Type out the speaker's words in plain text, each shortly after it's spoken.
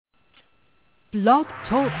Blog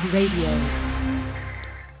Talk Radio.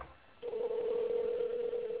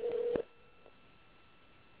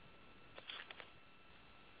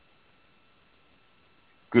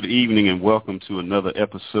 Good evening and welcome to another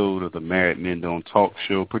episode of the Married Men Don't Talk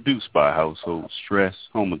Show, produced by Household Stress,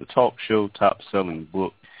 home of the talk show, top-selling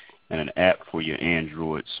book, and an app for your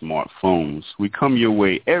Android smartphones. We come your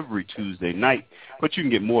way every Tuesday night, but you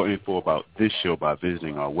can get more info about this show by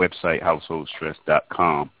visiting our website,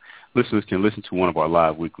 householdstress.com. Listeners can listen to one of our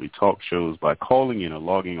live weekly talk shows by calling in or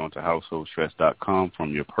logging on to householdstress.com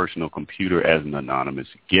from your personal computer as an anonymous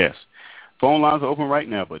guest. Phone lines are open right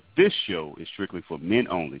now, but this show is strictly for men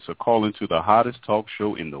only, so call into the hottest talk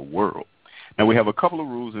show in the world. Now, we have a couple of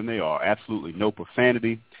rules, and they are absolutely no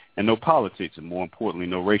profanity and no politics, and more importantly,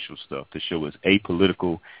 no racial stuff. The show is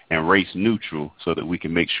apolitical and race neutral so that we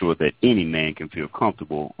can make sure that any man can feel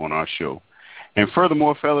comfortable on our show. And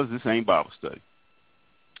furthermore, fellas, this ain't Bible study.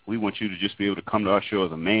 We want you to just be able to come to our show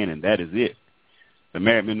as a man, and that is it. The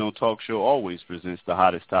Married Men Don't Talk Show always presents the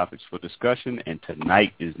hottest topics for discussion, and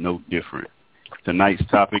tonight is no different. Tonight's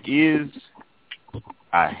topic is,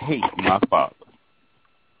 I hate my father.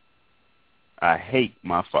 I hate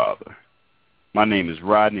my father. My name is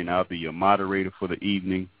Rodney, and I'll be your moderator for the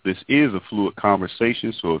evening. This is a fluid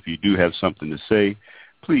conversation, so if you do have something to say,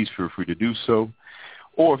 please feel free to do so.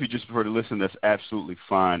 Or if you just prefer to listen, that's absolutely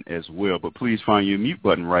fine as well. But please find your mute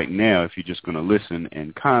button right now if you're just going to listen,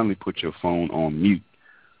 and kindly put your phone on mute.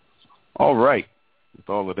 All right. With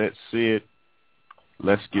all of that said,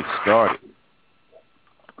 let's get started.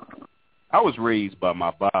 I was raised by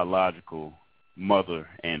my biological mother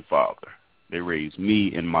and father. They raised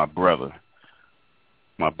me and my brother.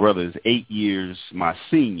 My brother is 8 years my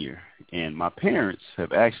senior, and my parents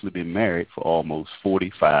have actually been married for almost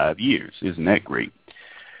 45 years. Isn't that great?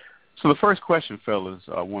 So the first question, fellas,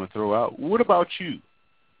 I want to throw out, what about you?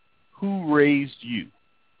 Who raised you?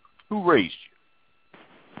 Who raised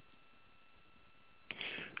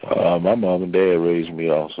you? My mom and dad raised me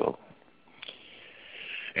also.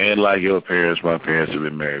 And like your parents, my parents have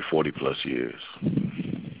been married 40-plus years.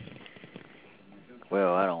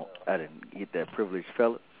 Well, I didn't get that privilege,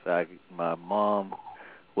 fellas. My mom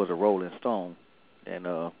was a Rolling Stone,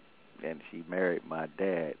 and she married my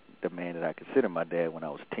dad, the man that I consider my dad, when I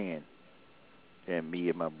was 10. And me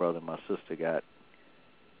and my brother and my sister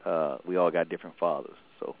we all got different fathers.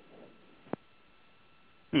 So.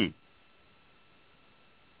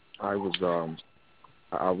 I was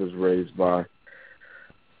raised by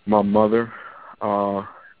my mother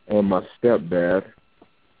and my stepdad,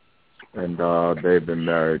 and they've been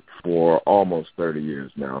married for almost 30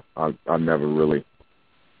 years now. I never really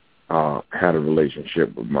had a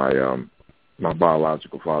relationship with my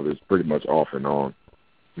biological father. It's pretty much off and on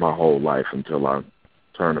my whole life until I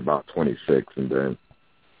turned about 26, and then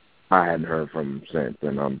I hadn't heard from him since,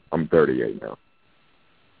 and I'm 38 now.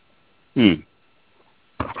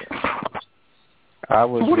 I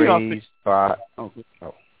was raised by... Oh.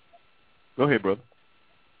 Go ahead, brother.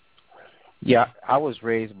 Yeah, I was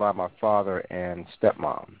raised by my father and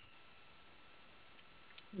stepmom.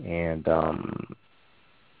 And,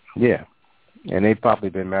 and they've probably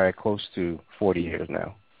been married close to 40 years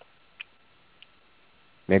now.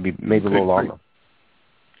 Maybe a little longer.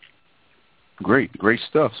 Great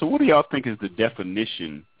stuff. So what do y'all think is the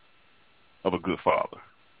definition of a good father?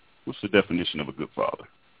 What's the definition of a good father?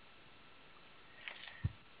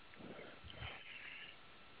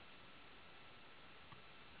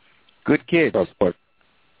 Good kids.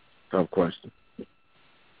 Tough question.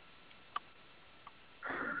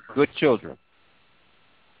 Good children.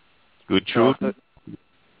 Good children?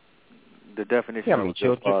 The definition of a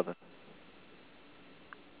good father.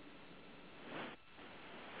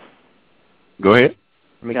 Go ahead.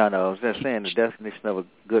 No, I was just saying the definition of a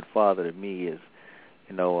good father to me is,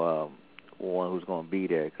 one who's going to be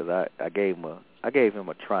there, because I gave him a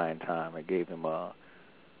trying time. I gave him a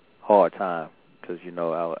hard time because,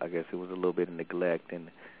 I guess it was a little bit of neglect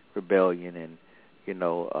and rebellion, and,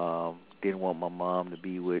 didn't want my mom to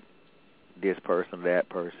be with this person, that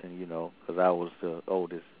person, because I was the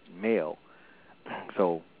oldest male.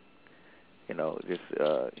 So,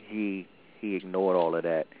 he ignored all of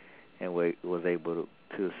that and was able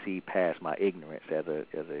to see past my ignorance as a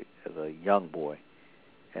young boy,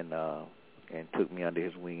 and took me under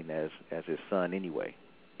his wing as his son anyway,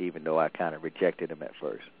 even though I kind of rejected him at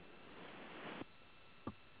first.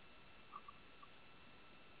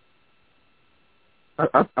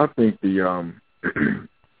 I think the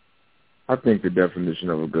definition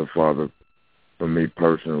of a good father for me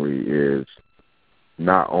personally is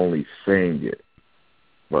not only saying it,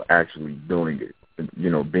 but actually doing it.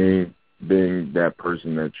 Being that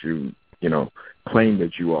person that you claim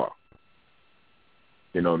that you are.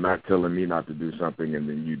 Not telling me not to do something and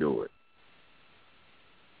then you do it.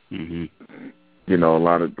 Mm-hmm. A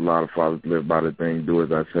lot of fathers live by the thing, do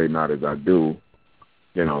as I say, not as I do,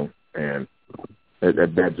 and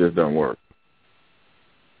that just doesn't work.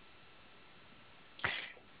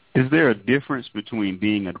 Is there a difference between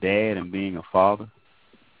being a dad and being a father?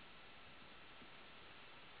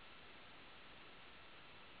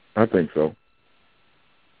 I think so.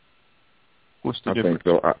 What's the difference?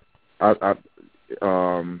 I think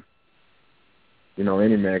so.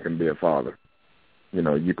 Any man can be a father.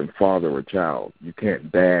 You can father a child. You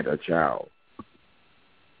can't dad a child.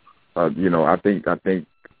 I think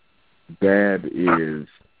dad is.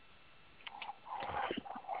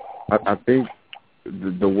 I think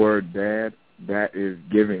the word dad that is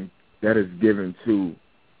given to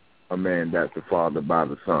a man that's a father by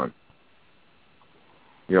the son.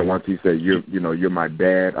 Once he says you're my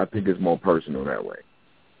dad, I think it's more personal that way.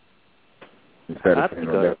 Instead of saying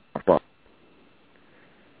that's my father.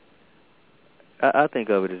 I think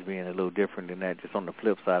of it as being a little different than that. Just on the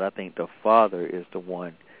flip side, I think the father is the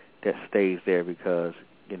one that stays there because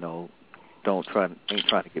ain't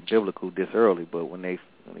trying to get biblical this early, but when they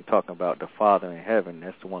talking about the Father in heaven,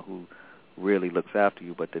 that's the one who really looks after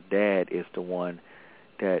you. But the dad is the one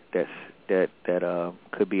that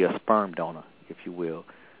could be a sperm donor, if you will.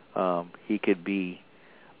 He could be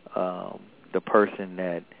the person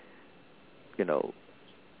that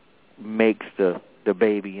makes the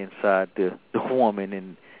baby inside the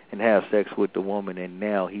woman and have sex with the woman, and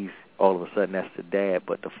now he's all of a sudden that's the dad.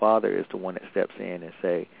 But the father is the one that steps in and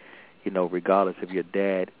say, regardless if your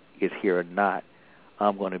dad is here or not,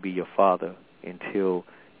 I'm going to be your father until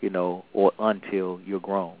you're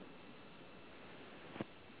grown.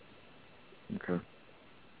 Okay.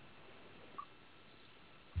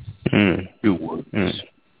 Good words.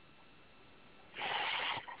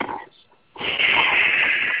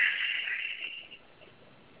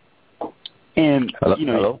 And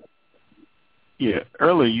hello? Yeah,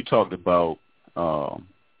 earlier you talked about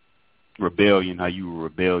rebellion, how you were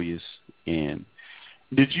rebellious, and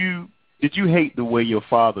did you hate the way your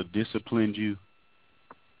father disciplined you?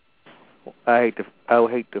 I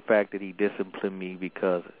would hate the fact that he disciplined me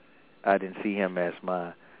because I didn't see him as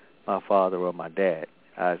my father or my dad.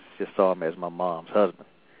 I just saw him as my mom's husband,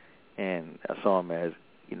 and I saw him as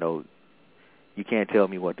you can't tell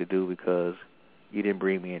me what to do because you didn't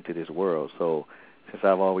bring me into this world. So since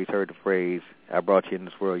I've always heard the phrase, I brought you in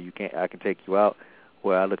this world, I can take you out,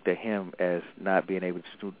 well, I looked at him as not being able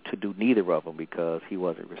to do neither of them because he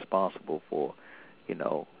wasn't responsible for,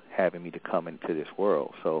 having me to come into this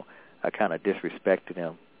world. So I kind of disrespected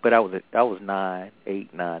him. But I was 9,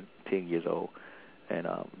 8, 9, 10 years old, and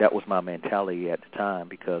that was my mentality at the time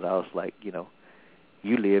because I was like,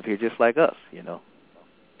 you live here just like us,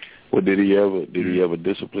 Well, did he ever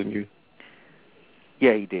discipline you?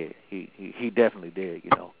 Yeah, he did. He definitely did,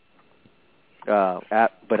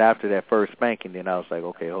 But after that first spanking, then I was like,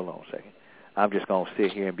 okay, hold on a second. I'm just going to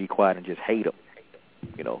sit here and be quiet and just hate him,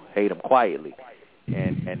 hate him quietly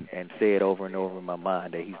and say it over and over in my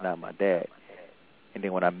mind that he's not my dad. And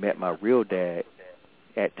then when I met my real dad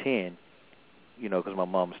at 10, because my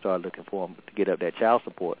mom started looking for him to get up that child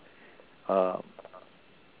support,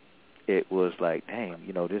 it was like, dang,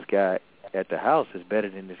 this guy at the house is better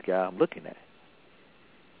than this guy I'm looking at.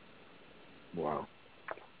 Wow.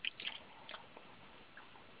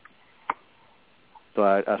 So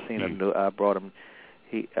I seen him. I brought him.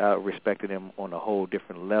 I respected him on a whole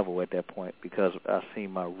different level at that point because I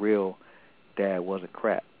seen my real dad wasn't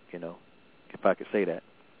crap. If I could say that.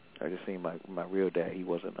 I just seen my real dad. He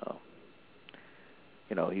wasn't.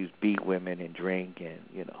 He was beat women and drink and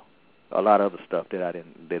a lot of other stuff that I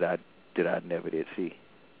never did see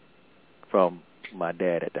from my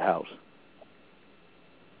dad at the house.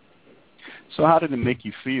 So how did it make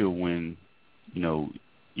you feel when,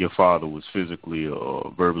 your father was physically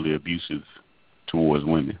or verbally abusive towards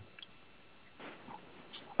women?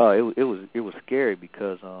 It was scary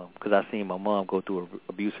because I seen my mom go through an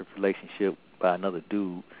abusive relationship by another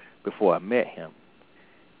dude before I met him,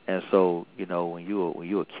 and so when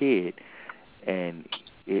you're a kid and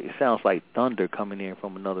it sounds like thunder coming in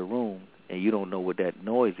from another room and you don't know what that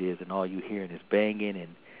noise is and all you hearing is banging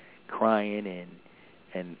and crying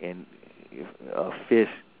and a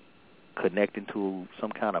fist connecting to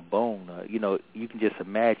some kind of bone. You can just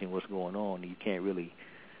imagine what's going on. You can't really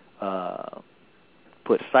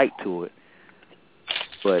put sight to it,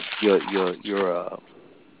 but your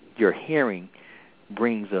hearing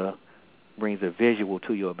brings a visual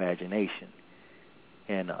to your imagination,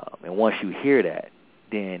 and once you hear that,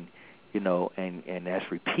 then and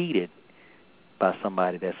that's repeated, by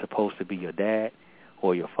somebody that's supposed to be your dad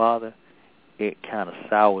or your father, it kind of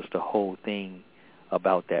sours the whole thing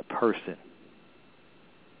about that person.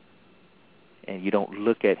 And you don't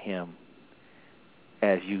look at him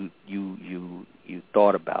as you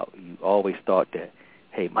thought about. You always thought that,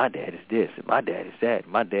 hey, my dad is this and my dad is that.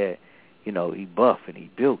 My dad, he buff and he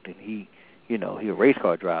built and he a race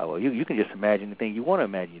car driver. You can just imagine the thing you want to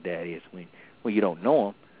imagine your dad is when you don't know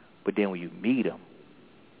him, but then when you meet him,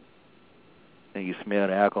 and you smell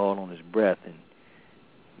the alcohol on his breath and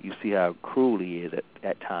you see how cruel he is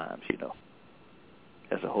at times,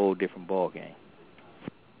 That's a whole different ball game.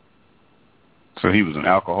 So he was an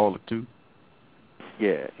alcoholic too?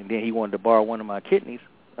 Yeah, and then he wanted to borrow one of my kidneys.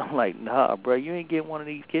 I'm like, nah, bro, you ain't getting one of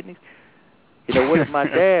these kidneys. What if my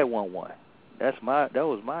dad want one? That's what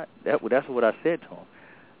I said to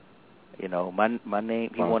him. My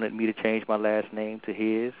name. He wanted me to change my last name to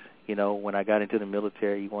his. When I got into the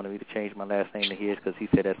military, he wanted me to change my last name to his because he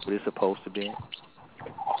said that's what it's supposed to be.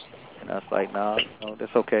 And I was like, nah, no,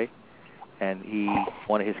 that's okay. And he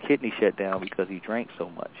wanted his kidney shut down because he drank so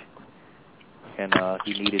much. And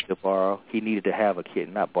he needed to borrow. He needed to have a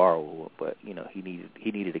kidney, not borrow, but he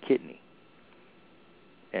needed a kidney.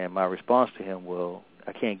 And my response to him, well,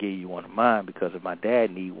 I can't give you one of mine because if my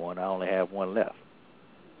dad need one, I only have one left.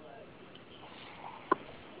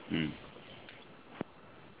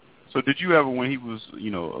 So did you ever, when he was,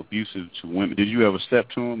 abusive to women, did you ever step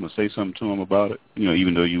to him or say something to him about it?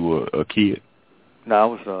 Even though you were a kid. No, I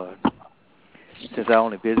was. Since I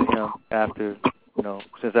only visit him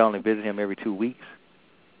since I only visit him every 2 weeks.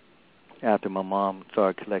 After my mom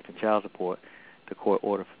started collecting child support, the court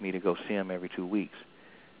ordered for me to go see him every 2 weeks.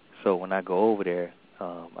 So when I go over there,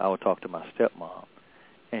 I would talk to my stepmom,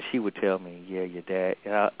 and she would tell me, yeah, your dad.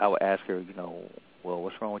 And I would ask her, well,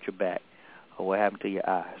 what's wrong with your back? Or what happened to your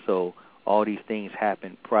eye? So all these things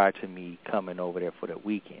happened prior to me coming over there for the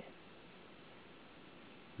weekend.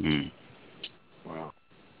 Wow.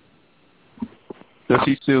 Does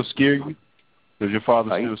he still scare you? Does your father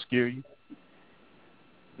still scare you?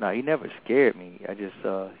 No, he never scared me. I just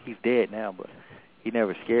he's dead now, but he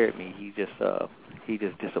never scared me. He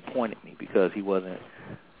just disappointed me because he wasn't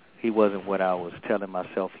what I was telling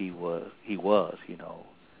myself he was.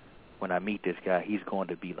 When I meet this guy, he's going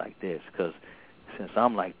to be like this because since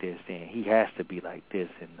I'm like this, then he has to be like this,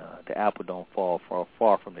 and the apple don't fall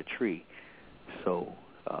far from the tree. So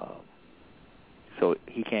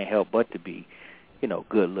he can't help but to be,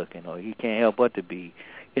 good looking, or he can't help but to be,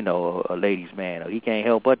 a ladies' man, or he can't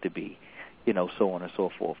help but to be, so on and so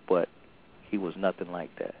forth. But he was nothing like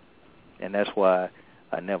that, and that's why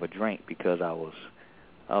I never drank because I was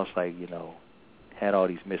like, had all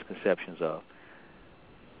these misconceptions of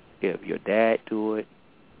if your dad do it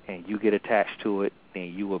and you get attached to it,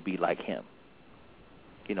 then you will be like him.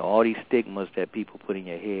 All these stigmas that people put in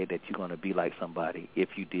your head that you're going to be like somebody if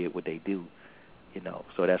you did what they do.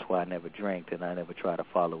 So that's why I never drank and I never try to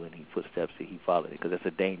follow any footsteps that he followed because it's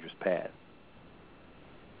a dangerous path.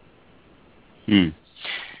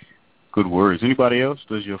 Good words. Anybody else?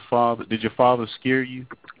 Did your father scare you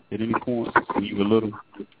at any point when you were little?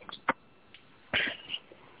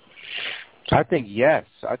 I think yes.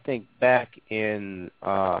 I think back in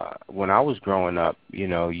when I was growing up,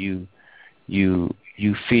 you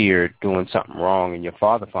feared doing something wrong and your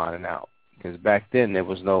father finding out. Because back then there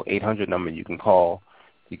was no 800 number you can call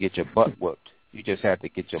to get your butt whooped. You just had to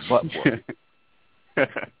get your butt whooped.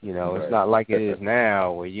 It's not like it is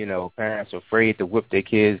now where, parents are afraid to whip their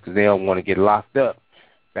kids because they don't want to get locked up.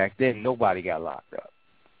 Back then, nobody got locked up.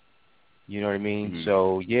 You know what I mean? Mm-hmm.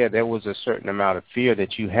 So, yeah, there was a certain amount of fear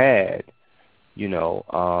that you had,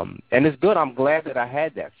 and it's good. I'm glad that I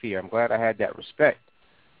had that fear. I'm glad I had that respect,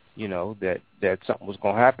 that something was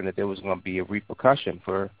going to happen, that there was going to be a repercussion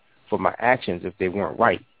for my actions if they weren't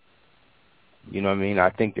right. You know what I mean? I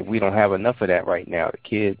think that we don't have enough of that right now. The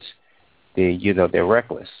kids, they're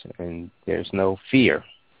reckless and there's no fear.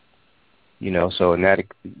 So in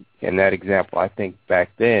that example, I think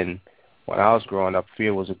back then when I was growing up,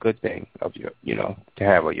 fear was a good thing of to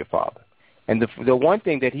have of your father. And the one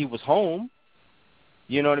thing that he was home,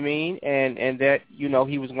 you know what I mean, and that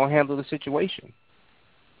he was going to handle the situation.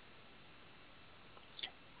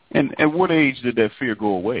 And at what age did that fear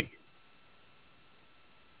go away?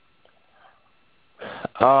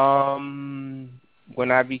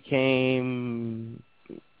 When I became,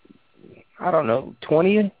 I don't know,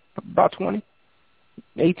 20, about 20,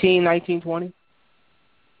 18, 19, 20.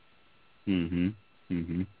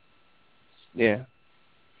 Yeah.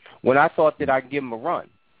 When I thought that I'd give him a run.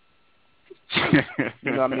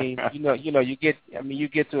 You know what I mean? You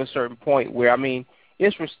get to a certain point where,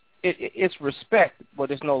 it's respect,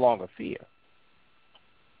 but it's no longer fear.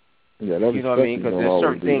 Yeah, that's you know what I mean? Because there's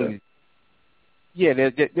certain things. Yeah,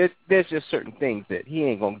 there's just certain things that he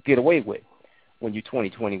ain't gonna get away with when you're 20,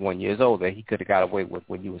 21 years old that he could have got away with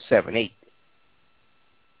when you were 7, 8.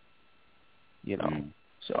 You know,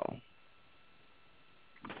 so.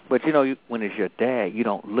 But you know, when it's your dad, you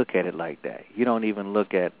don't look at it like that. You don't even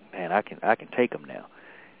look at, man, I can take him now.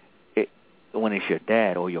 When it's your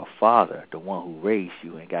dad or your father, the one who raised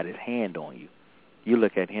you and got his hand on you, you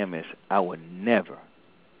look at him as, I would never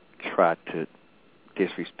try to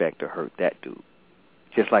disrespect or hurt that dude.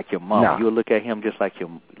 Just like your mom, nah. You would look at him just like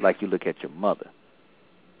you look at your mother.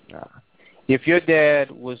 Nah. If your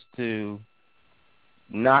dad was to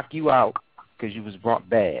knock you out because you was brought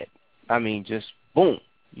bad, I mean, just boom,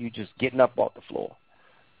 you just getting up off the floor.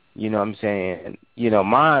 You know what I'm saying? You know,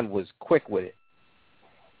 mine was quick with it.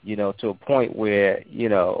 You know, to a point where, you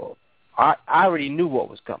know, I already knew what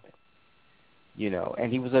was coming. You know,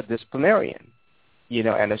 and he was a disciplinarian. You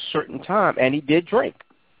know, at a certain time, and he did drink.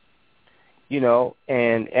 You know,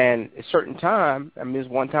 and a certain time, I mean, there's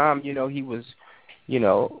one time, you know, he was, you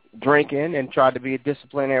know, drinking and tried to be a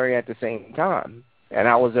disciplinarian at the same time. And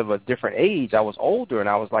I was of a different age. I was older, and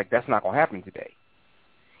I was like, that's not going to happen today.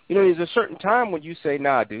 You know, there's a certain time when you say,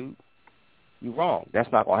 nah, dude, you're wrong.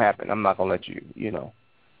 That's not going to happen. I'm not going to let you, you know.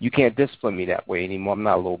 You can't discipline me that way anymore. I'm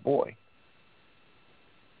not a little boy.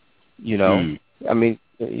 You know? I mean,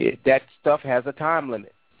 that stuff has a time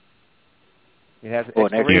limit. It has an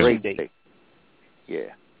expiration date.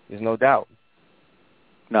 Yeah. There's no doubt.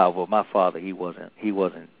 No, well, my father, he wasn't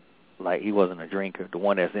a drinker. The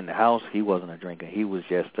one that's in the house, he wasn't a drinker. He was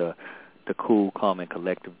just the cool, calm, and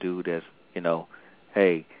collective dude that's, you know,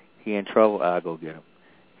 hey, he in trouble, I'll go get him.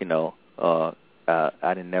 You know,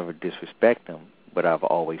 I didn't never disrespect him, but I've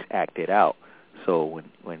always acted out. So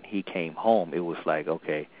when he came home, it was like,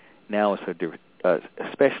 okay, now it's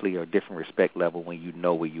especially a different respect level when you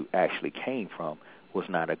know where you actually came from was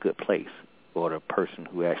not a good place, or the person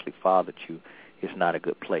who actually fathered you is not a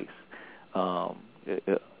good place, or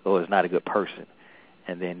is not a good person.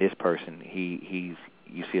 And then this person, you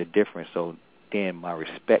see a difference. So then my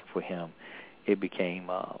respect for him, it became,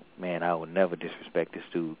 man, I would never disrespect this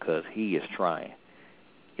dude because he is trying.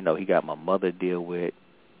 You know, he got my mother to deal with.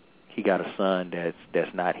 He got a son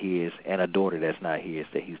that's not his and a daughter that's not his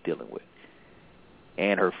that he's dealing with,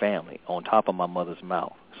 and her family on top of my mother's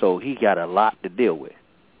mouth. So he got a lot to deal with.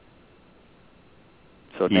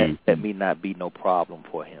 So that may not be no problem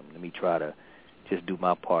for him. Let me try to just do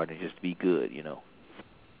my part and just be good, you know.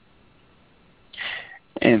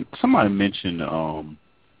 And somebody mentioned,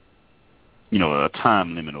 you know, a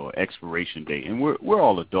time limit or expiration date. And we're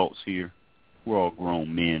all adults here. We're all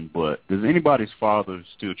grown men. But does anybody's father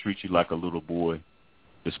still treat you like a little boy,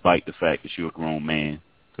 despite the fact that you're a grown man?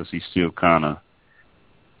 Does he still kind of,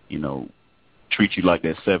 you know, treat you like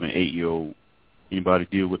that 7, 8-year-old? Anybody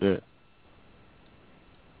deal with that?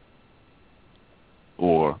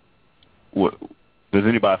 Or what? Does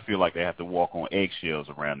anybody feel like they have to walk on eggshells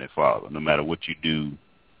around their father? No matter what you do,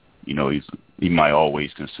 you know, he might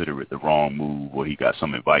always consider it the wrong move, or he got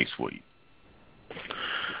some advice for you.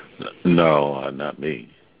 No, not me.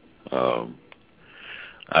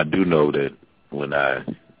 I do know that when I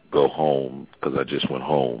go home, because I just went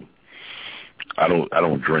home, I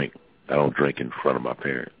don't drink. I don't drink in front of my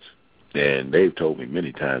parents. And they've told me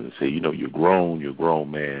many times, they say, you know, you're a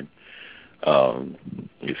grown man.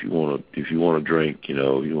 If you want to drink, you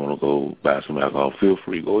know, you want to go buy some alcohol, feel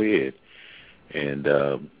free, go ahead. And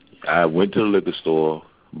I went to the liquor store,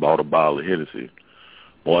 bought a bottle of Hennessy,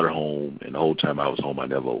 brought it home, and the whole time I was home, I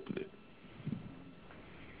never opened it.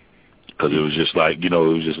 Because it was just like, you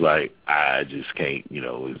know, I just can't, you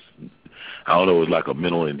know, I don't know, it was like a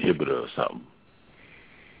mental inhibitor or something.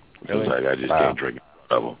 Really? It was like I just can't drink it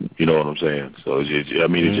of them. You know what I'm saying? So it's just, I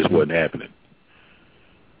mean, it just wasn't happening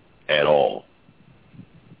at all.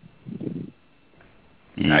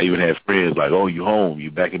 I even had friends like, oh, you home,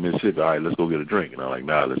 you back in Mississippi, all right, let's go get a drink. And I'm like,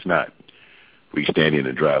 nah, let's not. We stand in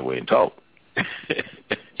the driveway and talk. You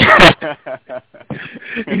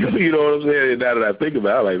know what I'm saying? And now that I think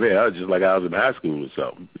about it, I'm like, man, I was just like I was in high school or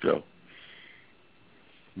something, you know.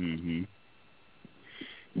 Mm-hmm.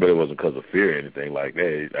 But it wasn't because of fear or anything like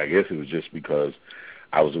that. I guess it was just because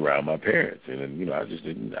I was around my parents, and you know, I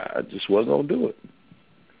just wasn't gonna do it.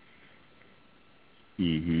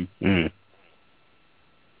 Mm-hmm. Mm.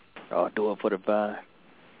 I'll do it for the vine.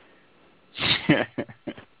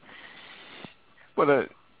 Well,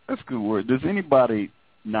 that's a good word. Does anybody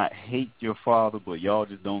not hate your father, but y'all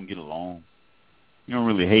just don't get along? You don't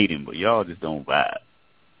really hate him, but y'all just don't vibe.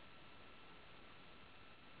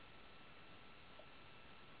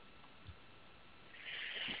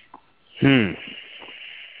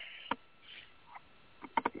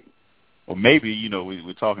 Or maybe,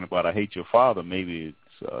 we're talking about I hate your father. Maybe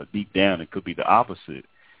it's deep down it could be the opposite,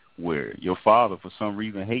 where your father for some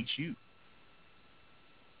reason hates you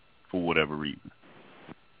for whatever reason.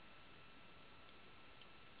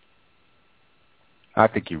 I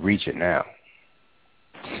think you reach it now.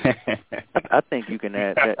 I think you can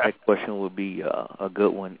add that question would be a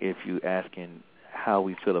good one if you asking how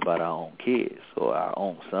we feel about our own kids or our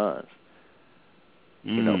own sons.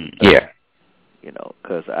 Yeah.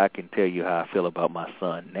 Because I can tell you how I feel about my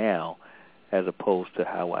son now, as opposed to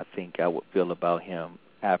how I think I would feel about him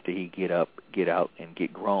after he get out, and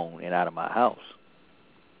get grown and out of my house.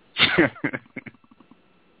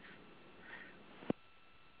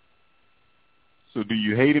 So do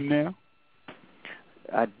you hate him now?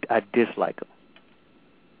 I dislike him.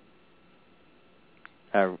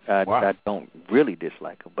 I don't really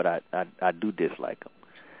dislike him, but I do dislike him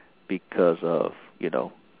because of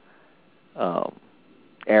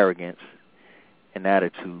arrogance and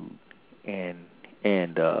attitude, and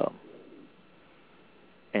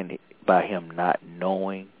by him not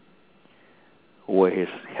knowing where his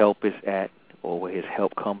help is at or where his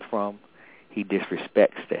help comes from, he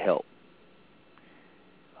disrespects the help.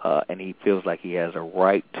 And he feels like he has a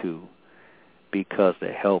right to, because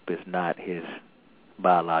the help is not his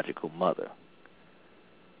biological mother.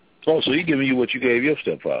 Oh, so he giving you what you gave your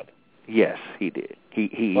stepfather? Yes, he did.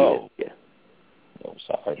 He oh. is, yeah. Oh,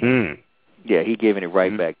 sorry. Yeah, he giving it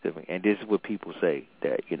right back to me. And this is what people say,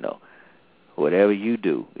 that, whatever you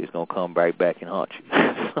do is going to come right back and haunt you.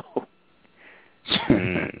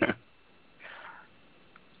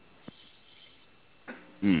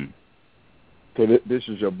 So this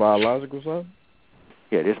is your biological son?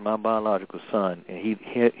 Yeah, this is my biological son, and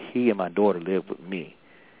he and my daughter live with me,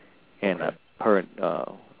 and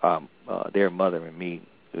their mother and me,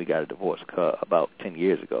 we got a divorce about 10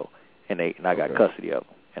 years ago, and I got custody of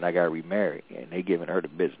them, and I got remarried, and they giving her the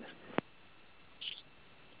business.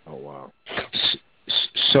 Oh wow!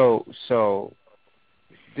 So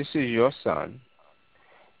this is your son.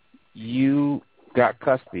 You got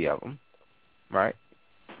custody of him, right?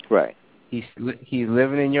 Right. He's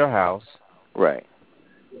living in your house. Right.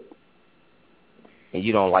 And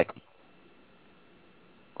you don't like him.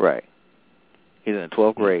 Right. He's in the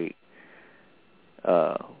 12th grade,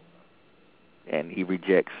 and he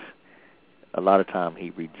rejects, a lot of time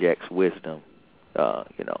he rejects wisdom,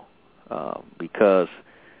 because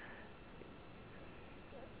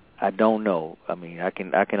I don't know. I mean, I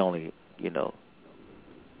can only,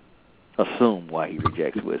 assume why he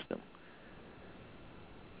rejects wisdom.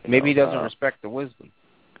 Maybe he doesn't respect the wisdom.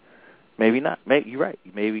 Maybe not. Maybe you're right.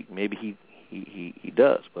 Maybe he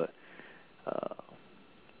does, but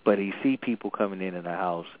he see people coming in the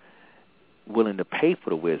house willing to pay for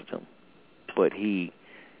the wisdom, but he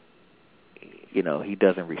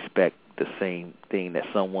doesn't respect the same thing that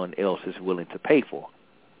someone else is willing to pay for.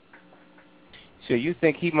 So you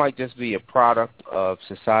think he might just be a product of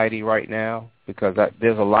society right now? Because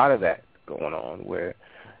there's a lot of that going on where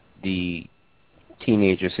the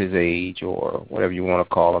teenagers his age, or whatever you want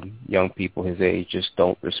to call them, young people his age, just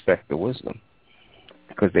don't respect the wisdom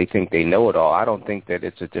because they think they know it all. I don't think that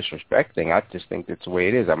it's a disrespect thing. I just think that's the way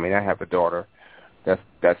it is. I mean, I have a daughter that's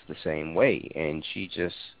the same way, and she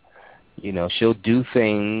just, she'll do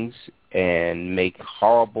things and make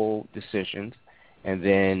horrible decisions, and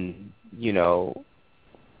then,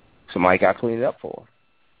 somebody got to clean it up for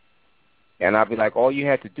her. And I'll be like, all you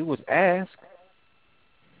had to do was ask,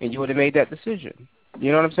 and you would have made that decision.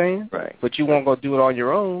 You know what I'm saying? Right. But you won't go do it on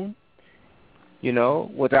your own,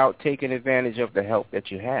 without taking advantage of the help that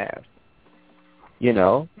you have.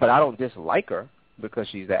 But I don't dislike her because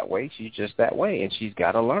she's that way. She's just that way, and she's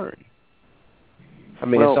got to learn. I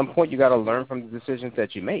mean, at some point you got to learn from the decisions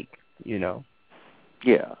that you make,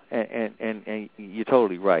 Yeah, and you're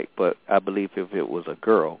totally right. But I believe if it was a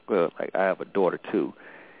girl, like I have a daughter too,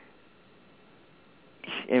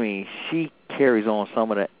 I mean, she carries on some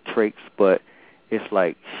of that traits, but it's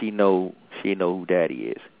like she know who daddy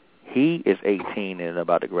is. He is 18 and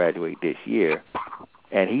about to graduate this year,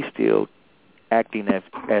 and he's still acting as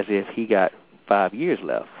if he got 5 years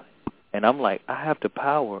left. And I'm like, I have the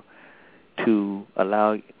power to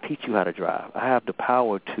teach you how to drive. I have the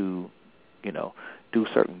power to, do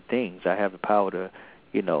certain things. I have the power to,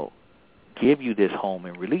 give you this home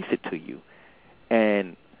and release it to you.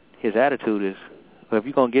 And his attitude is, well, if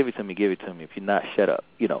you're going to give it to me, give it to me. If you're not, shut up.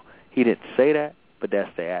 He didn't say that, but that's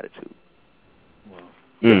the attitude.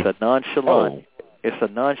 It's a nonchalant. It's a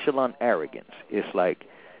nonchalant arrogance. It's like,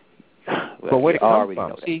 but where it comes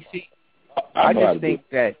from? See, I just think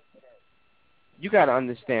that you got to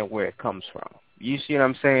understand where it comes from. You see what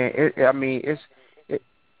I'm saying?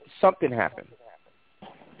 something happened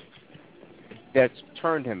that's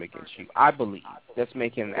turned him against you, I believe. That's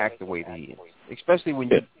making him act the way that he is, especially when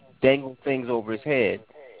you dangle things over his head.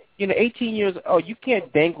 18 years old, you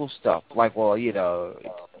can't dangle stuff like, well, do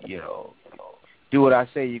what I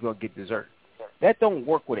say, you're going to get dessert. That don't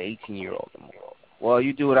work with an 18-year-old anymore. Well,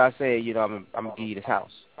 you do what I say, I'm going to give you this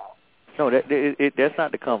house. No, that's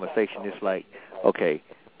not the conversation. It's like, okay,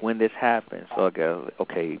 when this happens,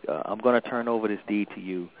 I'm going to turn over this deed to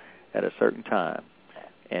you at a certain time,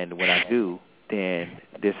 and when I do, then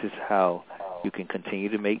this is how you can continue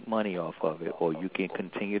to make money off of it, or you can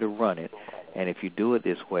continue to run it, and if you do it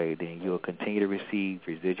this way, then you'll continue to receive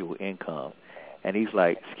residual income. And he's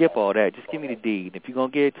like, skip all that, just give me the deed. If you're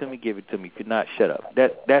going to give it to me, give it to me. If you're not, shut up.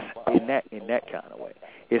 That's in that kind of way.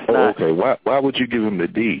 It's not. Okay, why would you give him the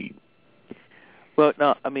deed? Well,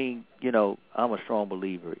 no, I mean, I'm a strong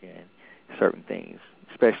believer in certain things,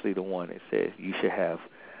 especially the one that says you should have,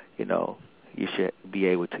 you should be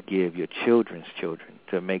able to give your children's children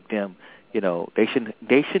to make them, they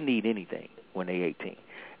shouldn't need anything when they're 18.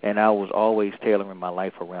 And I was always tailoring my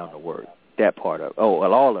life around the word, that part of it. Oh,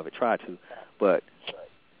 well, all of it, try to. But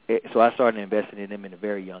so I started investing in them in a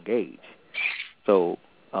very young age. So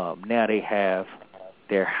now they have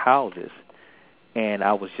their houses, and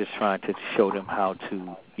I was just trying to show them how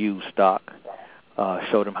to use stock,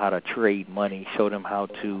 show them how to trade money, show them how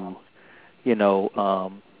to,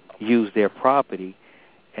 use their property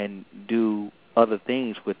and do other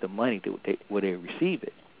things with the money where they receive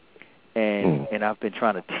it. And I've been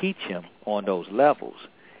trying to teach him on those levels.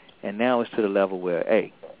 And now it's to the level where,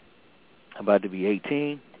 hey, I'm about to be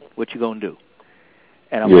 18. What you gonna do?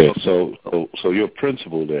 And I'm so your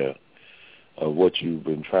principle there of what you've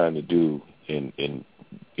been trying to do in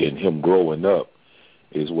him growing up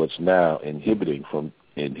is what's now inhibiting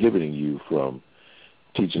you from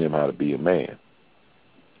teaching him how to be a man.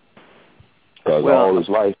 Because all his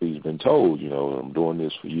life he's been told, I'm doing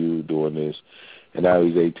this for you, doing this. And now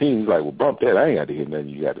he's 18. He's like, well, bump that. I ain't got to hear nothing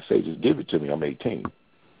you got to say. Just give it to me. I'm 18.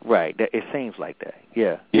 Right. It seems like that.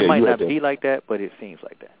 Yeah. It might not be like that, but it seems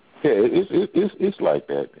like that. Yeah, it's like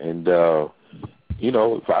that. And,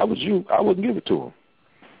 if I was you, I wouldn't give it to him.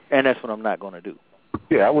 And that's what I'm not going to do.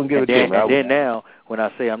 Yeah, I wouldn't give it to him. And then now, when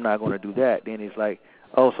I say I'm not going to do that, then it's like,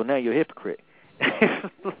 oh, so now you're a hypocrite.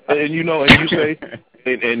 And you say,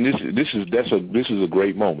 and this is a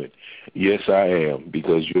great moment. Yes, I am,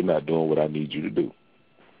 because you're not doing what I need you to do.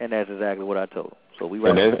 And that's exactly what I told him. So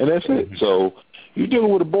and that's it. So you're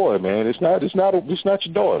dealing with a boy, man. It's not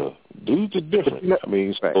your daughter. Dudes are different. I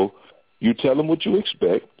mean, so you tell him what you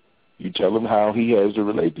expect. You tell him how he has to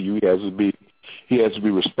relate to you. He has to be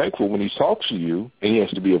respectful when he talks to you, and he has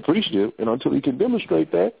to be appreciative. And until he can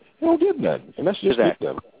demonstrate that, he don't get nothing. And that's just it.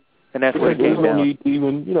 And that's what it came down. Need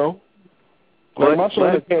even, like my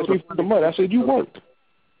son asked me for the money. I said, you worked.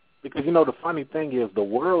 Because, the funny thing is the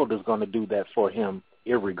world is going to do that for him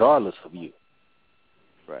irregardless of you.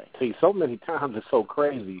 Right. See, so many times it's so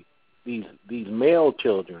crazy. These male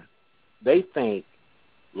children, they think,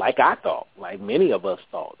 like I thought, like many of us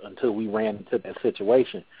thought, until we ran into that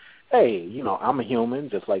situation. Hey, I'm a human,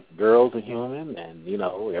 just like the girls are human, and,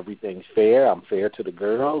 everything's fair. I'm fair to the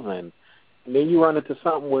girls. And then you run into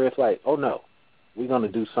something where it's like, oh, no, we're going to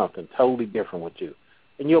do something totally different with you.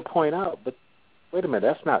 And you'll point out, but wait a minute,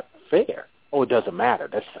 that's not fair. Oh, it doesn't matter.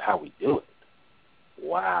 That's how we do it.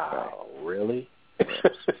 Wow, really?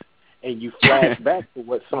 And you flash back to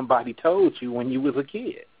what somebody told you when you was a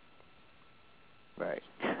kid. Right.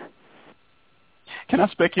 Can I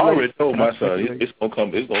speculate? I already told my son it's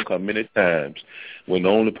gonna come many times when the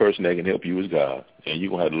only person that can help you is God, and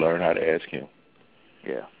you're gonna have to learn how to ask Him.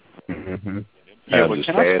 Yeah. Mm-hmm. Yeah, but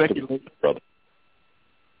can I speculate? Brother.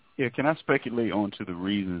 Yeah, can I speculate on to the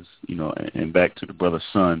reasons, and back to the brother's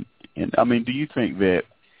son? And I mean, do you think that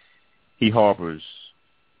he harbors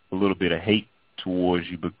a little bit of hate towards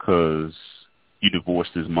you because you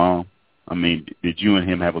divorced his mom? I mean, did you and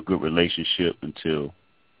him have a good relationship until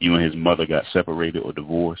you and his mother got separated or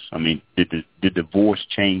divorced? I mean, did divorce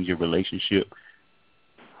change your relationship?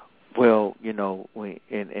 Well,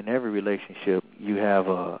 in every relationship, you have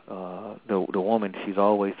the woman. She's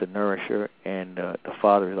always the nourisher, and the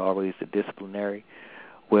father is always the disciplinary.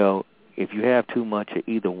 Well, if you have too much of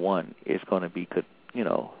either one, it's going to be,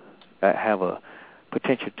 have a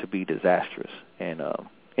potential to be disastrous, and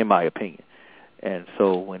in my opinion. And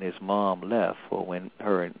so when his mom left, or when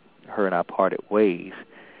her and I parted ways,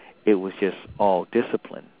 it was just all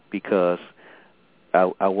discipline, because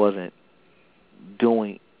I wasn't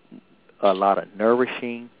doing a lot of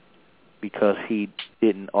nourishing, because he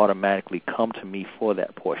didn't automatically come to me for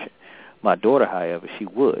that portion. My daughter, however, she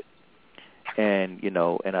would. And,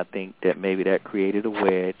 and I think that maybe that created a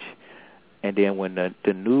wedge. And then when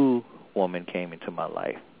the new woman came into my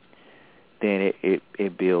life, then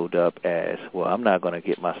it built up as, well, I'm not going to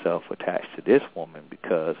get myself attached to this woman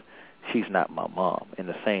because she's not my mom, in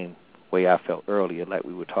the same way I felt earlier, like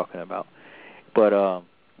we were talking about. But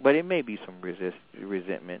it may be some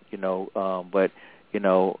resentment, but,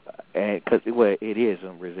 and because it is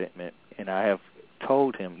a resentment. And I have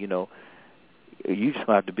told him, you just going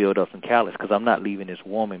to have to build up some callous, because I'm not leaving this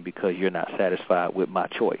woman because you're not satisfied with my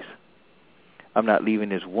choice. I'm not leaving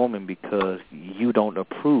this woman because you don't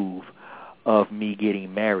approve of me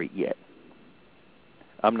getting married yet.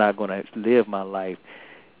 I'm not going to live my life,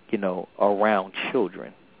 around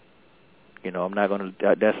children. I'm not going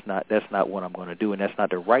to. That's not what I'm going to do, and that's not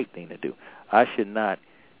the right thing to do. I should not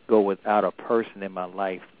go without a person in my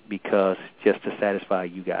life because just to satisfy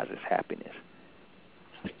you guys' happiness.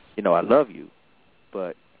 I love you,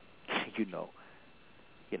 but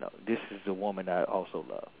this is the woman I also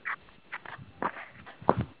love.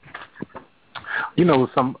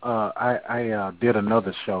 I did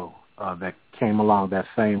another show that came along that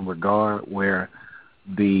same regard, where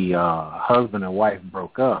the husband and wife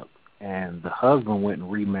broke up, and the husband went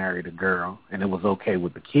and remarried a girl, and it was okay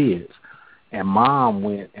with the kids, and mom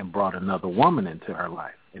went and brought another woman into her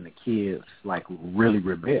life, and the kids really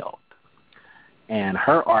rebelled. And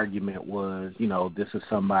her argument was, this is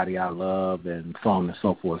somebody I love, and so on and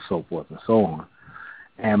so forth, and so on.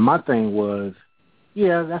 And my thing was,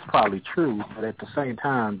 yeah, that's probably true, but at the same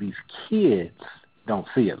time, these kids don't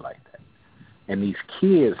see it like that. And these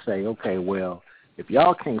kids say, okay, well, if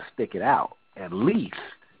y'all can't stick it out, at least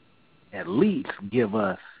give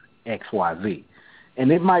us X, Y, Z.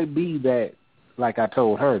 And it might be that, like I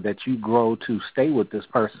told her, that you grow to stay with this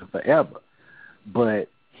person forever. But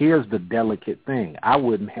here's the delicate thing. I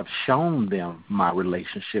wouldn't have shown them my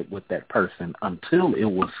relationship with that person until it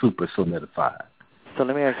was super solidified. So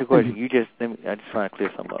let me ask you a question. I just trying to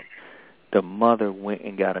clear something up. The mother went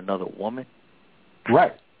and got another woman?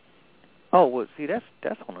 Right. Oh, well, see, that's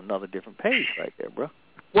on another different page right there, bro.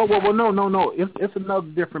 Well, no. It's another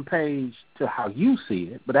different page to how you see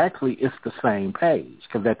it, but actually it's the same page.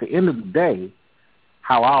 Because at the end of the day,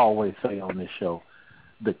 how I always say on this show,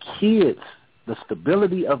 the kids, the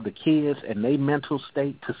stability of the kids and their mental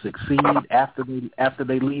state to succeed after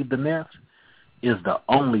they leave the nest is the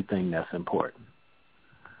only thing that's important.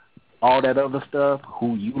 All that other stuff,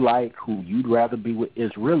 who you like, who you'd rather be with,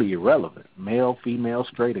 is really irrelevant. Male, female,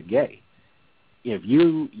 straight, or gay. If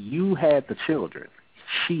you had the children,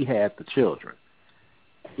 she had the children,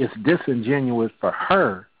 it's disingenuous for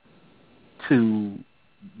her to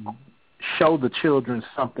show the children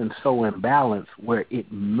something so imbalanced where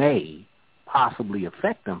it may possibly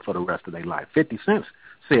affect them for the rest of their life. 50 Cent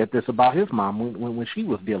said this about his mom when she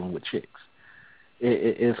was dealing with chicks.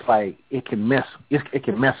 It's like it can mess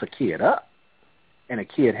a kid up, and a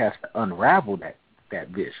kid has to unravel that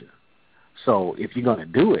vision. So if you're going to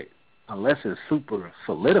do it, unless it's super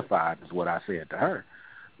solidified, is what I said to her,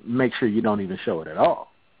 make sure you don't even show it at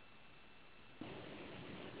all.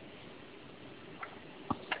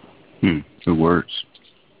 Good words.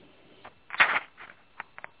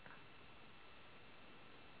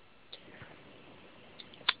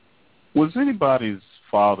 Was anybody's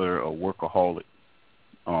father a workaholic?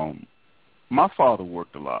 My father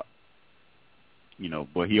worked a lot,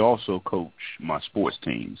 but he also coached my sports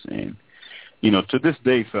teams. And, to this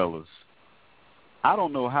day, fellas, I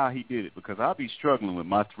don't know how he did it, because I'll be struggling with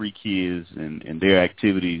my 3 kids and their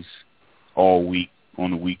activities all week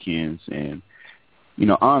on the weekends. And,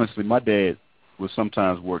 honestly, my dad would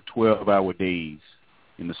sometimes work 12-hour days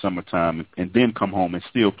in the summertime and then come home and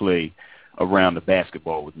still play around the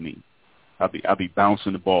basketball with me. I'll be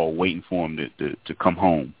bouncing the ball, waiting for him to come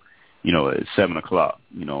home, at 7 o'clock,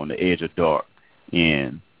 on the edge of dark.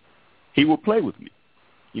 And he would play with me,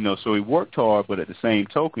 so he worked hard, but at the same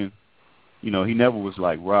token, he never was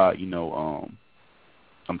like, Rod,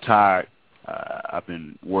 I'm tired. I've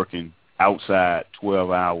been working outside 12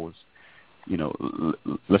 hours.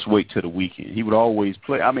 Let's wait till the weekend. He would always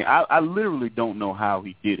play. I mean, I literally don't know how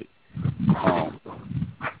he did it.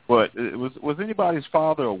 But was anybody's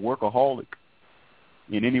father a workaholic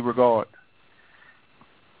in any regard?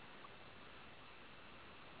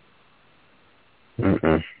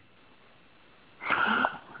 Mm-mm.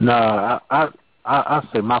 No, I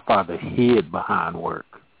say my father hid behind work,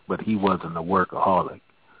 but he wasn't a workaholic.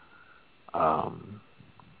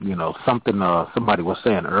 Something somebody was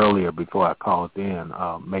saying earlier before I called in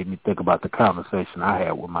made me think about the conversation I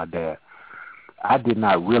had with my dad. I did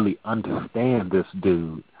not really understand this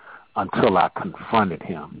dude until I confronted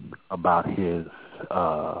him about his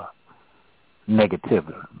negative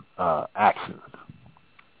actions.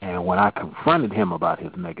 And when I confronted him about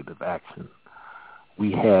his negative actions,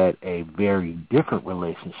 we had a very different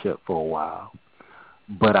relationship for a while.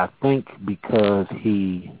 But I think because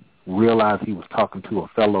he realized he was talking to a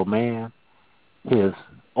fellow man, his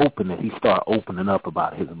openness, he started opening up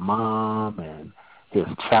about his mom and his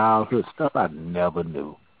childhood stuff I never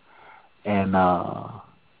knew. And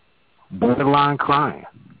borderline crying.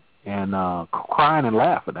 And crying and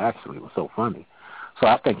laughing, actually. It was so funny. So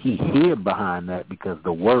I think he hid behind that because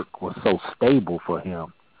the work was so stable for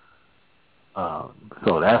him.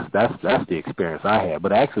 So that's the experience I had.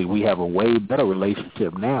 But actually, we have a way better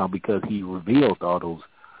relationship now because he revealed all those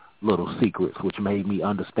little secrets, which made me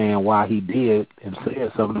understand why he did and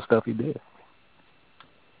said some of the stuff he did.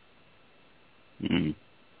 Mm.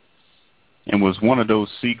 And was one of those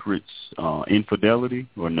secrets infidelity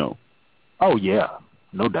or no? Oh, yeah,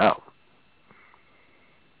 no doubt.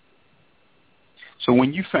 So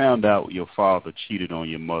when you found out your father cheated on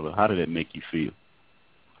your mother, how did that make you feel?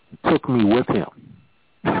 Took me with him.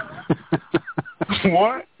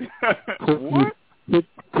 What?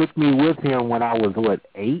 Took me with him when I was,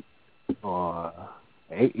 8?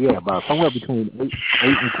 Yeah, about somewhere between 8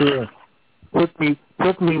 and 10.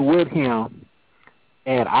 Took me with him,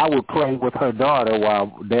 and I would play with her daughter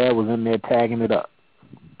while Dad was in there tagging it up.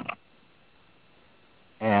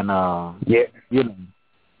 And but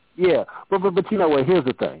you know what? Here's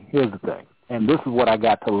the thing, and this is what I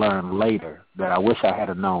got to learn later that I wish I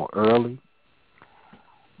had known early.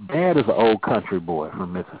 Dad is an old country boy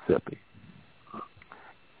from Mississippi,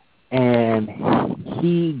 and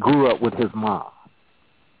he grew up with his mom.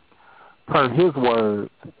 Per his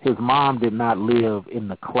words, his mom did not live in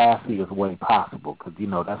the classiest way possible because,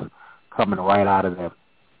 that's coming right out of that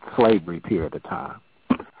slavery period of time.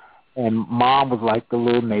 And Mom was like the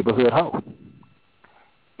little neighborhood hoe.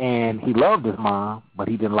 And he loved his mom, but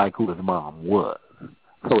he didn't like who his mom was.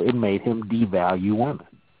 So it made him devalue women.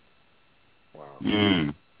 Wow.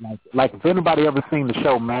 Mm. Like if anybody ever seen the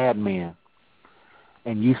show Mad Men,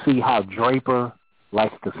 and you see how Draper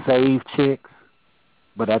likes to save chicks,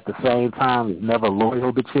 but at the same time is never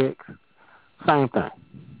loyal to chicks, same thing.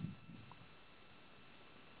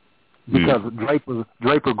 Because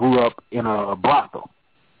Draper grew up in a brothel.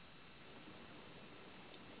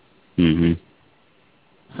 Mm-hmm.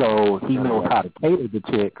 So he knows how to cater to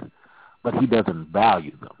chicks, but he doesn't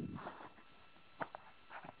value them.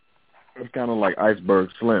 It's kind of like Iceberg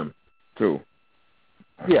Slim, too.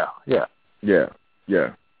 Yeah.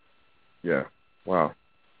 Wow.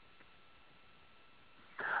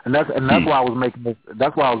 And that's why I was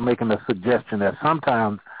making the suggestion that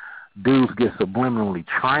sometimes dudes get subliminally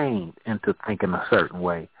trained into thinking a certain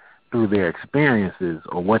way through their experiences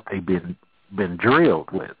or what they've been drilled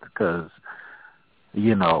with. Because,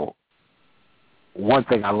 one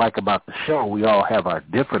thing I like about the show, we all have our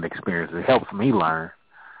different experiences. It helps me learn.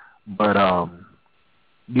 But,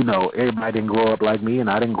 everybody didn't grow up like me, and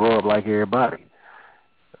I didn't grow up like everybody.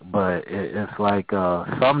 But it's like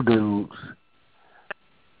some dudes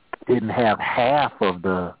didn't have half of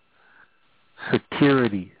the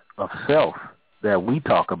security of self that we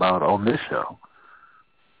talk about on this show.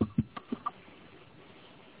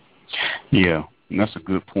 Yeah, and that's a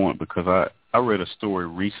good point because I read a story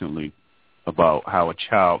recently about how a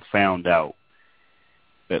child found out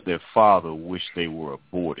that their father wished they were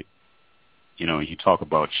aborted. You talk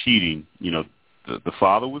about cheating, the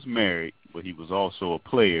father was married, but he was also a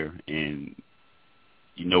player, and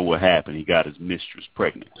you know what happened. He got his mistress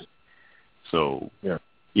pregnant. So, yeah.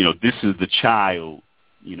 This is the child,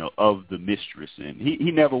 of the mistress, and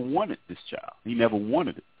he never wanted this child. He never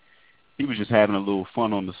wanted it. He was just having a little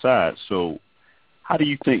fun on the side. So how do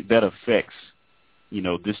you think that affects,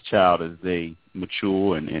 this child as they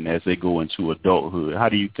mature and as they go into adulthood? How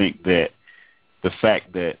do you think that the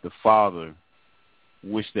fact that the father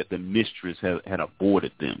wished that the mistress had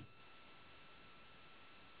aborted them?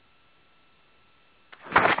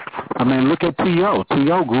 I mean, look at T.O.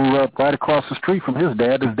 T.O. grew up right across the street from his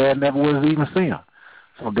dad. His dad never was even see him.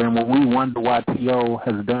 So then when we wonder why T.O.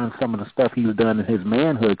 has done some of the stuff he's done in his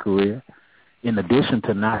manhood career, in addition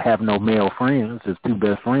to not have no male friends, his two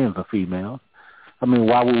best friends are females, I mean,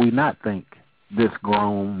 why would we not think this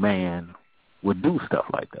grown man would do stuff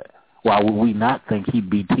like that? Why would we not think he'd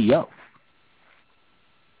be T.O.?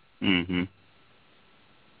 Mm-hmm.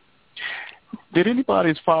 Did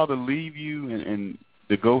anybody's father leave you and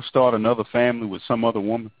to go start another family with some other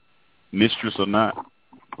woman, mistress or not?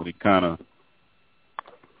 Would he kind of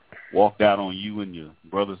walked out on you and your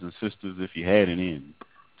brothers and sisters, if you had any, and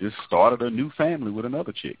just started a new family with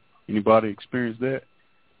another chick? Anybody experienced that?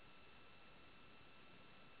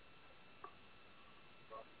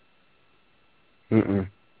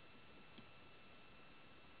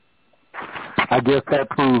 I guess that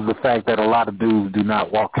proves the fact that a lot of dudes do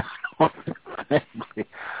not walk in.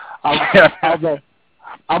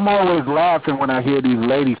 I'm always laughing when I hear these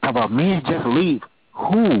ladies talk about men just leave.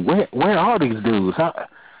 Who? Where are these dudes?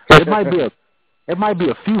 It might be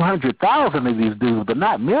a few 100,000 of these dudes, but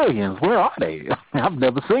not millions. Where are they?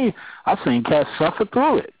 I've seen cats suffer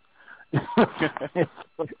through it.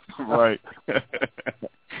 Right.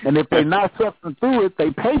 And if they're not suffering through it,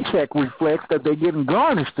 their paycheck reflects that they're getting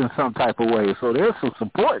garnished in some type of way. So there's some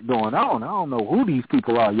support going on. I don't know who these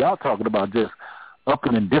people are. Y'all talking about just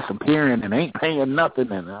upping and disappearing and ain't paying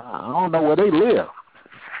nothing, and I don't know where they live.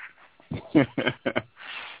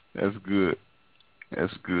 That's good.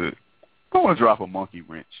 That's good. I want to drop a monkey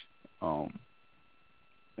wrench. And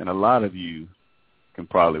a lot of you can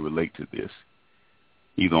probably relate to this,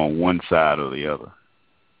 either on one side or the other.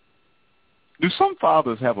 Do some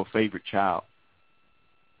fathers have a favorite child?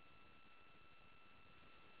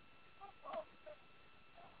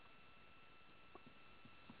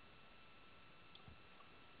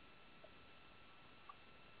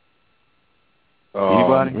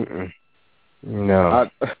 Anybody? No.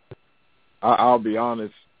 I'll be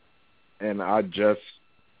honest, and I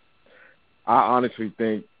honestly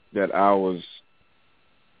think that I was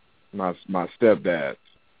my stepdad's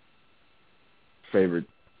favorite,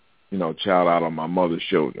 child out of my mother's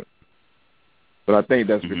children. But I think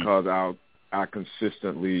that's because I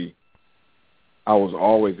was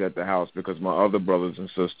always at the house, because my other brothers and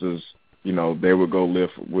sisters, they would go live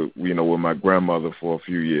with my grandmother for a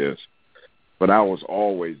few years. But I was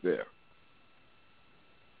always there.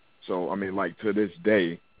 So, to this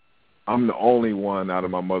day, I'm the only one out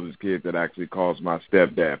of my mother's kids that actually calls my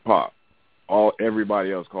stepdad Pop.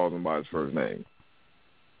 Everybody else calls him by his first name.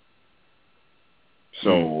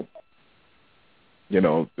 So,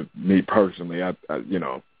 me personally, I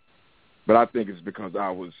but I think it's because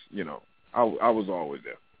I was, I was always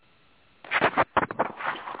there.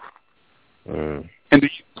 And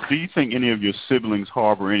do you think any of your siblings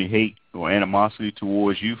harbor any hate or animosity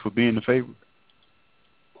towards you for being the favorite?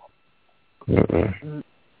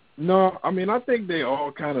 No, I think they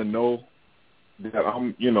all kind of know that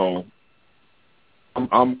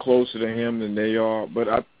I'm closer to him than they are, but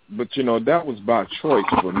that was by choice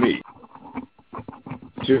for me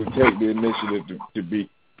to take the initiative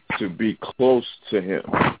to be close to him.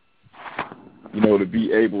 To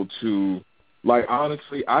be able to,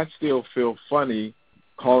 honestly, I still feel funny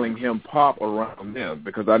calling him Pop around them,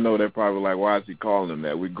 because I know they're probably like, why is he calling him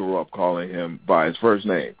that? We grew up calling him by his first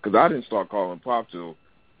name, because I didn't start calling him Pop till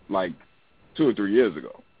 2 or 3 years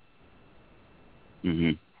ago.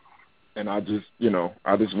 And I just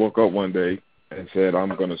woke up one day and said,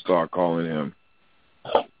 I'm going to start calling him,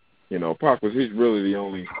 Pop, because he's really the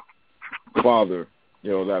only father,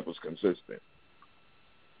 that was consistent.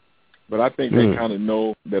 But I think they kind of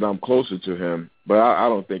know that I'm closer to him, but I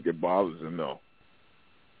don't think it bothers them, no.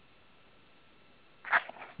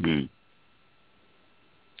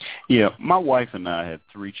 Yeah, my wife and I have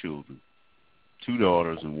 3 children, 2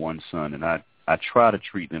 daughters and 1 son, and I try to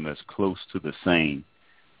treat them as close to the same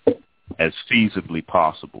as feasibly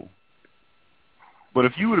possible. But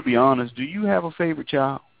if you were to be honest, do you have a favorite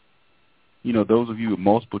child? Those of you with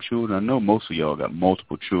multiple children, I know most of y'all got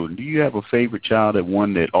multiple children. Do you have a favorite child, that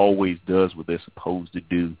one that always does what they're supposed to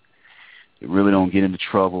do? They really don't get into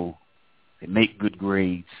trouble. They make good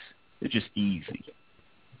grades. They're just easy.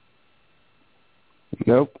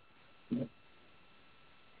 Nope.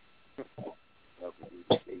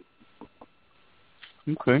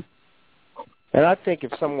 Okay. And I think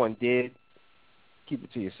if someone did, keep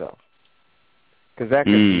it to yourself, because that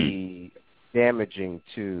could be damaging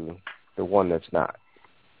to the one that's not.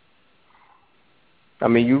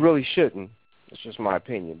 You really shouldn't. It's just my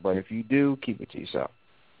opinion. But if you do, keep it to yourself.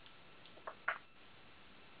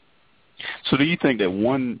 So do you think that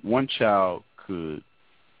one child could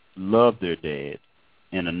love their dad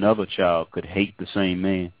and another child could hate the same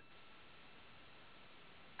man?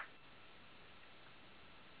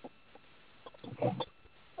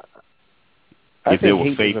 I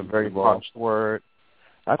think hate is a very harsh word.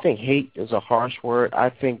 I think hate is a harsh word. I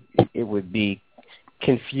think it would be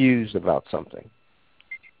confused about something.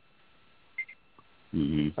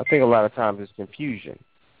 I think a lot of times it's confusion.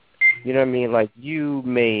 You know what I mean? Like, you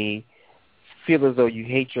may feel as though you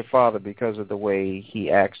hate your father because of the way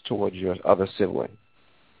he acts towards your other sibling.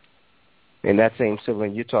 And that same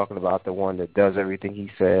sibling you're talking about, the one that does everything he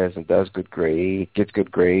says and gets good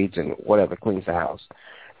grades and whatever, cleans the house,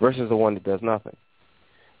 versus the one that does nothing.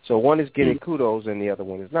 So one is getting kudos and the other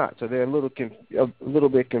one is not. So they're a little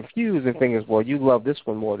bit confused and thinking, well, you love this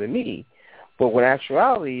one more than me. But when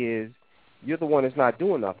actuality is, you're the one that's not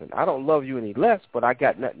doing nothing. I don't love you any less, but I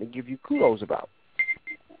got nothing to give you kudos about.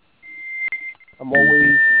 I'm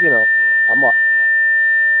always,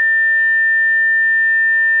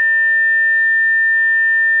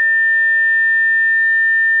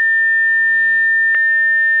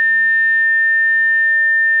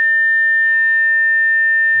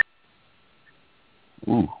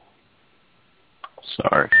 Ooh.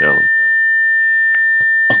 Sorry, fellas.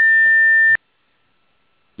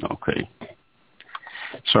 Okay.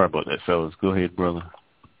 Sorry about that, fellas. Go ahead, brother.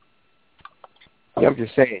 Yeah, I'm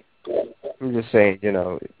just saying,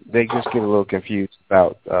 they just get a little confused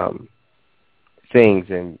about things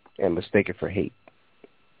and mistake it for hate.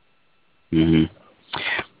 Mm-hmm.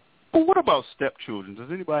 Well, what about stepchildren?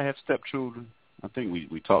 Does anybody have stepchildren? I think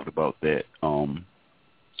we talked about that.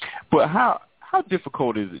 But how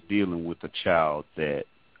difficult is it dealing with a child that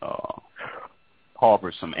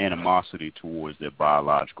harbors some animosity towards their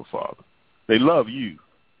biological father? They love you,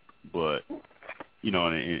 but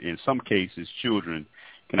in some cases, children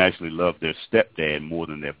can actually love their stepdad more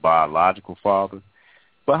than their biological father.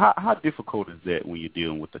 But how difficult is that when you're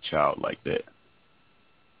dealing with a child like that?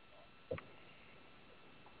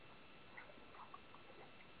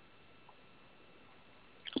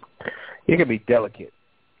 It can be delicate.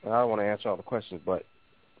 I don't want to answer all the questions, but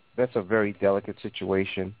that's a very delicate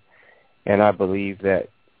situation, and I believe that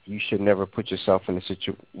you should never put yourself in a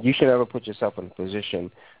position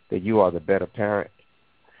that you are the better parent.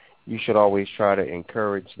 You should always try to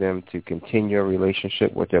encourage them to continue a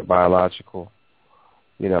relationship with their biological,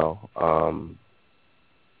 and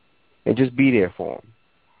just be there for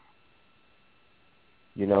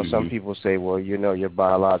them. Some people say, well, your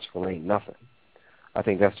biological ain't nothing. I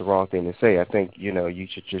think that's the wrong thing to say. I think, you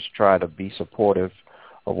should just try to be supportive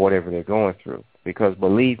of whatever they're going through. Because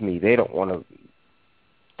believe me, they don't want a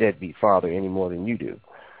deadbeat father any more than you do.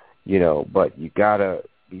 But you got to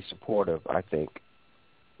be supportive, I think,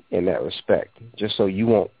 in that respect, just so you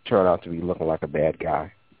won't turn out to be looking like a bad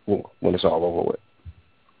guy when it's all over with.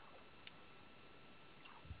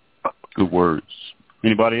 Good words.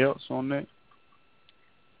 Anybody else on that?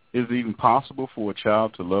 Is it even possible for a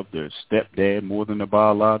child to love their stepdad more than their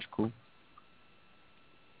biological?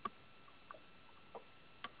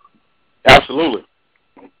 Absolutely.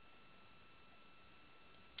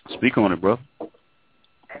 Speak on it, brother.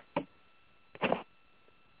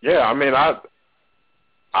 Yeah,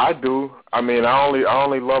 I do. I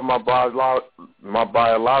only love my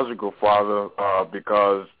biological father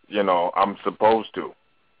because I'm supposed to.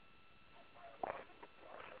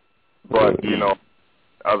 But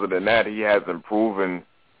other than that, he hasn't proven,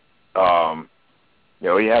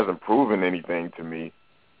 anything to me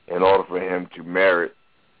in order for him to merit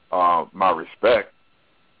my respect.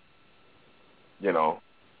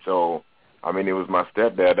 So it was my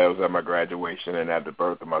stepdad that was at my graduation and at the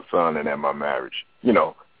birth of my son and at my marriage.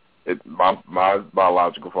 My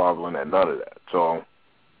biological father wasn't at none of that. So,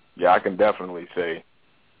 yeah, I can definitely say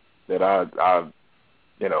that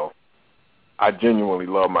I genuinely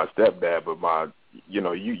love my stepdad, but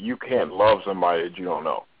you can't love somebody that you don't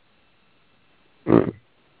know.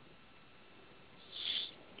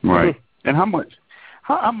 Right. And how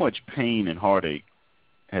much pain and heartache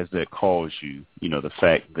has that caused you? The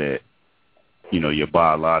fact that your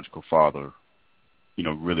biological father,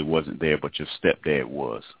 really wasn't there, but your stepdad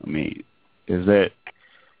was. Is that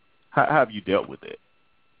how have you dealt with it?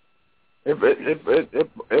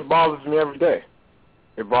 It bothers me every day.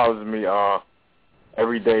 It bothers me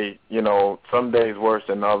every day. Some days worse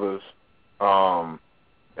than others.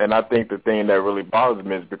 And I think the thing that really bothers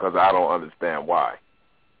me is because I don't understand why.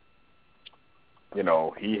 I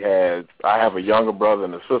have a younger brother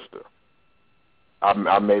and a sister.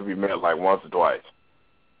 I maybe met like once or twice.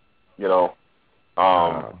 He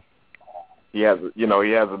has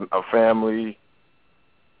a family,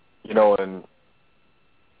 and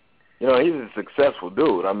he's a successful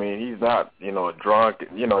dude. He's not, a drunk.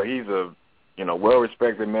 He's a,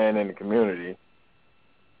 well-respected man in the community.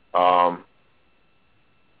 But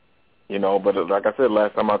like I said,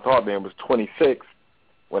 last time I talked to him was 26.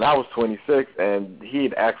 When I was 26, and he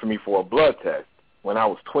had asked me for a blood test when I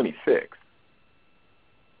was 26.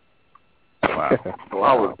 Wow. So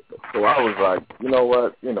I was like, you know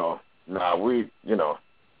what,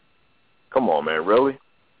 come on, man, really?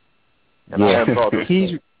 And I haven't talked to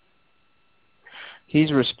him.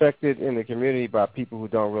 He's respected in the community by people who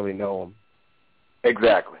don't really know him.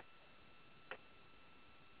 Exactly.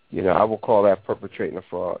 I will call that perpetrating a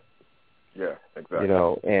fraud. Yeah, exactly.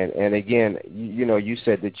 And again, you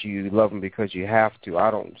said that you love him because you have to. I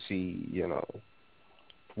don't see,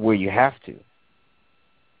 where you have to.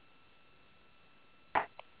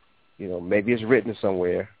 You know, maybe it's written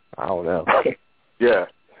somewhere. I don't know. Yeah.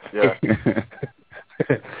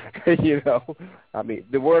 You know, I mean,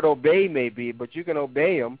 the word obey may be, but you can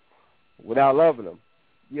obey them without loving them.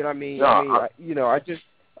 You know what I mean? No,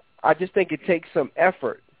 I just think it takes some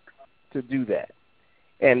effort to do that.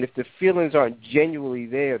 And if the feelings aren't genuinely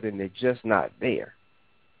there, then they're just not there.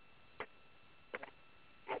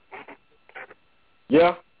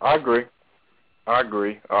 Yeah, I agree. I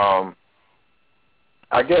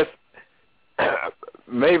guess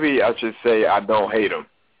maybe I should say I don't hate him.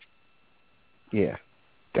 Yeah,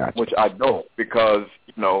 gotcha. Which I don't, because,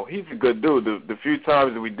 you know, he's a good dude. The few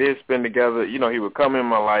times that we did spend together, you know, he would come in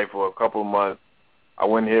my life for a couple of months. I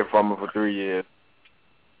wouldn't hear from him for 3 years.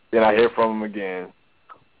 Then I hear from him again,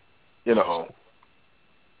 you know.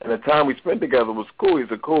 And the time we spent together was cool.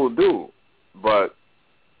 He's a cool dude. But,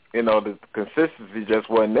 you know, the consistency just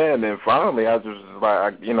wasn't there. And then finally, I was just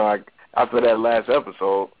like, after that last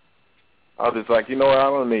episode, I was just like, you know what, I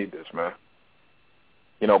don't need this, man.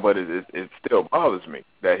 You know, but it still bothers me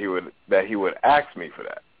that he would ask me for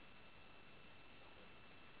that.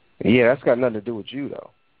 Yeah, that's got nothing to do with you,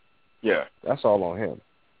 though. Yeah. That's all on him.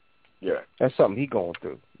 Yeah. That's something he going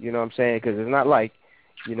through. You know what I'm saying? Because it's not like,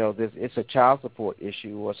 you know, it's a child support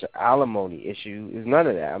issue or it's an alimony issue. It's none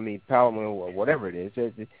of that. I mean, palimony or whatever it is.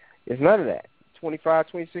 It's none of that. 25,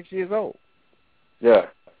 26 years old. Yeah.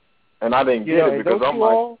 And I didn't get it because I'm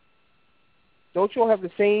like... Don't you all have the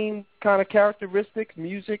same kind of characteristics,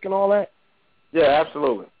 music and all that? Yeah,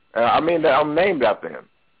 absolutely. I mean, I'm named after him.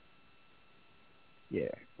 Yeah,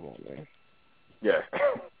 come on, man. Yeah.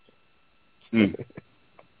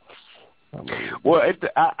 Well,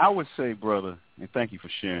 I would say, brother, and thank you for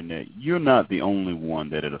sharing that, you're not the only one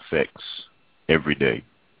that it affects every day.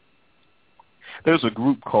 There's a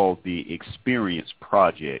group called the Experience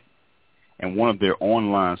Project, and one of their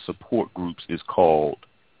online support groups is called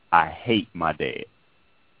I Hate My Dad.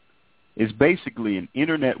 It's basically an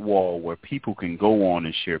internet wall where people can go on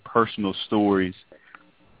and share personal stories,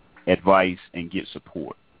 advice, and get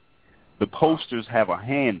support. The posters have a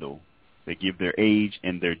handle. They give their age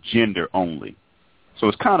and their gender only. So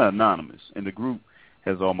it's kind of anonymous, and the group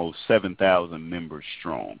has almost 7,000 members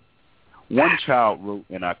strong. One child wrote,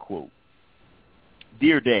 and I quote,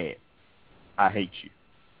 "Dear Dad, I hate you.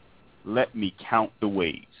 Let me count the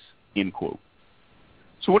ways," end quote.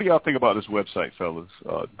 So what do y'all think about this website, fellas?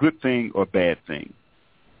 Good thing or bad thing?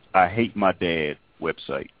 I Hate My Dad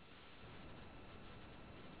website.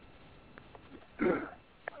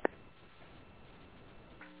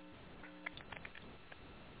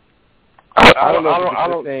 I don't know if it's a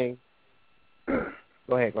good thing.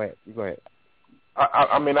 Go ahead. You go ahead.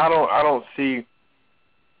 I mean, I don't see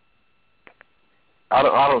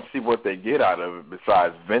what they get out of it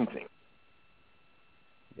besides venting.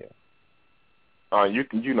 You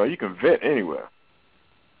can vent anywhere,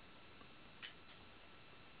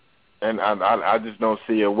 and I just don't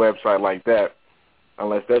see a website like that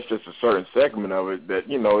unless that's just a certain segment of it that,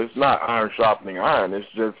 you know, it's not iron sharpening iron. It's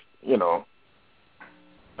just, you know,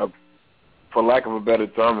 for lack of a better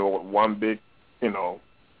term, one big, you know,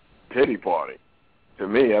 pity party. To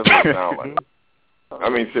me, that's what it sounds like. I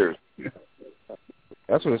mean, seriously.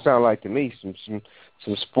 That's what it sounded like to me. Some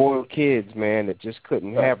spoiled kids, man, that just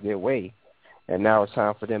couldn't have their way. And now it's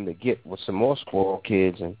time for them to get with some more spoiled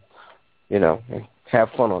kids and, you know, and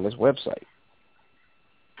have fun on this website.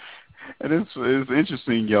 And it's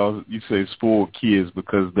interesting, y'all, you say spoiled kids,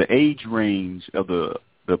 because the age range of the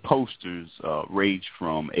posters range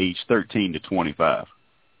from age 13 to 25.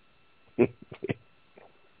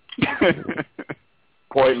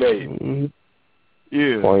 Point made. Mm-hmm.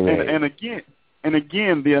 Yeah. Point made. And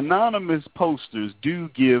again, the anonymous posters do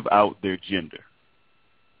give out their gender.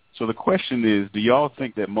 So the question is, do y'all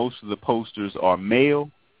think that most of the posters are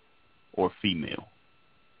male or female?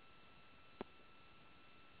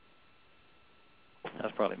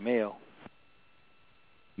 That's probably male.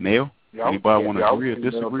 Male? Yeah, anybody want to agree or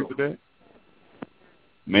disagree with that?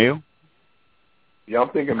 Male? Yeah, I'm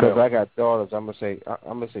thinking because male. I got daughters. I'm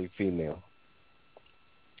gonna say female.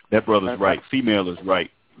 That brother's right. Female is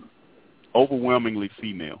right. Overwhelmingly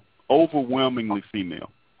female. Overwhelmingly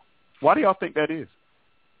female. Why do y'all think that is?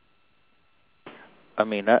 I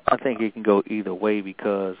mean, I think it can go either way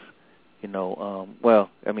because, you know, well,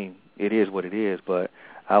 I mean, it is what it is, but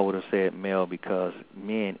I would have said male because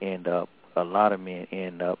a lot of men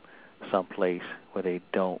end up someplace where they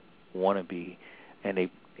don't want to be, and they,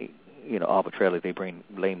 you know, arbitrarily they blame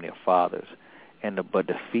their fathers, but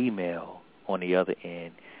the female on the other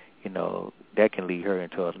end, you know, that can lead her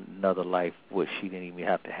into another life which she didn't even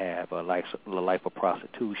have to have, a life of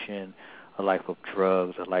prostitution, a life of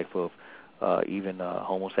drugs, a life of even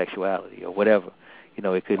homosexuality or whatever. You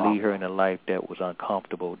know, it could lead her in a life that was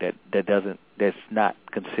uncomfortable, that's not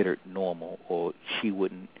considered normal, or she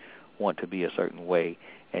wouldn't want to be a certain way,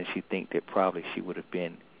 and she think that probably she would have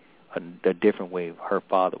been a different way if her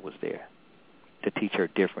father was there to teach her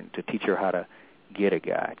different, to teach her how to get a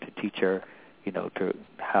guy, to teach her, you know, to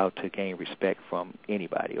how to gain respect from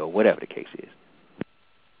anybody or whatever the case is.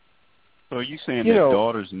 So are you saying that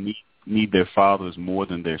daughters need their fathers more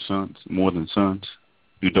than their sons, more than sons?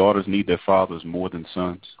 Do daughters need their fathers more than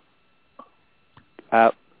sons?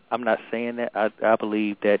 I'm not saying that. I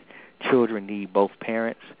believe that children need both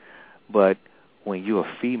parents, but when you're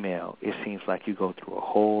a female, it seems like you go through a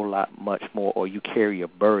whole lot much more, or you carry a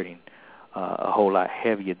burden a whole lot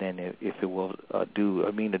heavier than if it was a dude.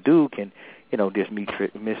 I mean, a dude can, you know, just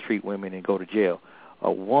mistreat women and go to jail.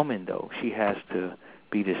 A woman, though, she has to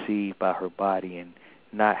be deceived by her body and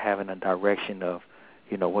not having a direction of,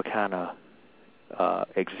 you know, what kind of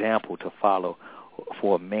example to follow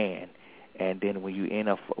for a man. And then when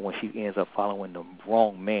she ends up following the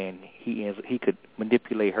wrong man, he could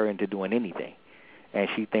manipulate her into doing anything, and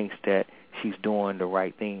she thinks that she's doing the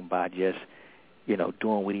right thing by just, you know,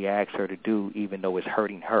 doing what he asks her to do, even though it's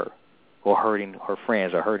hurting her or hurting her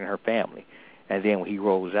friends or hurting her family. And then when he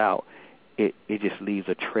rolls out, it just leaves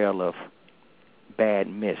a trail of bad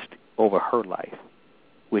mist over her life,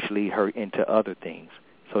 which lead her into other things.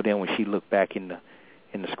 So then when she look back in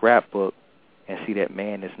the scrapbook and see that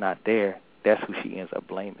man is not there, that's who she ends up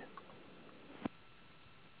blaming.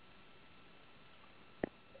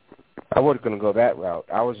 I wasn't going to go that route.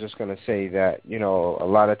 I was just going to say that, you know, a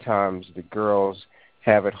lot of times the girls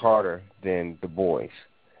have it harder than the boys.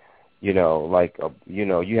 You know, like, you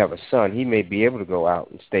know, you have a son. He may be able to go out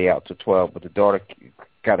and stay out till 12, but the daughter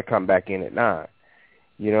got to come back in at 9.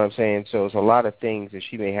 You know what I'm saying? So it's a lot of things that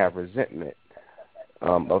she may have resentment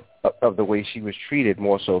of the way she was treated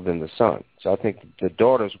more so than the son. So I think the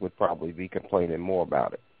daughters would probably be complaining more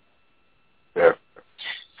about it. Yeah.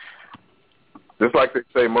 Just like they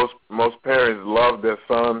say, most parents love their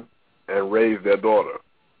son and raise their daughter.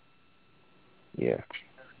 Yeah.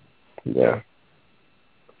 Yeah.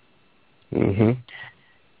 Mhm.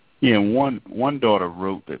 Yeah, and one daughter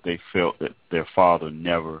wrote that they felt that their father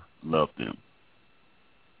never loved them.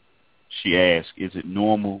 She asked, "Is it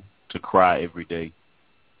normal to cry every day?"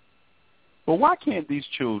 But why can't these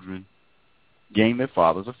children gain their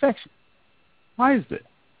father's affection? Why is that?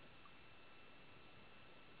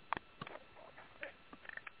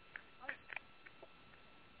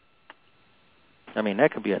 I mean,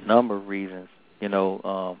 that could be a number of reasons. You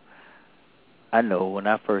know, I know when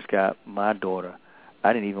I first got my daughter,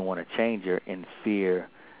 I didn't even want to change her in fear,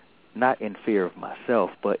 not in fear of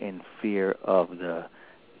myself, but in fear of the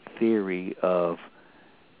theory of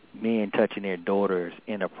men touching their daughters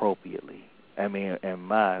inappropriately. I mean, and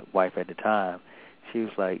my wife at the time, she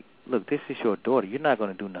was like, "Look, this is your daughter. You're not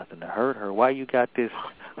going to do nothing to hurt her. Why you got this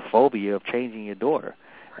phobia of changing your daughter?"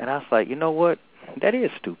 And I was like, you know what? That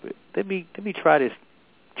is stupid. Let me try this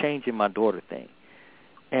changing my daughter thing.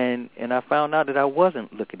 And I found out that I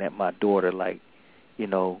wasn't looking at my daughter like, you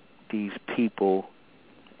know, these people.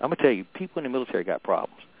 I'm gonna tell you, people in the military got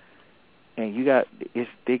problems, and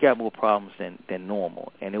they got more problems than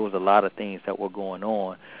normal. And there was a lot of things that were going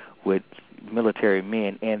on with military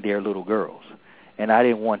men and their little girls. And I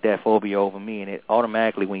didn't want that phobia over me. And it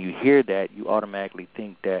automatically, when you hear that, you automatically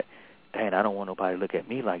think that, dang, I don't want nobody to look at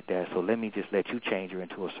me like that, so let me just let you change her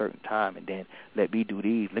into a certain time, and then let me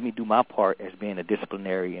do my part as being a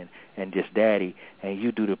disciplinary and just daddy, and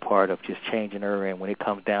you do the part of just changing her, and when it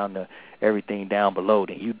comes down to everything down below,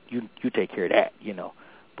 then you take care of that, you know.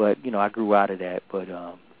 But, you know, I grew out of that, but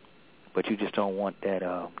you just don't want that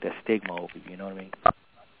stigma over you, you know what I mean?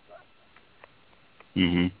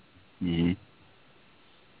 Mm-hmm. Mm-hmm.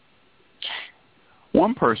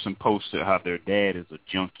 One person posted how their dad is a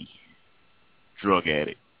junkie, drug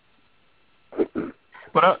addict.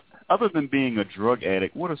 But other than being a drug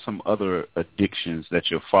addict, what are some other addictions that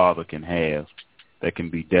your father can have that can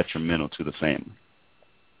be detrimental to the family?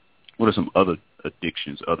 What are some other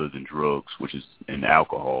addictions other than drugs, which is and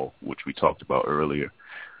alcohol, which we talked about earlier?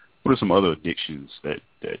 What are some other addictions that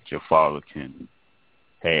your father can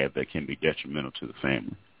have that can be detrimental to the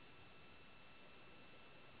family?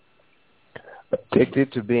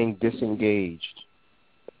 Addicted to being disengaged.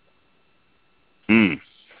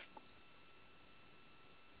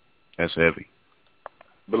 That's heavy.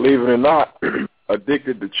 Believe it or not,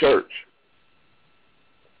 addicted to church.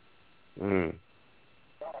 Mm.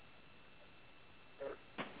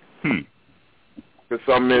 Because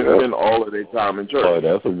some men spend all of their time in church. Oh,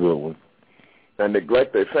 that's a good one. And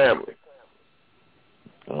neglect their family.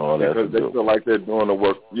 Oh, that's because they feel like they're doing the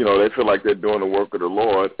work. They feel like they're doing the work of the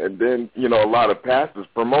Lord, and then a lot of pastors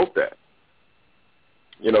promote that.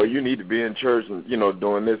 You need to be in church and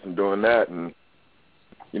doing this and doing that, and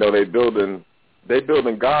they building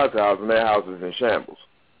God's house, and their house is in shambles.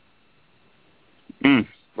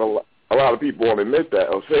 So a lot of people won't admit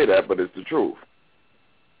that or say that, but it's the truth.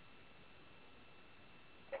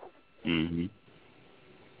 Mm-hmm.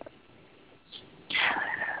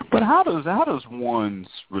 But how does one's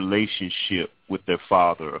relationship with their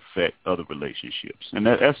father affect other relationships? And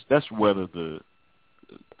that's whether the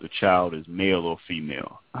child is male or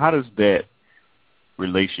female. How does that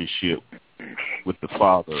relationship with the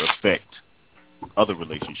father affect other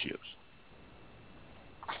relationships?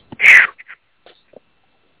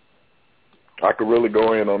 I could really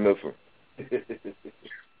go in on this one.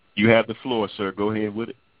 You have the floor, sir. Go ahead with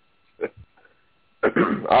it.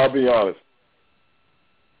 I'll be honest.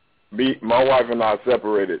 My wife and I are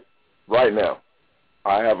separated right now.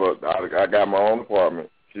 I got my own apartment.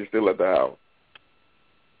 She's still at the house.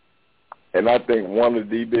 And I think one of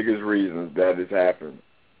the biggest reasons that has happened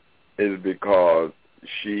is because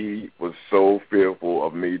she was so fearful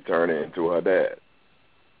of me turning into her dad.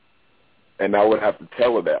 And I would have to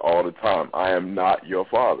tell her that all the time. I am not your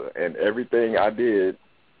father. And everything I did,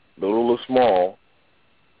 little or small,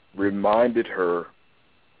 reminded her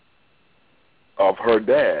of her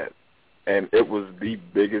dad. And it was the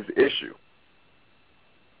biggest issue.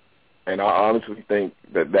 And I honestly think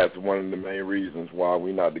that that's one of the main reasons why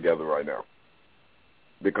we're not together right now.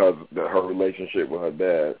 Because her relationship with her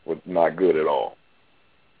dad was not good at all.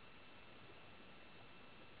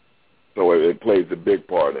 So it plays a big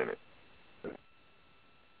part in it.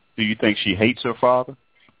 Do you think she hates her father?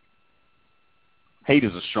 Hate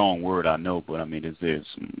is a strong word, I know, but I mean, is there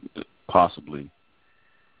some possibly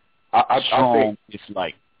strong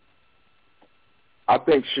dislike? I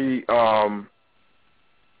think she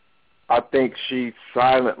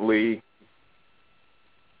silently.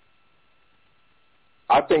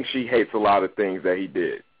 I think she hates a lot of things that he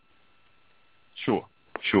did. Sure.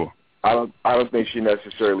 I don't think she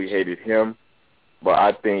necessarily hated him, but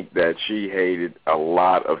I think that she hated a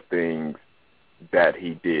lot of things that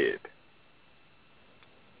he did.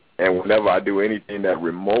 And whenever I do anything that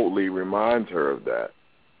remotely reminds her of that,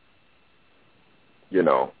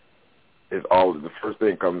 is all the first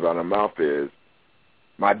thing that comes out of her mouth is,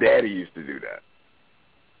 my daddy used to do that.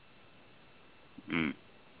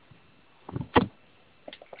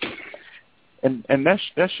 And that's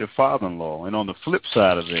your father-in-law. And on the flip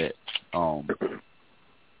side of that,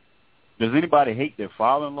 does anybody hate their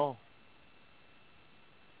father-in-law?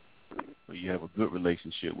 Or you have a good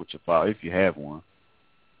relationship with your father, if you have one.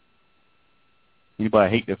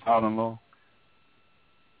 Anybody hate their father-in-law?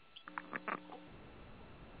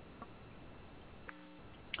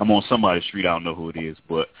 I'm on somebody's street. I don't know who it is,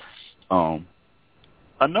 but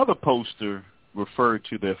another poster referred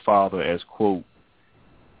to their father as, quote,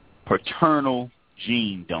 paternal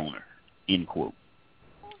gene donor, end quote.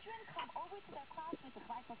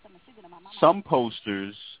 Some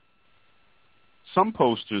posters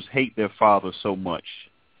hate their father so much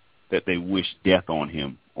that they wish death on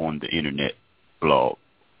him on the internet blog.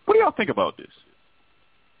 What do y'all think about this?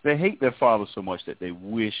 They hate their father so much that they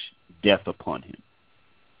wish death upon him.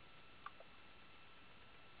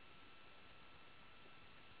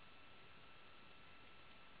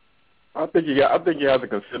 I think you have to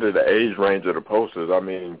consider the age range of the posters. I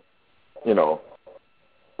mean, some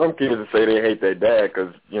kids that say they hate their dad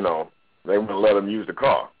because they wouldn't let them use the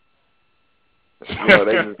car. They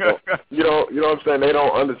just don't, you know what I'm saying? They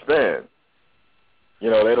don't understand.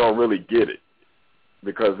 They don't really get it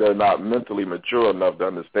because they're not mentally mature enough to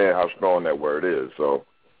understand how strong that word is. So,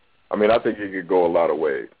 I mean, I think it could go a lot of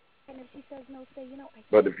ways. And if she says no, say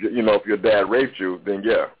But if if your dad raped you, then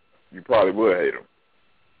yeah, you probably would hate him.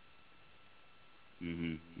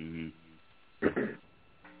 Mm-hmm.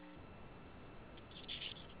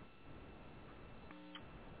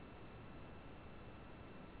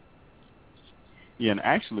 Yeah, and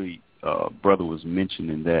actually, brother was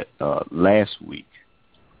mentioning that last week.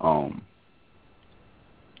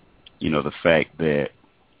 The fact that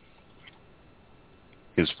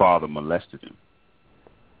his father molested him.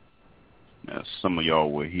 Now, some of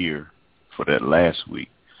y'all were here for that last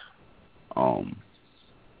week.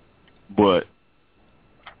 But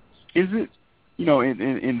is it,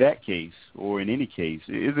 in that case, or in any case,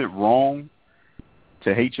 is it wrong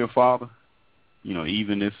to hate your father?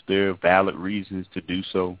 Even if there are valid reasons to do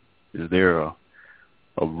so, is there a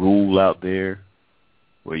rule out there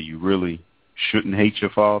where you really shouldn't hate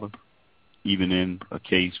your father, even in a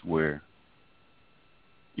case where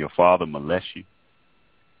your father molests you?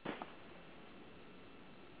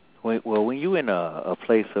 When you're in a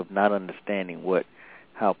place of not understanding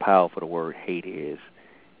how powerful the word hate is,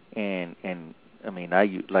 and I mean,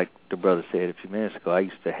 like the brother said a few minutes ago, I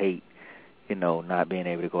used to hate, not being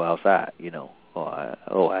able to go outside,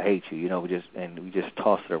 or I hate you, we just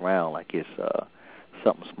toss it around like it's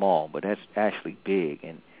something small, but that's actually big,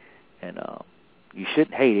 and you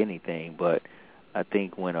shouldn't hate anything, but I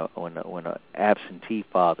think when a absentee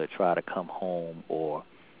father try to come home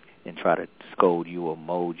and try to scold you or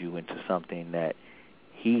mold you into something that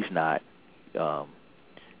he's not,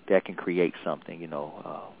 that can create something,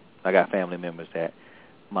 I got family members that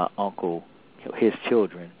my uncle, his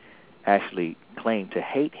children, actually claimed to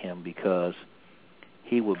hate him because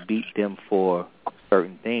he would beat them for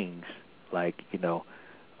certain things, like,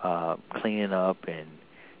 cleaning up and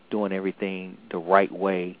doing everything the right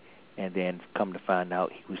way, and then come to find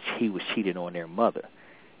out he was cheating on their mother.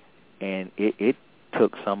 And it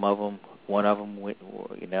took some of them. One of them went,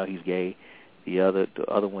 he's gay. The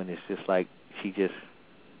other one is just like, she just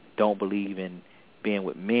don't believe in being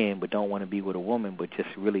with men, but don't want to be with a woman, but just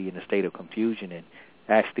really in a state of confusion, and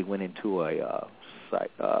actually went into a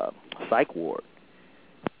psych ward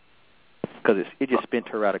because it just spent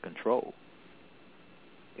her out of control,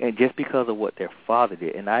 and just because of what their father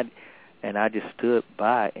did. And I just stood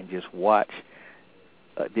by and just watched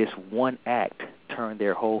this one act turn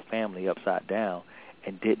their whole family upside down,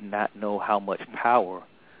 and did not know how much power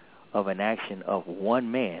of an action of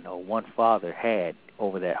one man or one father had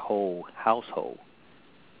over that whole household.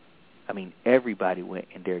 I mean, everybody went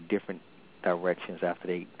in their different directions after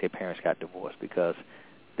their parents got divorced, because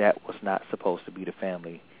that was not supposed to be the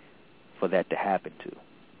family for that to happen to.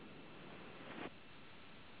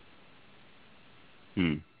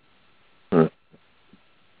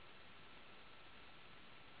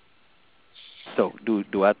 So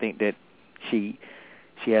do I think that she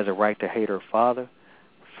has a right to hate her father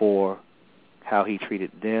for how he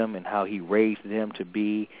treated them and how he raised them to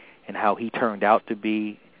be and how he turned out to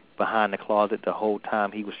be behind the closet the whole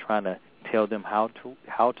time he was trying to tell them how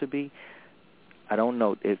to be? I don't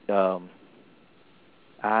know.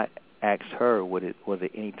 I asked her, was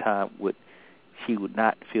it any time she would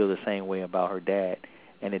not feel the same way about her dad,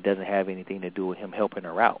 and it doesn't have anything to do with him helping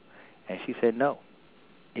her out? And she said no.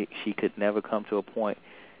 She could never come to a point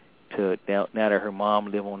to now that her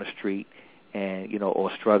mom lived on the street and or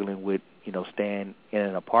struggling with staying in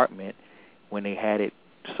an apartment when they had it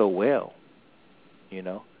so well.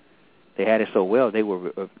 They had it so well.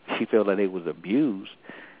 She felt like they was abused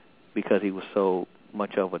because he was so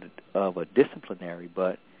much of a disciplinary,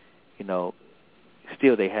 but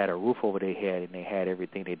still they had a roof over their head and they had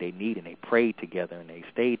everything that they needed, and they prayed together and they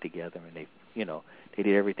stayed together and they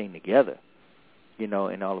did everything together.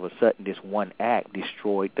 And all of a sudden this one act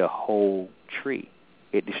destroyed the whole tree.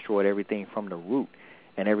 It destroyed everything from the root,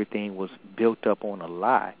 and everything was built up on a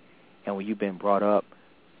lie. And when you've been brought up,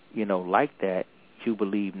 like that, you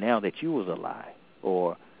believe now that you was a lie,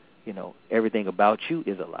 or, everything about you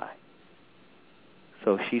is a lie.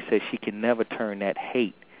 So she said she can never turn that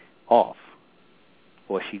hate off.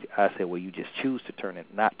 Or I said, well, you just choose to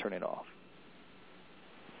not turn it off.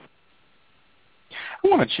 I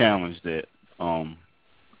want to challenge that. And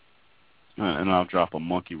I'll drop a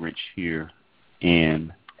monkey wrench here.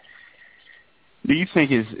 And do you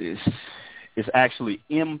think it's actually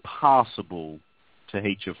impossible to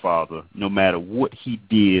hate your father no matter what he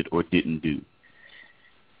did or didn't do?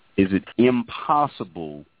 Is it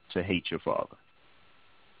impossible to hate your father?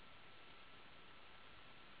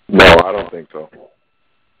 No, I don't think so.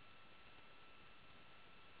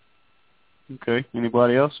 Okay.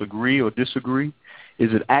 Anybody else agree or disagree?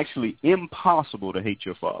 Is it actually impossible to hate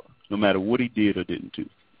your father, no matter what he did or didn't do?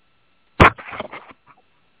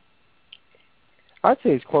 I'd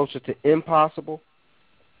say it's closer to impossible.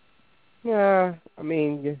 Yeah, I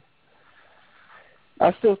mean,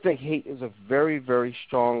 I still think hate is a very, very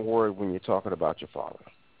strong word when you're talking about your father.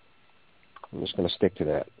 I'm just going to stick to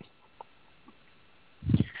that.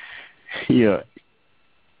 Yeah.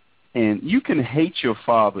 And you can hate your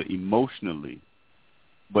father emotionally,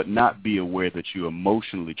 but not be aware that you're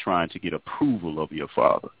emotionally trying to get approval of your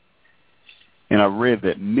father. And I read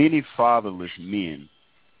that many fatherless men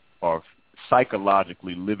are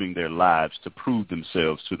psychologically living their lives to prove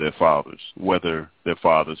themselves to their fathers, whether their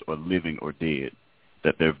fathers are living or dead,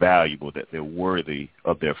 that they're valuable, that they're worthy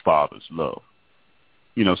of their father's love.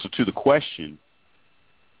 So to the question,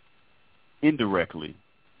 indirectly,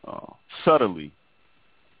 subtly,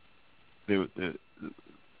 the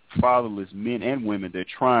fatherless men and women, they're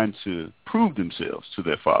trying to prove themselves to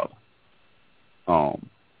their father.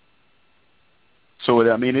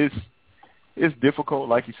 So I mean, it's difficult,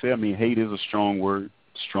 like you said. I mean, hate is a strong word.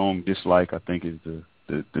 strong dislike, I think, is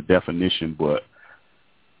the definition. But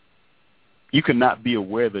you cannot be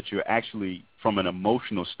aware that you're actually, from an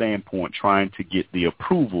emotional standpoint, trying to get the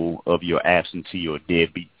approval of your absentee or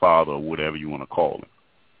deadbeat father or whatever you want to call him,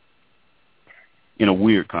 in a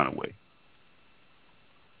weird kind of way.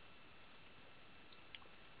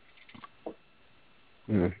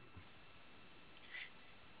 Mm.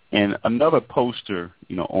 And another poster,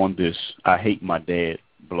 on this I Hate My Dad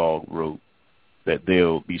blog wrote that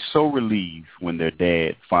they'll be so relieved when their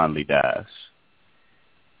dad finally dies.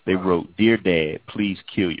 They wrote, "Dear Dad, please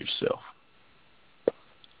kill yourself."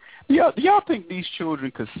 Do y'all think these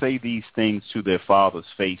children could say these things to their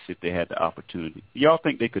father's face if they had the opportunity? Do y'all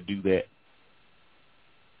think they could do that?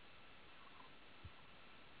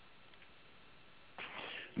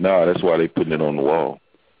 No, that's why they're putting it on the wall.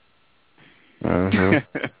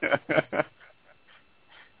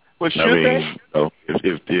 Well, should they?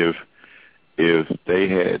 If they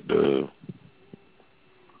had the,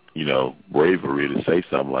 bravery to say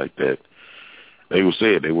something like that, they would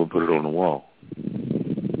say it. They wouldn't put it on the wall.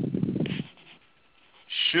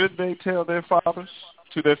 Should they tell their fathers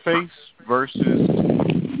to their face versus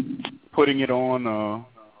putting it on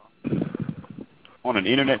an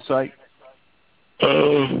internet site?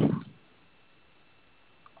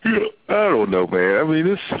 Yeah, I don't know, man. I mean,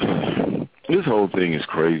 this whole thing is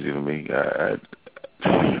crazy to me.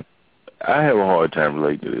 I have a hard time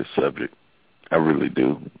relating to this subject. I really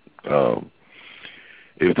do.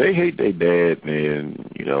 If they hate their dad, then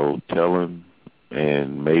tell him,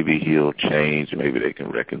 and maybe he'll change. Maybe they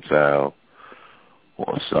can reconcile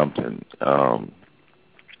or something. I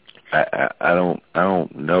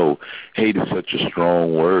don't know. Hate is such a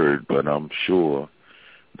strong word, but I'm sure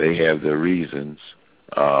they have their reasons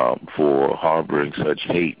for harboring such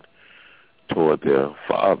hate toward their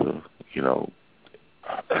father.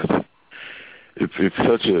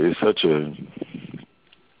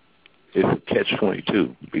 It's a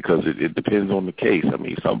catch-22 because it depends on the case. I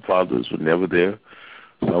mean, some fathers were never there.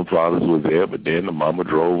 Some fathers were there, but then the mama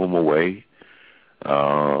drove them away.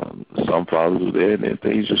 Some fathers were there, and then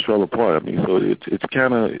things just fell apart. I mean, so it's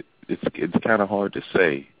kind of hard to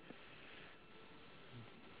say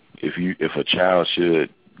if a child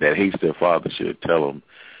that hates their father should tell them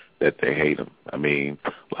that they hate him. I mean,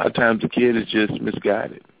 a lot of times the kid is just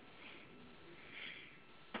misguided.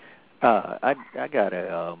 I got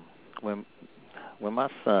when my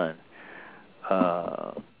son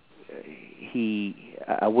I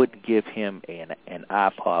wouldn't give him an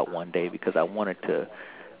iPod one day because I wanted to.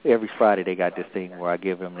 Every Friday they got this thing where I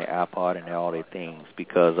give them their iPod and all their things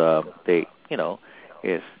because they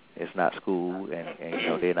it's not school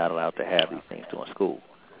and they're not allowed to have these things during school.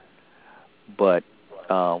 But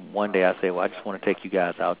one day I said, well, I just want to take you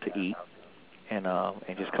guys out to eat and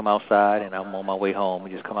just come outside, and I'm on my way home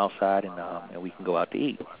and just come outside and we can go out to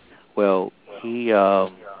eat. Well, he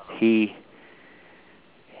asked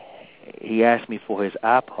me for his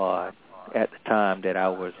iPod at the time that I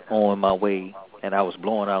was on my way and I was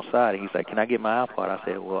blowing outside, and he's like, "Can I get my iPod?" I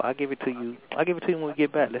said, "Well, I'll give it to you when we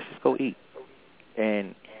get back. Let's just go eat."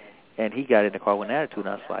 And he got in the car with an attitude, and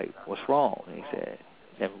I was like, "What's wrong?" And he said,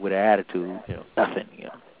 with an attitude, nothing,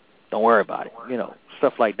 don't worry about it,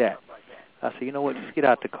 stuff like that. I said, you know what, just get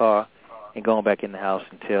out the car and go back in the house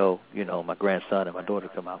and tell, my grandson and my daughter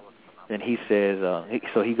to come out. And he says,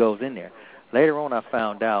 so he goes in there. Later on, I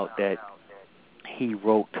found out that he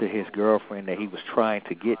wrote to his girlfriend that he was trying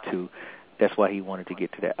to get to. That's why he wanted to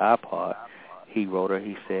get to that iPod. He wrote her,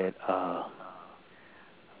 he said,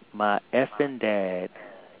 my effing dad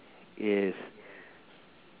is,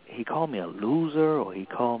 he called me a loser, or he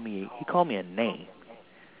called me a name.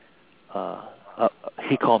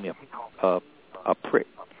 He called me a prick.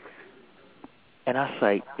 And I was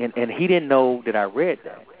like, and he didn't know that I read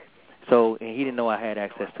that. So, and he didn't know I had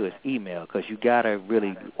access to his email, because you got to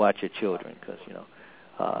really watch your children, because,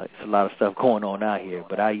 it's a lot of stuff going on out here.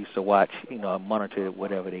 But I used to watch, monitor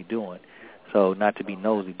whatever they're doing. So not to be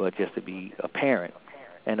nosy, but just to be a parent.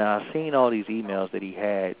 And I seen all these emails that he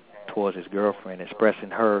had towards his girlfriend, expressing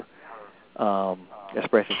to her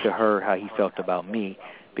how he felt about me,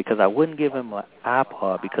 because I wouldn't give him an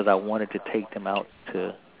iPod because I wanted to take them out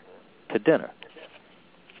to dinner.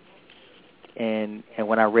 And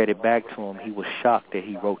when I read it back to him, he was shocked that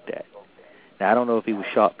he wrote that. Now, I don't know if he was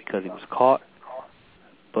shocked because he was caught,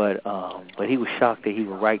 but he was shocked that he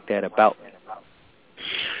would write that about me.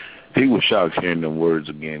 He was shocked hearing them words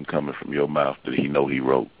again coming from your mouth that he know he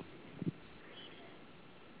wrote.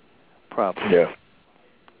 Probably. Yeah.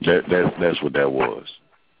 That's what that was.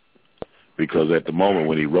 Because at the moment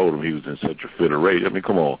when he wrote them, he was in such a fit of rage. I mean,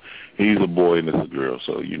 come on. He's a boy and it's a girl,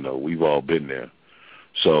 so, we've all been there.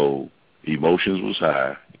 So emotions was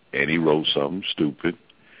high, and he wrote something stupid,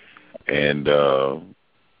 and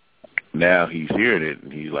now he's hearing it,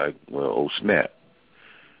 and he's like, well, oh, snap.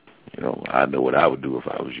 You know, I know what I would do if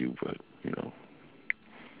I was you, but, you know.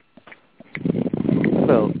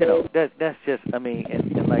 Well, you know, that's just, I mean,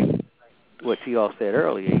 and like what you all said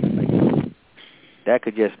earlier, like, that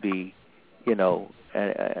could just be, you know,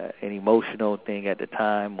 an emotional thing at the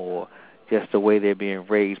time, or just the way they're being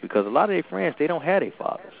raised, because a lot of their friends, they don't have their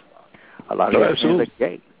fathers. A lot of their friends are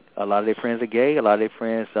gay. A lot of their friends are gay. A lot of their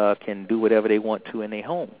friends can do whatever they want to in their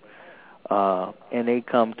home. And they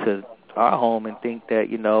come to our home and think that,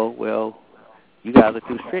 you know, well, you guys are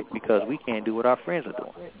too strict because we can't do what our friends are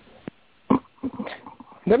doing.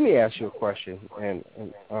 Let me ask you a question, and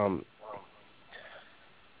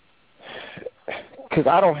because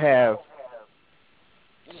I don't have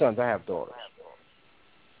sons, I have daughters,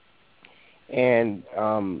 and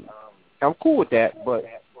I'm cool with that, but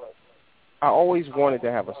I always wanted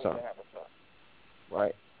to have a son,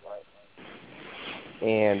 right?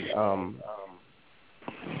 And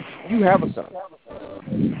you have a son.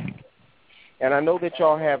 And I know that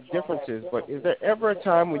y'all have differences, but is there ever a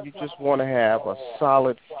time when you just want to have a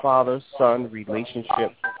solid father-son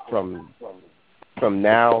relationship from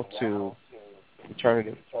now to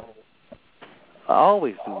eternity? I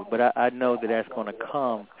always do, but I know that that's going to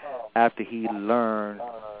come after he learns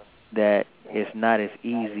that it's not as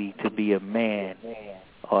easy to be a man,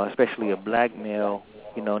 or especially a black male,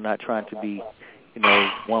 you know, not trying to be, you know,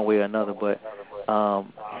 one way or another, but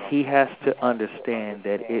he has to understand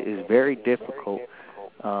that it is very difficult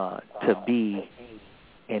to be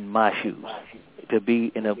in my shoes, to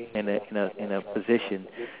be in a position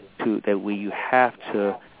that where you have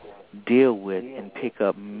to deal with and pick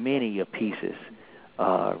up many of pieces,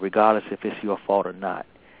 regardless if it's your fault or not,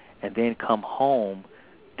 and then come home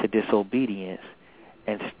to disobedience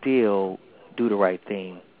and still do the right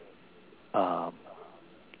thing.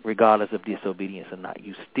 Regardless of disobedience or not,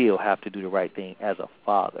 you still have to do the right thing as a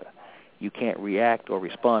father. You can't react or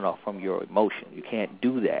respond off from your emotion. You can't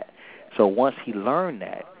do that. So once he learned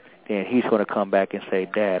that, then he's going to come back and say,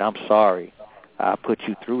 Dad, I'm sorry I put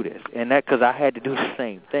you through this. And that because I had to do the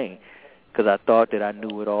same thing, because I thought that I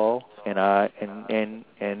knew it all, and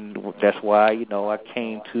that's why, you know, I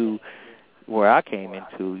came to where I came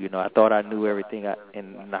into. You know, I thought I knew everything,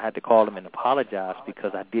 and I had to call him and apologize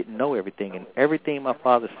because I didn't know everything. And everything my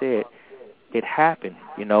father said, it happened,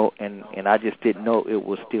 you know, and I just didn't know it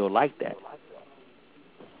was still like that.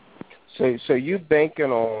 So you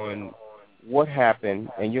banking on what happened,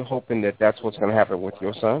 and you're hoping that that's what's going to happen with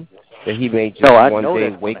your son? That he may just one day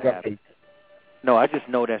wake up? No, I just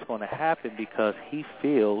know that's going to happen because he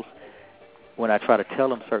feels, when I try to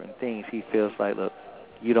tell him certain things, he feels like, look,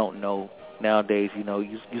 you don't know. Nowadays, you know,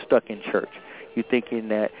 you stuck in church. You thinking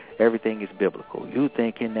that everything is biblical. You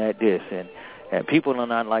thinking that this, and people are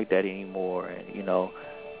not like that anymore. And, you know,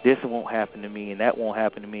 this won't happen to me and that won't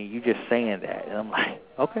happen to me. You just saying that. And I'm like,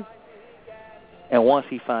 okay. And once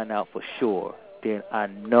he find out for sure, then I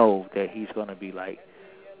know that he's going to be like,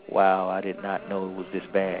 wow, I did not know it was this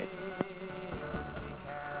bad.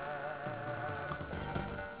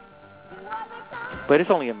 But it's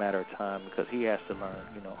only a matter of time because he has to learn,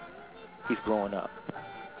 you know. He's growing up.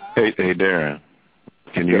 Hey, Darren,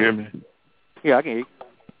 can you hear me? Yeah, I can hear you.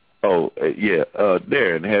 Oh, yeah,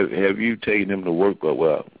 Darren, have you taken him to work?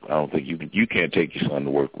 Well, I don't think you can't take your son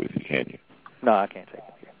to work with you, can you? No, I can't take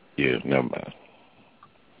him. Yeah, never mind.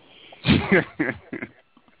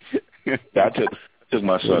 I took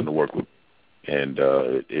my son to work with, and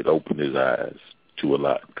it opened his eyes to a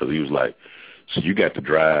lot because he was like, so you got to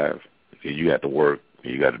drive, and you got to work,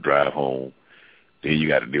 and you got to drive home. Then you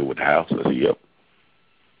got to deal with the house. I said, yep.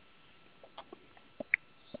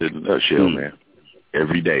 In a nutshell, man.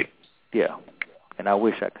 Every day. Yeah. And I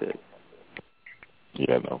wish I could.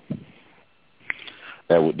 Yeah, no.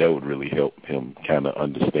 That would really help him kind of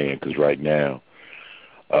understand, because right now,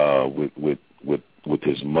 with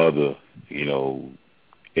his mother, you know,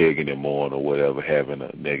 egging him on or whatever, having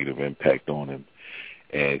a negative impact on him,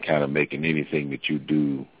 and kind of making anything that you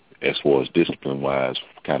do as far as discipline-wise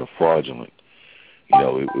kind of fraudulent. You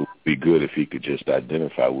know, it would be good if he could just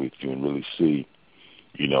identify with you and really see,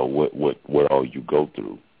 you know, what all you go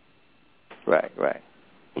through. Right.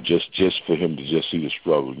 But just for him to just see the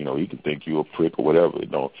struggle, you know, he can think you're a prick or whatever. It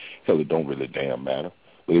don't really damn matter.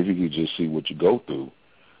 But if you could just see what you go through,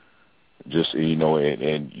 just, you know,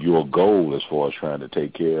 and your goal as far as trying to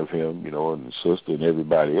take care of him, you know, and the sister and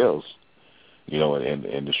everybody else, you know, and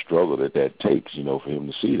the struggle that takes, you know, for him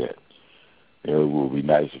to see that. You know, it would be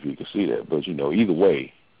nice if he could see that. But, you know, either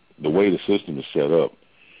way, the way the system is set up,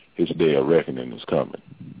 his day of reckoning is coming.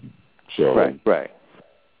 So right.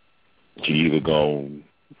 He either going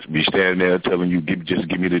to be standing there telling you, just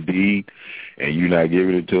give me the deed, and you not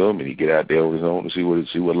giving it to him, and he get out there on his own to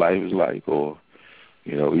see what life is like, or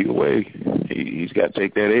either way, he's got to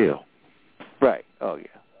take that L. Right. Oh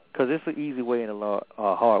yeah, because it's an easy way and a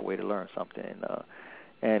hard way to learn something,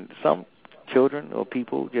 and some children or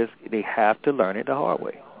people they have to learn it the hard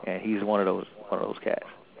way, and he's one of those cats.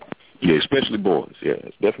 Yeah, especially boys. Yeah,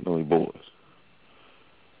 it's definitely boys.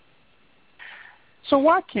 So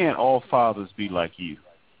why can't all fathers be like you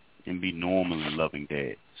and be normal and loving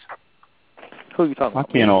dads? Who are you talking why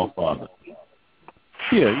about? Why can't all fathers?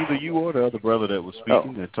 Yeah, either you or the other brother that was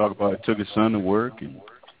speaking that talked about it took his son to work, and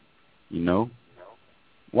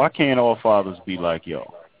why can't all fathers be like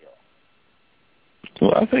y'all?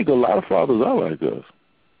 Well, I think a lot of fathers are like us.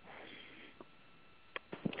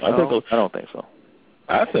 I don't think so.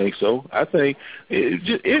 I think so. I think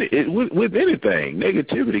with anything,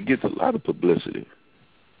 negativity gets a lot of publicity.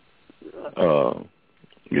 But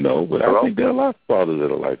I think there are a lot of fathers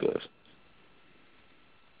that are like us.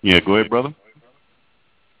 Yeah, go ahead, brother.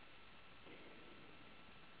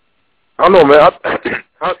 I don't know, man.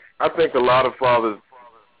 I think a lot of fathers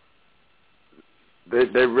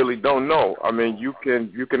they really don't know. I mean, you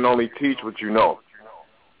can only teach what you know.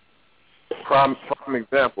 Prime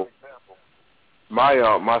example. My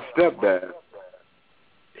stepdad,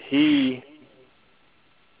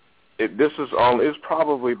 it's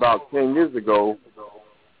probably about 10 years ago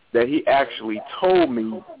that he actually told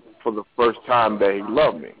me for the first time that he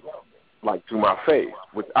loved me, like to my face,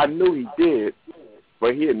 which I knew he did,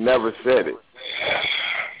 but he had never said it.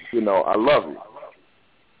 I love you.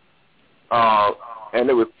 And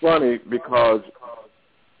it was funny because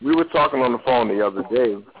we were talking on the phone the other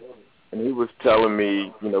day, and he was telling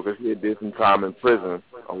me, because he had did some time in prison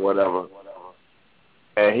or whatever,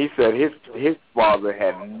 and he said his father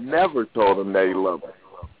had never told him that he loved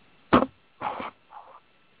him.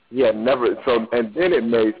 He had never. So, and then it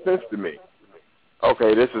made sense to me.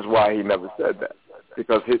 Okay, this is why he never said that,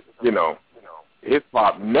 because his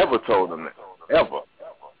pop never told him that ever.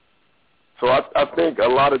 So I think a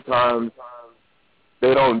lot of times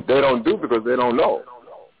they don't do because they don't know.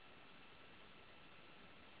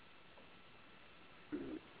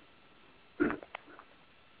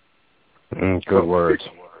 Good words.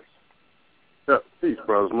 Yeah, peace,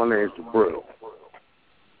 brothers. My name is Jabril.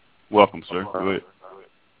 Welcome, sir. Go ahead.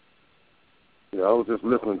 Yeah, I was just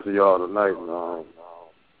listening to y'all tonight, and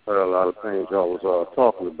heard a lot of things y'all was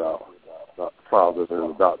talking about fathers and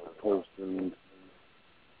about the postings,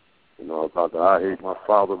 about the I Hate My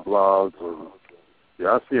Father blogs, and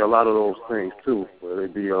I see a lot of those things too, where they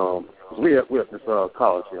be we at this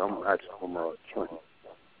college here. I'm actually from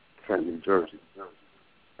Trenton, New Jersey.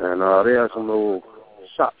 And they have some little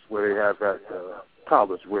shops where they have at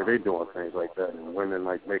college where they doing things like that, and women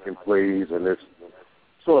like making plays, and it's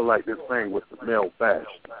sort of like this thing with the male bash.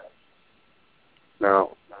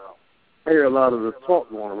 Now, I hear a lot of the talk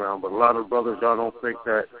going around, but a lot of brothers, y'all don't think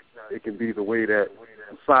that it can be the way that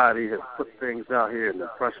society has put things out here and the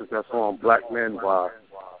pressures that's on black men while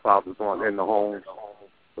fathers aren't in the homes.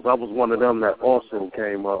 Because I was one of them that also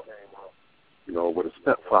came up, with a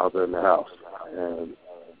stepfather in the house. And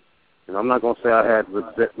I'm not going to say I had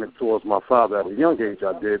resentment towards my father at a young age.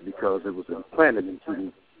 I did, because it was implanted into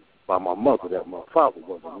me by my mother that my father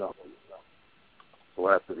wasn't nothing. So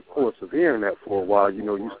after the course of hearing that for a while,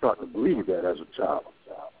 you start to believe that as a child.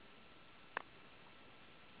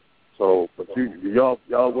 So, but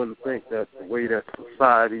y'all wouldn't think that the way that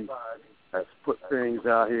society has put things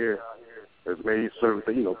out here has made certain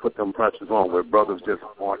things, put them pressures on where brothers just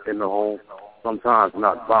aren't in the home, sometimes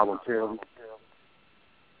not voluntarily.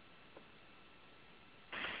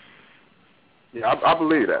 Yeah, I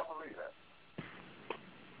believe that.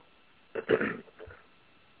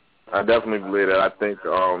 I definitely believe that. I think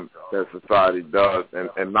that society does,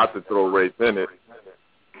 and not to throw race in it,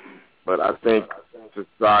 but I think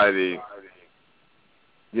society,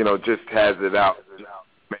 just has it out.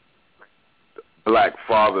 Black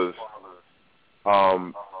fathers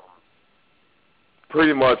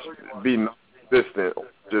pretty much be non-existent,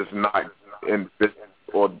 just not in this,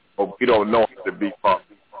 or we don't know how to be fathers.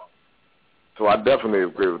 So I definitely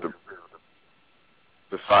agree with the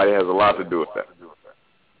society has a lot to do with that.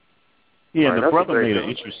 Yeah, right, the brother made an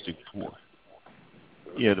interesting point.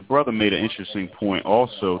 Yeah, the brother made an interesting point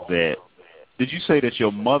also that, did you say that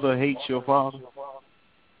your mother hates your father?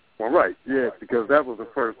 Well, right, yeah, because that was the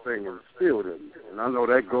first thing instilled in me. And I know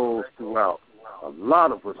that goes throughout a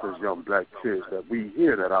lot of us as young black kids, that we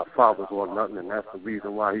hear that our fathers want nothing, and that's the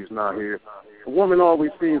reason why he's not here. A woman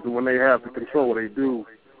always seems to, when they have the control they do,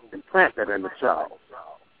 implant that in the child.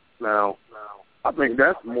 Now, I think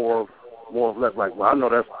that's more or less like, well, I know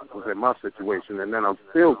that was in my situation, and then I'm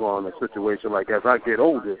still going in a situation like as I get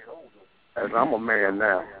older, as I'm a man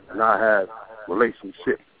now, and I have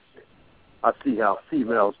relationships, I see how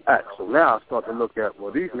females act. So now I start to look at,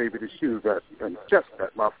 well, these may be the shoes that and steps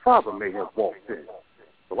that my father may have walked in.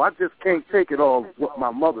 So I just can't take it all what my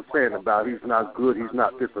mother's saying about he's not good, he's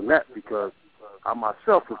not this and that, because I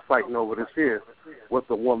myself is fighting over this here with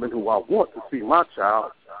the woman who I want to see my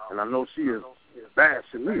child, and I know she is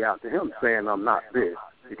bashing me out to him saying I'm not there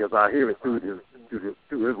because I hear it through his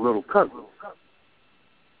little cousins.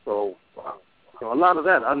 So a lot of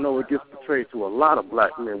that, I know it gets portrayed to a lot of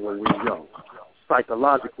black men when we're young.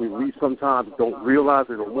 Psychologically, we sometimes don't realize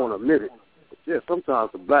it or won't admit it. But yeah,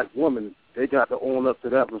 sometimes the black woman, they got to own up to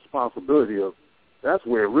that responsibility of that's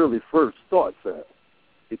where it really first starts at.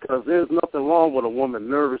 Because there's nothing wrong with a woman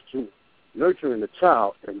nurturing the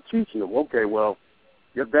child and teaching them, okay, well,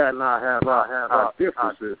 your dad and I have our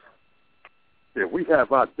differences. Yeah, we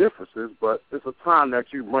have our differences, but it's a time that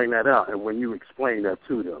you bring that out and when you explain that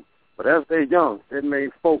to them. But as they're young, their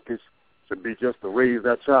main focus should be just to raise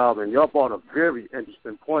that child. And y'all brought a very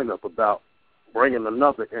interesting point up about bringing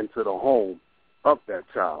another into the home of that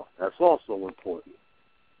child. That's also important.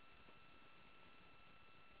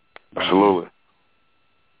 Absolutely.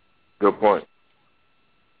 Good point.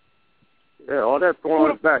 Yeah, all that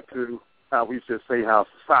going back to how we should say how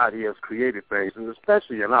society has created things, and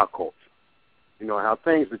especially in our culture. You know, how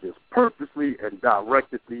things are just purposely and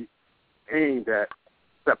directly aimed at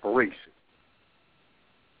separation.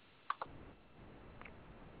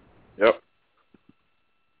 Yep.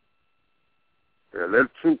 Yeah, let the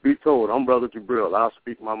truth be told. I'm Brother Jabril. I'll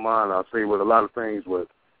speak my mind. I'll say with a lot of things where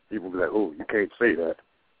people be like, oh, you can't say that.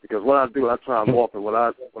 Because what I do, I try and walk, and what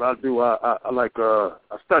I do, I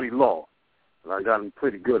study law. And I gotten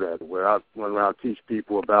pretty good at it, where I run around teach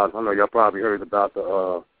people about, I know y'all probably heard about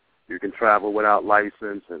the, you can travel without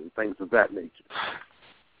license and things of that nature.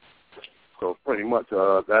 So pretty much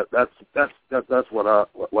that's what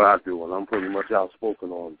I do, and I'm pretty much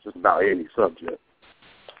outspoken on just about any subject.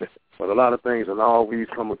 But a lot of things, and I always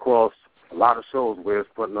come across a lot of shows where it's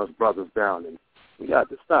putting us brothers down, and we got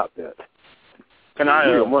to stop that. Can I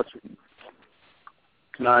hey,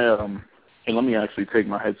 let me actually take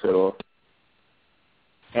my headset off.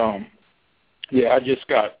 Yeah, I just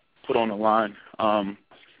got put on the line.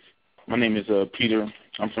 My name is Peter.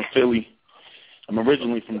 I'm from Philly. I'm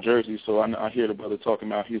originally from Jersey, so I hear the brother talking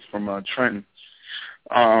about he's from Trenton.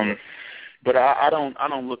 But I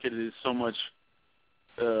don't look at it as so much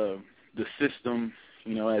the system,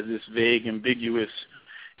 you know, as this vague, ambiguous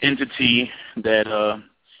entity that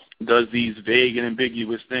does these vague and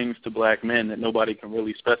ambiguous things to black men that nobody can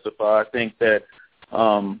really specify. I think that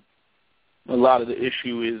a lot of the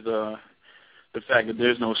issue is the fact that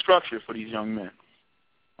there's no structure for these young men.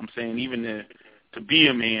 I'm saying even to be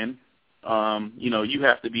a man, you know, you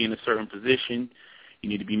have to be in a certain position. You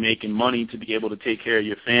need to be making money to be able to take care of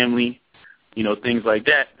your family, you know, things like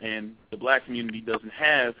that. And the black community doesn't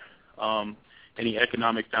have any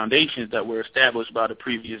economic foundations that were established by the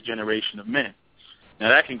previous generation of men. Now,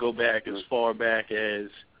 that can go back as far back as,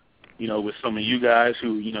 you know, with some of you guys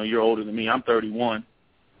who, you know, you're older than me. I'm 31.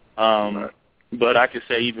 But I could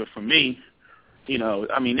say even for me, you know,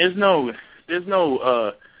 I mean, there's no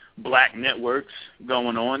black networks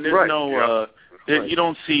going on. There's you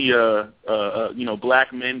don't see, you know,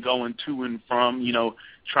 black men going to and from, you know,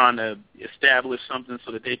 trying to establish something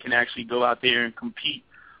so that they can actually go out there and compete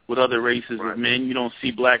with other races of men. You don't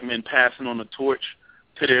see black men passing on the torch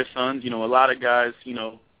to their sons. You know, a lot of guys, you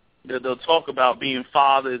know, they'll talk about being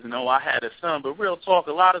fathers and, oh, I had a son. But real talk,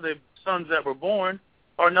 a lot of the sons that were born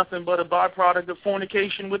are nothing but a byproduct of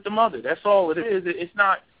fornication with the mother. That's all it is. It's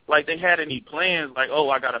not like they had any plans like, oh,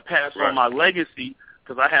 I got to pass on my legacy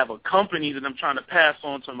because I have a company that I'm trying to pass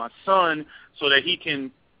on to my son so that he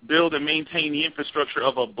can build and maintain the infrastructure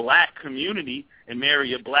of a black community and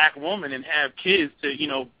marry a black woman and have kids to, you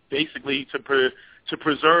know, basically to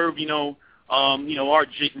preserve, you know, our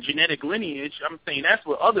genetic lineage. I'm saying that's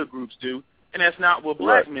what other groups do, and that's not what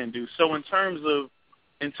black men do. So in terms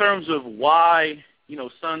of why, you know,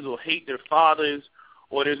 sons will hate their fathers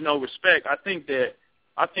or there's no respect, I think that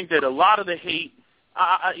a lot of the hate,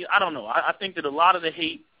 I don't know. I think that a lot of the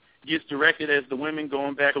hate gets directed as the women,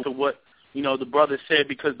 going back to what, you know, the brother said,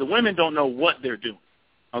 because the women don't know what they're doing.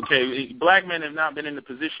 Okay, black men have not been in the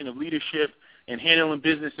position of leadership and handling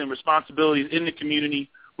business and responsibilities in the community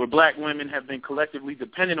where black women have been collectively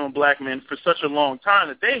dependent on black men for such a long time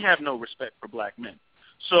that they have no respect for black men.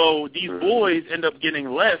 So these boys end up getting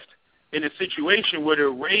left in a situation where they're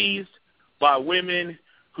raised by women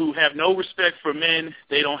who have no respect for men.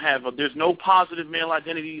 They don't have there's no positive male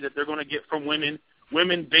identity that they're going to get from women.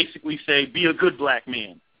 Women basically say, be a good black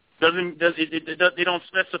man. They don't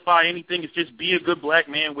specify anything. It's just be a good black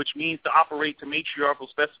man, which means to operate to matriarchal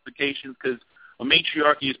specifications, because a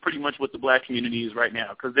matriarchy is pretty much what the black community is right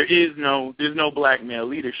now, because there's no black male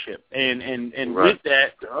leadership, and right. With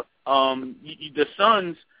that, the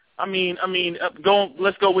sons.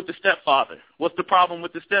 Let's go with the stepfather. What's the problem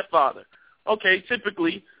with the stepfather? Okay,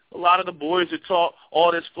 typically a lot of the boys are taught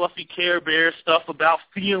all this fluffy Care Bear stuff about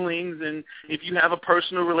feelings, and if you have a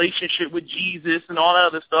personal relationship with Jesus and all that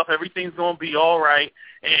other stuff, everything's going to be all right,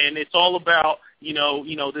 and it's all about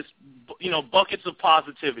buckets of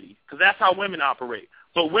positivity, because that's how women operate.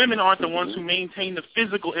 But women aren't the ones who maintain the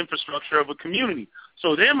physical infrastructure of a community.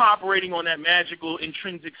 So them operating on that magical,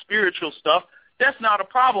 intrinsic, spiritual stuff, that's not a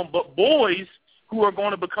problem. But boys who are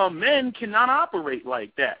going to become men cannot operate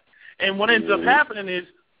like that. And what ends up happening is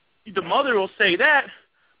the mother will say that,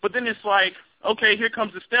 but then it's like, okay, here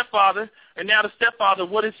comes the stepfather, and now the stepfather,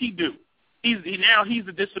 what does he do? He's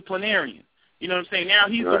the disciplinarian. You know what I'm saying? Now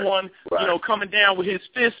he's the one, coming down with his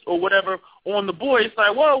fist or whatever on the boy. It's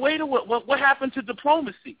like, well, wait a minute, what happened to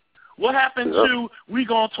diplomacy? What happened to we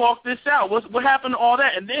gonna talk this out? What happened to all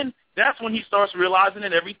that? And then that's when he starts realizing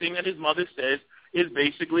that everything that his mother says is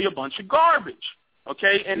basically a bunch of garbage.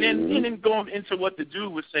 Okay, and then going into what the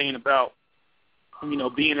dude was saying about,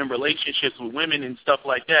 being in relationships with women and stuff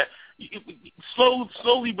like that.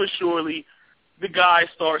 Slowly but surely, the guy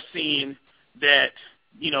starts seeing that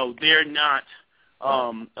they're not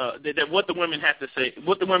that what the women have to say.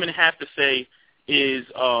 What the women have to say is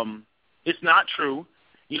it's not true.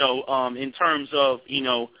 In terms of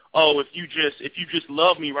if you just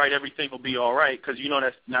love me right, everything will be all right, because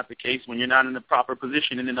that's not the case when you're not in the proper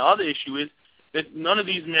position. And then the other issue is that none of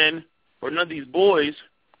these men or none of these boys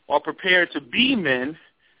are prepared to be men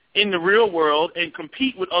in the real world and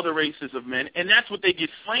compete with other races of men, and that's what they get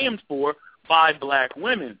slammed for by black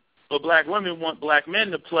women. But black women want black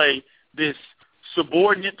men to play this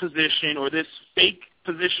subordinate position or this fake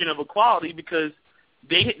position of equality, because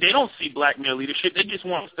they don't see black male leadership. They just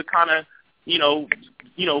want us to kind of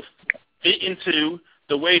fit into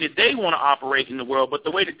the way that they want to operate in the world, but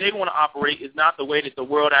the way that they want to operate is not the way that the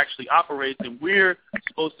world actually operates, and we're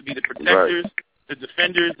supposed to be the protectors, the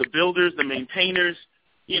defenders, the builders, the maintainers.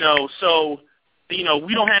 So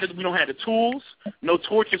we don't have the tools. No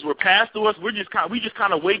torches were passed to us. We just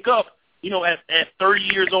kind of wake up, at 30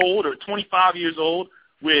 years old or 25 years old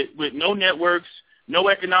with no networks, no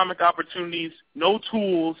economic opportunities, no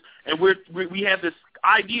tools, and we have this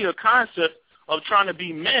concept of trying to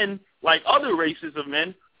be men like other races of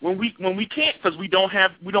men when we can't, because we don't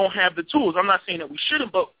have the tools. I'm not saying that we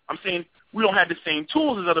shouldn't, but I'm saying we don't have the same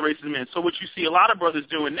tools as other races of men. So what you see a lot of brothers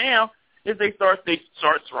doing now is they start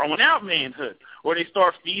throwing out manhood, or they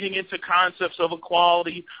start feeding into concepts of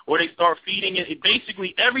equality, or they start feeding it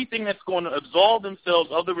basically everything that's going to absolve themselves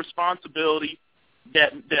of the responsibility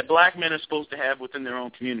that black men are supposed to have within their own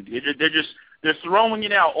community. They're throwing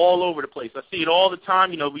it out all over the place. I see it all the time.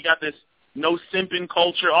 We got this no simping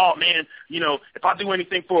culture. Oh man, if I do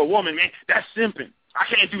anything for a woman, man, that's simping. I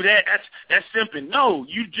can't do that. That's simping. No,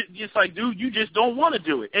 you just like, dude, you just don't want to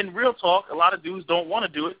do it. And real talk, a lot of dudes don't want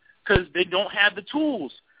to do it because they don't have the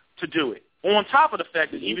tools to do it. On top of the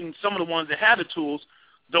fact that even some of the ones that have the tools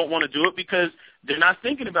don't want to do it because they're not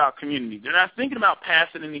thinking about community. They're not thinking about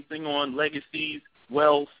passing anything on, legacies,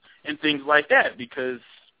 wealth, and things like that, because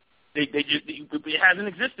it hasn't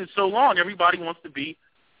existed so long. Everybody wants to be,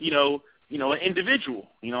 an individual.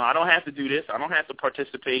 I don't have to do this. I don't have to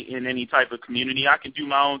participate in any type of community. I can do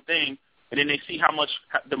my own thing. And then they see how much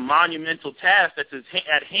the monumental task that's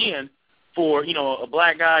at hand for, a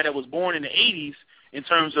black guy that was born in the 80s in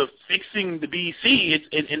terms of fixing the BC.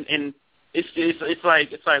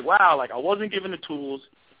 It's like, wow, like I wasn't given the tools.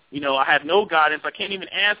 I have no guidance. I can't even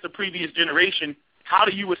ask the previous generation, how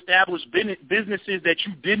do you establish businesses that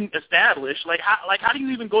you didn't establish? How do you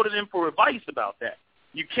even go to them for advice about that?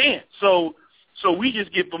 You can't. So we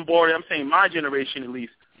just get bombarded. I'm saying my generation at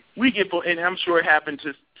least. We get, and I'm sure it happened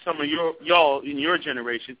to some of y'all in your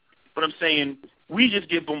generation. But I'm saying we just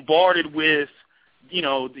get bombarded with,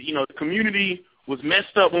 the community was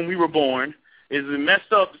messed up when we were born. It's been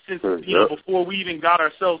messed up since before we even got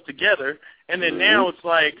ourselves together, and then now it's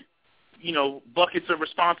like, buckets of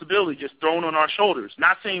responsibility just thrown on our shoulders.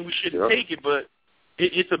 Not saying we shouldn't take it, but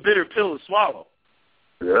it's a bitter pill to swallow.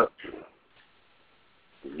 Yeah.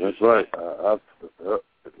 That's right.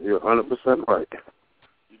 You're 100% right.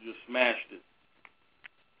 You just smashed it.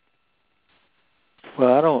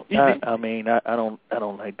 Well, I don't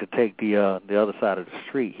like to take the other side of the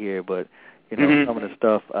street here, but You know, some of the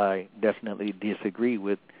stuff I definitely disagree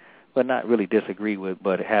with, but not really disagree with,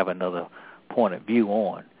 but have another point of view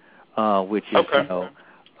on, which is, you know,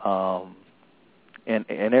 and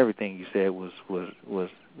everything you said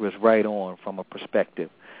was right on from a perspective.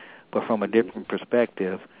 But from a different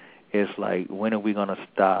perspective, it's like, when are we going to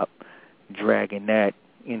stop dragging that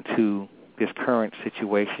into this current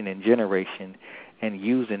situation and generation and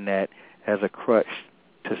using that as a crutch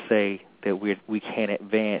to say that we can't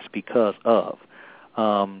advance because of,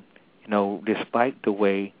 you know, despite the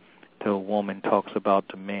way the woman talks about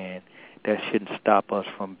the man, that shouldn't stop us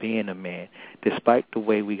from being a man. Despite the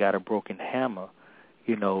way we got a broken hammer,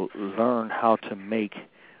 you know, learn how to make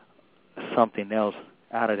something else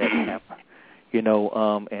out of that hammer, you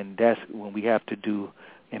know, and that's when we have to do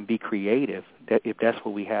and be creative. That if that's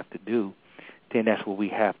what we have to do, then that's what we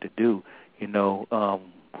have to do, you know,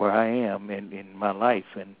 where I am in my life,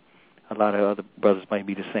 and a lot of other brothers might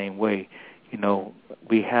be the same way. You know,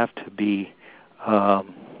 we have to be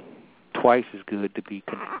twice as good to be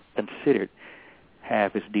considered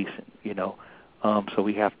half as decent, you know. So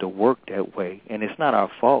we have to work that way, and it's not our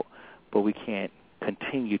fault, but we can't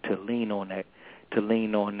continue to lean on that,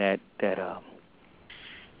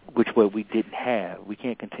 which way we didn't have. We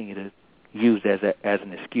can't continue to use as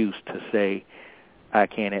an excuse to say I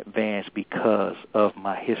can't advance because of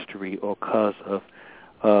my history or because of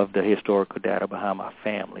the historical data behind my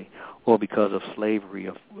family or because of slavery,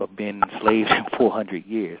 of being enslaved for 400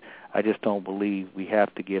 years. I just don't believe we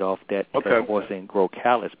have to get off that horse and grow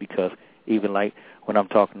callous, because even like when I'm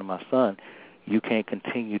talking to my son, you can't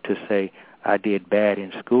continue to say I did bad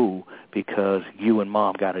in school because you and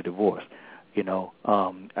mom got a divorce. You know,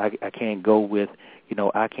 I can't go with, you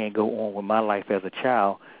know, I can't go on with my life as a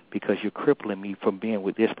child because you're crippling me from being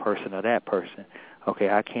with this person or that person. Okay,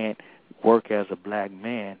 I can't work as a black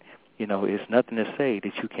man. You know, it's nothing to say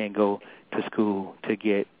that you can't go to school to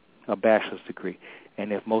get a bachelor's degree.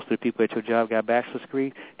 And if most of the people at your job got bachelor's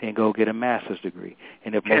degrees, then go get a master's degree.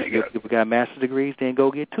 And if most of the people got master's degrees, then go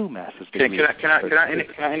get 2 master's degrees. Can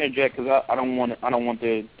I interject? Because I don't want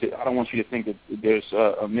you to think that there's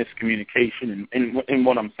a miscommunication in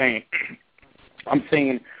what I'm saying. I'm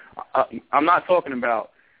saying I'm not talking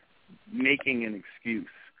about making an excuse.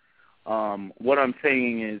 What I'm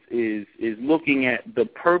saying is looking at the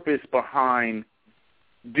purpose behind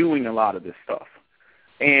doing a lot of this stuff.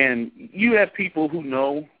 And you have people who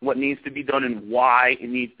know what needs to be done and why it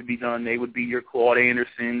needs to be done. They would be your Claude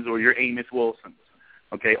Andersons or your Amos Wilsons.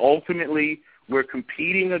 Okay, ultimately, we're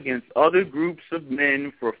competing against other groups of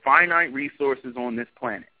men for finite resources on this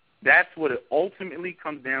planet. That's what it ultimately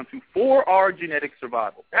comes down to for our genetic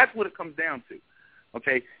survival. That's what it comes down to.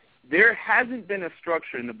 Okay, there hasn't been a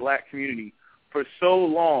structure in the black community for so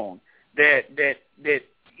long that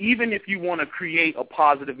even if you want to create a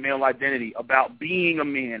positive male identity about being a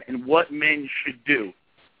man and what men should do,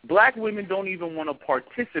 black women don't even want to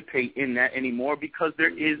participate in that anymore because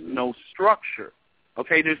there is no structure.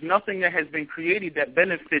 Okay, there's nothing that has been created that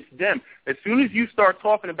benefits them. As soon as you start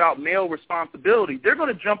talking about male responsibility, they're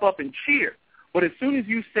going to jump up and cheer. But as soon as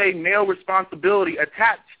you say male responsibility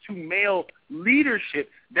attached to male leadership,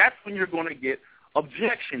 that's when you're going to get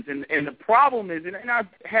objections. And the problem is, and I've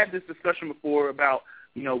had this discussion before about,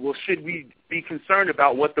 you know, well, should we be concerned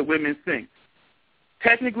about what the women think?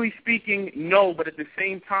 Technically speaking, no, but at the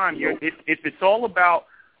same time, if it's all about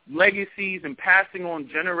legacies and passing on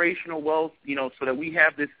generational wealth, you know, so that we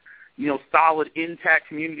have this, you know, solid, intact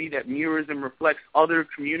community that mirrors and reflects other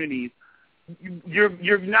communities,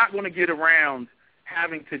 you're not going to get around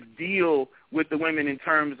having to deal with the women in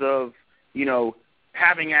terms of, you know,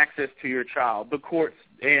 having access to your child, the courts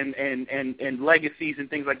and legacies and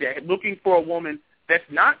things like that. Looking for a woman that's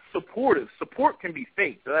not supportive. Support can be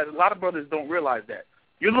fake. A lot of brothers don't realize that.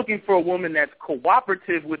 You're looking for a woman that's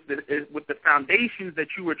cooperative with the foundations that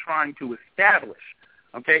you were trying to establish.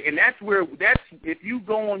 Okay, and that's if you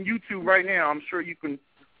go on YouTube right now, I'm sure you can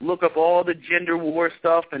look up all the gender war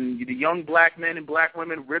stuff and the young black men and black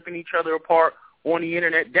women ripping each other apart on the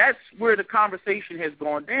internet. That's where the conversation has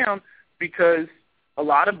gone down, because a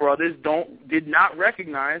lot of brothers did not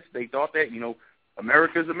recognize. They thought that, you know,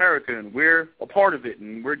 America's America and we're a part of it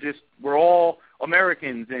and we're all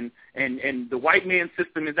Americans and the white man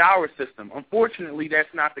system is our system. Unfortunately, that's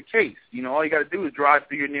not the case. You know, all you got to do is drive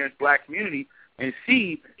through your nearest black community and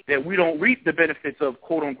see that we don't reap the benefits of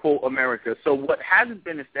quote-unquote America. So what hasn't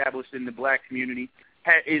been established in the black community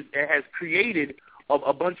has created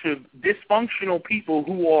a bunch of dysfunctional people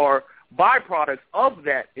who are byproducts of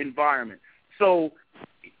that environment. So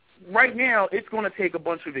right now, it's going to take a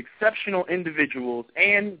bunch of exceptional individuals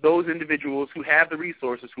and those individuals who have the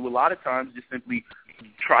resources, who a lot of times just simply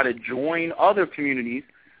try to join other communities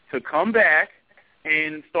to come back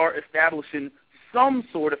and start establishing some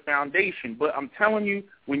sort of foundation. But I'm telling you,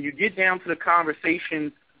 when you get down to the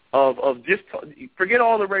conversation of just forget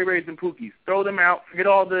all the Ray Rays and Pookies, throw them out, forget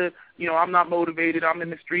all the, I'm not motivated, I'm in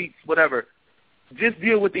the streets, whatever. Just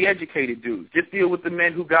deal with the educated dudes. Just deal with the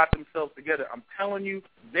men who got themselves together. I'm telling you,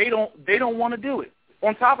 they don't want to do it.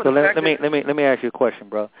 On top of let me ask you a question,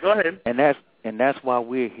 bro. Go ahead. And that's why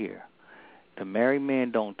we're here. The Married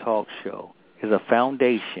Men Don't Talk show is a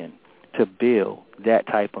foundation to build that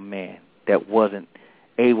type of man that wasn't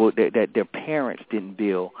able, that their parents didn't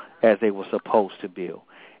build as they were supposed to build.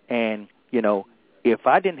 And if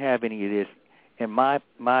I didn't have any of this, and my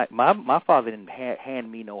father didn't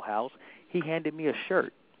hand me no house, he handed me a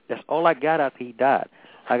shirt. That's all I got after he died.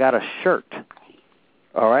 I got a shirt,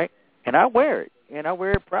 all right, and I wear it, and I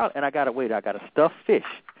wear it proud. And I got a stuffed fish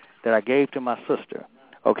that I gave to my sister.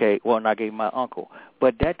 Okay, well, and I gave my uncle.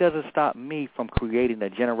 But that doesn't stop me from creating a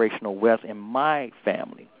generational wealth in my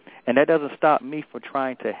family, and that doesn't stop me from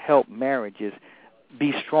trying to help marriages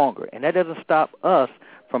be stronger, and that doesn't stop us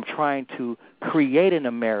from trying to create an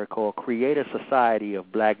America or create a society of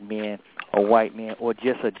black men or white men or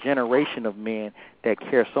just a generation of men that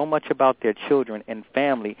care so much about their children and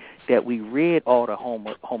family that we rid all the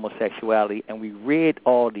homosexuality and we rid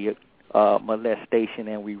all the molestation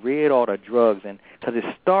and we rid all the drugs, and because it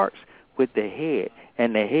starts with the head,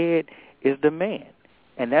 and the head is the man,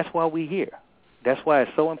 and that's why we're here. That's why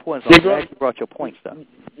it's so important. So I'm glad you brought your points up.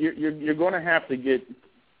 You're going to have to get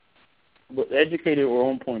educated or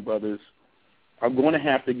on point brothers are going to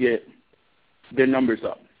have to get their numbers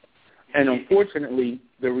up. And unfortunately,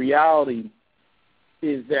 the reality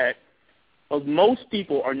is that most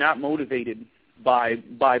people are not motivated by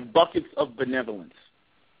buckets of benevolence.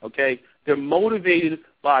 Okay? They're motivated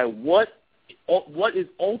by what is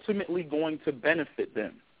ultimately going to benefit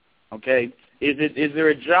them. Okay? Is there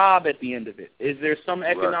a job at the end of it? Is there some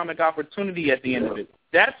economic opportunity at the end of it?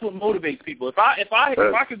 That's what motivates people. If I had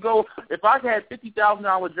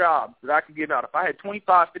 $50,000 jobs that I could give out, if I had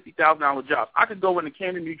 $50,000 jobs, I could go into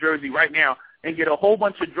Camden, New Jersey right now and get a whole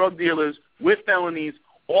bunch of drug dealers with felonies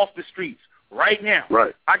off the streets right now.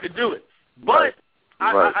 Right. I could do it. But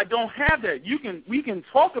I don't have that. We can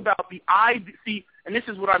talk about the see, and this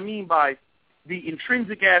is what I mean by the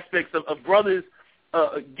intrinsic aspects of brothers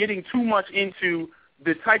getting too much into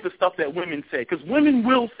the type of stuff that women say, because women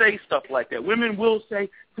will say stuff like that. Women will say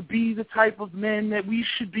to be the type of men that we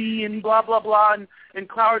should be, and blah blah blah, and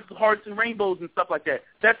clouds, hearts, and rainbows and stuff like that.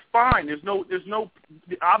 That's fine. There's no.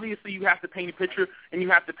 Obviously, you have to paint a picture and you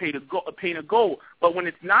have to paint a goal. But when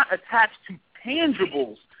it's not attached to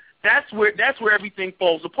tangibles, that's where everything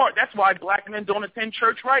falls apart. That's why black men don't attend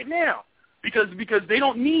church right now, because they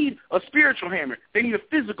don't need a spiritual hammer. They need a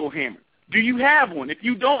physical hammer. Do you have one? If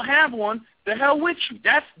you don't have one, the hell with you.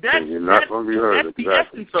 That's you're not going to be heard. That's the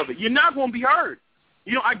essence of it. You're not going to be heard.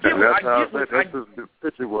 I get That's the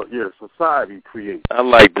picture what society creates. I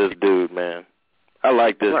like this dude, man. I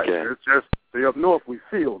like this guy. It's just up north we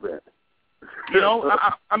feel that.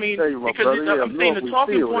 I mean, because I'm saying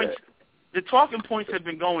the talking points have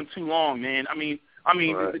been going too long, man. I mean,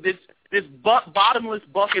 this bottomless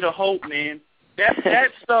bucket of hope, man.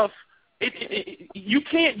 That stuff. You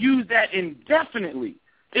can't use that indefinitely.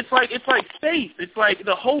 It's like faith. It's like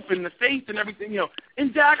the hope and the faith and everything.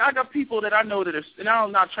 And Jack, I got people that I know that are, and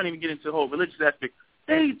I'm not trying to even get into the whole religious aspect.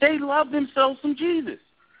 They love themselves some Jesus.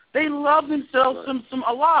 They love themselves some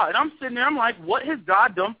Allah. And I'm sitting there, I'm like, what has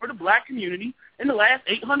God done for the black community in the last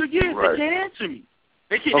 800 years? Right. They can't answer me.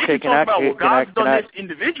 They can talk about what God's done this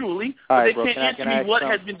individually, but they can't answer me what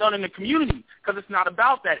has been done in the community, because it's not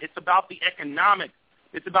about that. It's about the economics.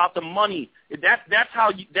 It's about the money. That's how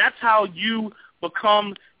you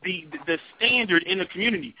become the standard in the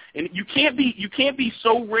community. And you can't be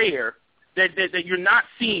so rare that you're not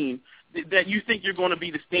seen that you think you're going to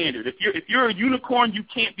be the standard. If you're a unicorn, you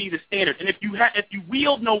can't be the standard. And if you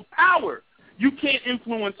wield no power, you can't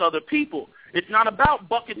influence other people. It's not about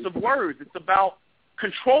buckets of words. It's about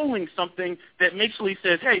controlling something that basically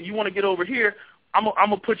says, hey, you want to get over here, I'm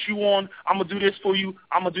gonna put you on, I'm gonna do this for you,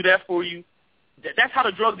 I'm gonna do that for you. That's how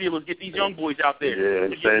the drug dealers get these young boys out there.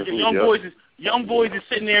 Young boys is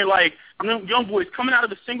sitting there like young boys coming out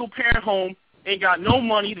of a single parent home, ain't got no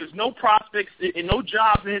money, there's no prospects and no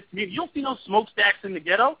jobs in his community. You don't see no smokestacks in the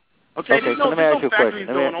ghetto. Okay, so let me ask you a question.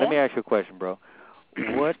 Let me ask you a question, bro.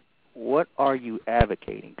 What are you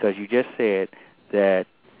advocating? Because you just said that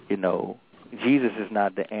Jesus is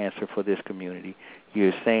not the answer for this community.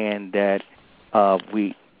 You're saying that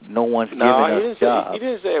no one's giving us jobs. He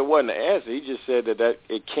didn't say it wasn't the answer. He just said that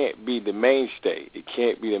it can't be the mainstay. It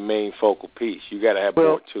can't be the main focal piece. You got to have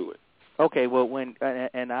more to it. Okay, well,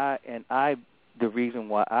 the reason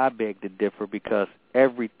why I beg to differ, because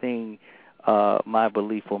everything my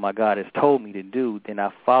belief or my God has told me to do, then I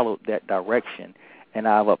followed that direction, and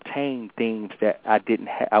I've obtained things that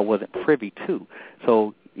I wasn't privy to.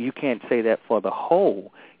 So you can't say that for the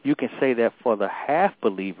whole. You can say that for the half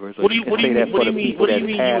believers. What do you mean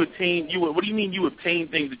you obtained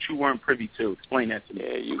things that you weren't privy to? Explain that to me.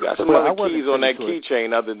 Yeah, you got some other keys on that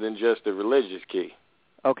keychain other than just the religious key.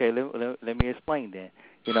 Okay, let me explain then.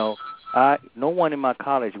 You know, no one in my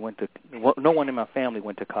family went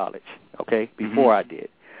to college. Okay, before I did,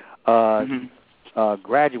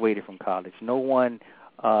 graduated from college. No one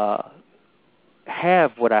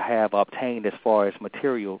have what I have obtained as far as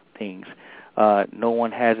material things. No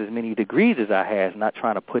one has as many degrees as I have. Not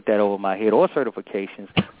trying to put that over my head, or certifications,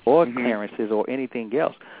 or clearances, or anything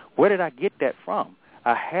else. Where did I get that from?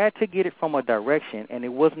 I had to get it from a direction, and it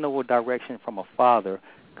wasn't a direction from a father,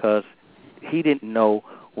 because he didn't know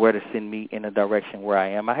where to send me in a direction where I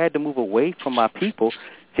am. I had to move away from my people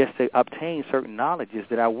just to obtain certain knowledges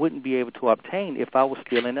that I wouldn't be able to obtain if I was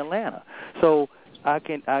still in Atlanta. So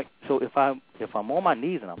if I'm on my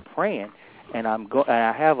knees and I'm praying, and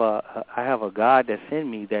I have a God that's in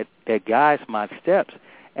me that guides my steps,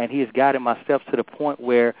 and He has guided my steps to the point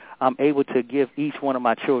where I'm able to give each one of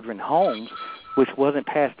my children homes, which wasn't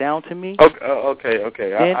passed down to me. Okay.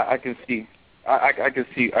 Then, I can see. I can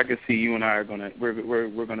see you and I are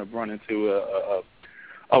we're gonna run into a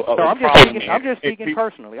I'm just speaking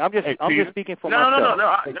personally. I'm just speaking for myself.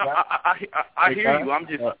 No. I hear you.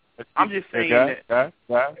 I'm just saying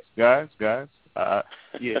guys.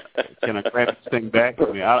 Yeah, can I grab this thing back?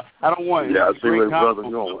 I mean, I don't want. Yeah, I see where brother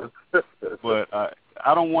going. But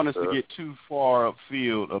I don't want us to get too far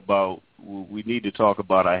upfield about. We need to talk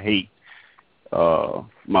about. I hate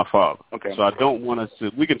my father. Okay. So I don't want us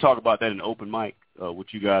to. We can talk about that in open mic,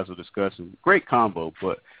 what you guys are discussing. Great combo,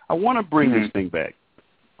 but I want to bring this thing back.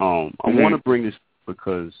 I want to bring this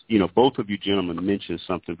because both of you gentlemen mentioned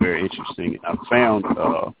something very interesting. I found.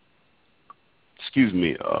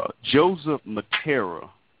 Joseph Matera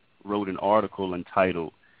wrote an article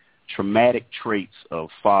entitled "Traumatic Traits of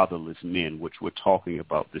Fatherless Men," which we're talking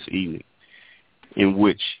about this evening, in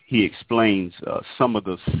which he explains some of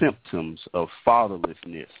the symptoms of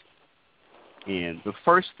fatherlessness. And the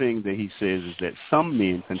first thing that he says is that some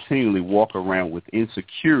men continually walk around with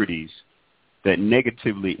insecurities that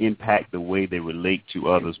negatively impact the way they relate to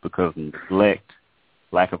others because of neglect,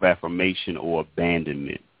 lack of affirmation, or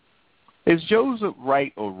abandonment. Is Joseph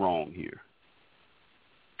right or wrong here?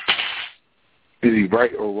 Is he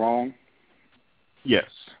right or wrong? Yes.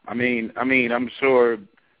 I mean, I'm sure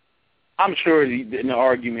an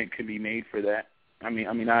argument could be made for that.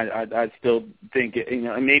 I still think,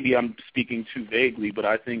 and maybe I'm speaking too vaguely, but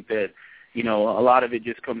I think that, a lot of it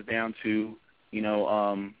just comes down to,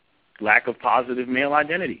 lack of positive male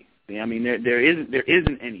identity. I mean, there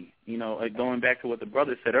isn't any, going back to what the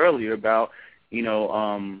brother said earlier about,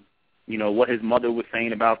 what his mother was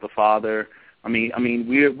saying about the father. I mean,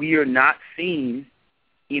 we are not seen,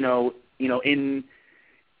 in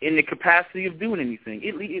the capacity of doing anything.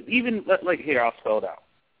 Even like here, I'll spell it out.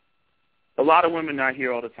 A lot of women I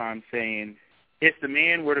hear all the time saying, if the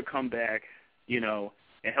man were to come back, and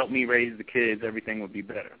help me raise the kids, everything would be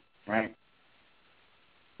better, right?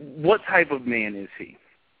 What type of man is he?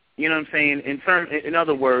 You know what I'm saying? In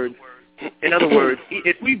other words,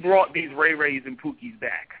 if we brought these Ray-Rays and Pookies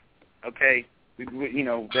back, okay,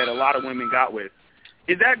 that a lot of women got with,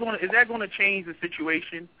 is that going to change the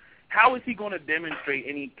situation? How is he going to demonstrate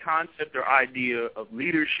any concept or idea of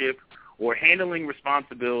leadership or handling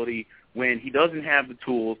responsibility when he doesn't have the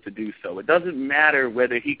tools to do so? It doesn't matter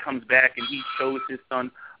whether he comes back and he shows his son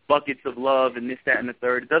buckets of love and this, that, and the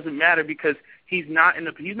third. It doesn't matter because he's not in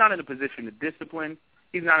a position to discipline.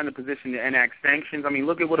 He's not in a position to enact sanctions. I mean,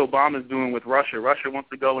 look at what Obama's doing with Russia. Russia wants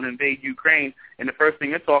to go and invade Ukraine, and the first thing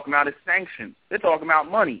they're talking about is sanctions. They're talking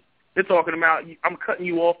about money. They're talking about, I'm cutting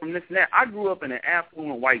you off from this and that. I grew up in an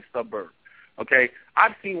affluent white suburb, okay?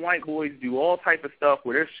 I've seen white boys do all type of stuff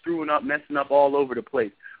where they're screwing up, messing up all over the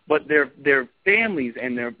place. But their families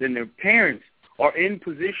and their parents are in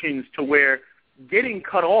positions to where getting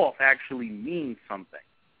cut off actually means something.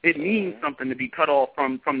 It means something to be cut off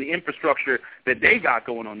from the infrastructure that they got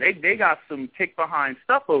going on. They got some kick-behind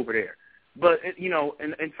stuff over there. But,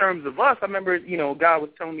 in terms of us, I remember, a guy was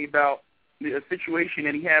telling me about a situation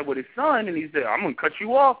that he had with his son, and he said, I'm going to cut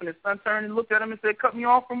you off. And his son turned and looked at him and said, cut me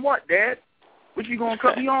off from what, Dad? What you going to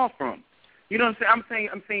cut me off from? You know what I'm saying?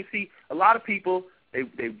 I'm saying, see, a lot of people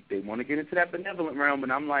they want to get into that benevolent realm,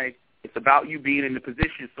 and I'm like, it's about you being in the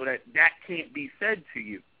position so that can't be said to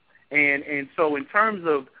you. And so in terms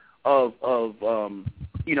of an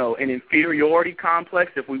inferiority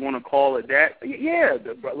complex, if we want to call it that, yeah,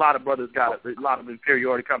 a lot of brothers got a lot of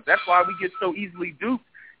inferiority complex. That's why we get so easily duped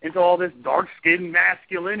into all this dark-skinned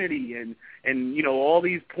masculinity and all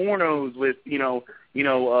these pornos with a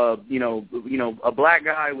black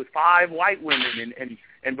guy with 5 white women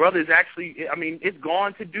and brothers actually, I mean, it's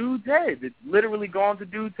gone to dudes' heads. It's literally gone to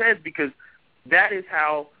dudes' heads because that is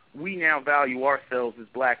how we now value ourselves as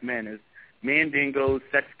black men, as mandingos,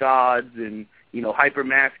 sex gods, and hyper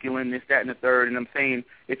masculine, this, that, and the third. And I'm saying,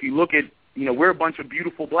 if you look at, we're a bunch of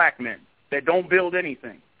beautiful black men that don't build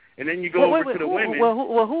anything. And then you go over to the women.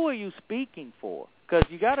 Well, who are you speaking for? Because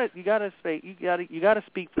you gotta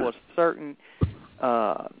speak for a certain.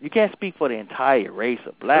 You can't speak for the entire race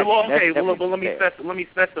of black. Well, okay. Well, let me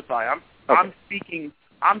specify. I'm speaking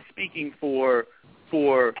for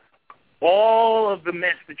all of the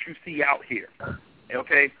mess that you see out here.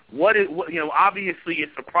 Okay, obviously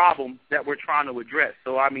it's a problem that we're trying to address.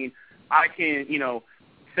 So I mean, I can,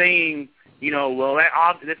 saying, well,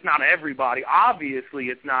 that's not everybody. Obviously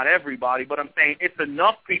it's not everybody, but I'm saying it's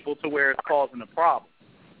enough people to where it's causing a problem.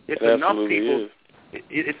 It's enough people.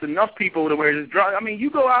 It's enough people to where it's drug. I mean, you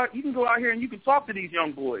can go out here and you can talk to these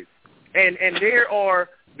young boys, and their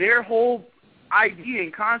whole idea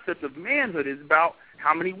and concept of manhood is about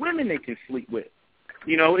how many women they can sleep with.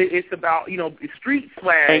 It's about street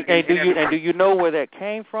swag. And do you know where that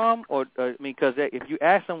came from? Or because if you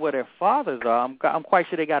ask them where their fathers are, I'm quite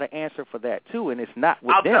sure they got an answer for that too, and it's not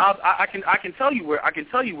with them. I can tell you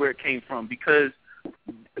where it came from, because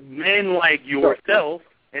men like yourself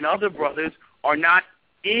and other brothers are not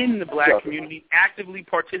in the black community actively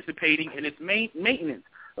participating in its maintenance.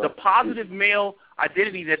 The positive male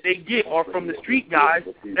identity that they get are from the street guys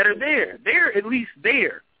that are there. They're at least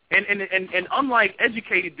there. And unlike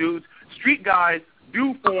educated dudes, street guys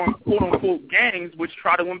do form quote-unquote gangs which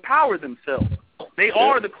try to empower themselves. They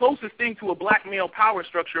are the closest thing to a black male power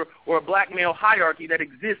structure or a black male hierarchy that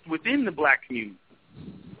exists within the black community.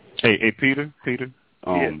 Hey, Peter.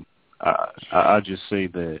 I just say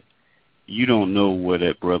that you don't know what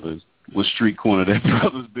street corner that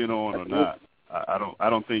brother's been on or not. I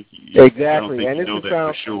don't think you, exactly. I don't think and you know that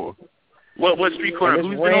for sure. What street corner?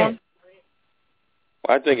 Who's been on?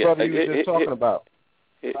 Well, I think the brother you were just talking about.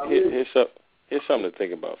 Here's something to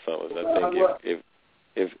think about, fellas. I think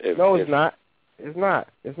if no, it's not. It's not.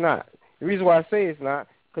 The reason why I say it's not,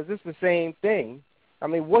 because it's the same thing. I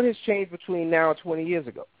mean, what has changed between now and 20 years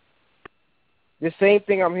ago? The same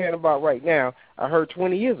thing I'm hearing about right now, I heard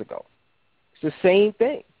 20 years ago. It's the same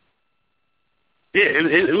thing. Yeah,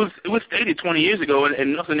 it was stated 20 years ago,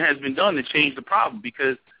 and nothing has been done to change the problem,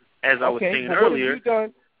 because, as I was saying earlier...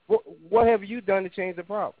 What have you done to change the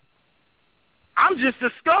problem? I'm just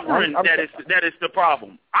discovering that it's the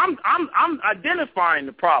problem. I'm identifying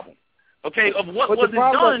the problem. Okay, of what wasn't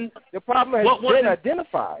done. The problem has been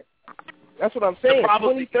identified. That's what I'm saying.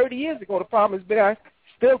 20, 30 years ago, the problem has been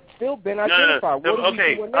still been identified.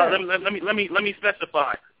 Let me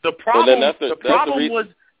specify. The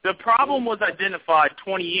problem was identified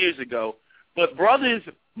 20 years ago, but brothers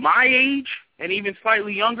my age and even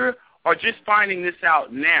slightly younger are just finding this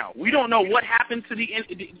out now. We don't know what happened to the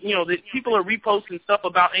people are reposting stuff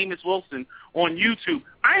about Amos Wilson on YouTube.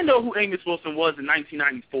 I didn't know who Amos Wilson was in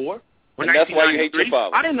 1994 or 1993. That's why you hate your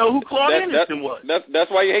father. I didn't know who Claude Anderson was. That's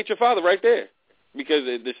why you hate your father right there. Because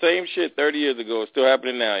the same shit 30 years ago is still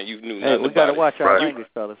happening now, and you knew nothing about it. We got to watch our language,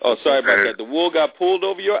 fellas. Oh, sorry about that. The wool got pulled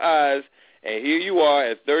over your eyes, and here you are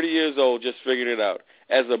at 30 years old just figuring it out.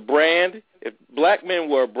 As a brand, if black men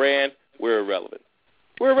were a brand, we're irrelevant.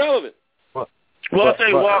 We're irrelevant. Well, I'll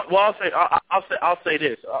say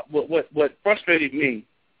this. What frustrated me,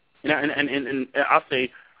 and I'll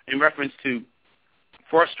say in reference to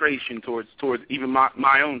frustration towards even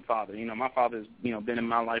my own father. My father's been in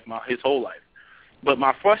my life his whole life, but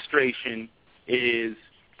my frustration is,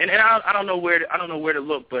 and I don't know where to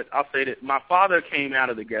look, but I'll say that my father came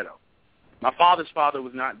out of the ghetto. My father's father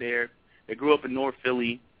was not there. They grew up in North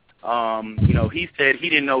Philly. He said he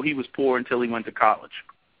didn't know he was poor until he went to college.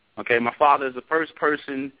 Okay, my father is the first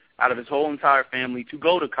person out of his whole entire family to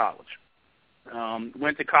go to college.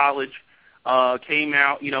 Went to college, came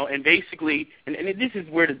out, and basically, and this is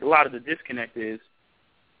where a lot of the disconnect is.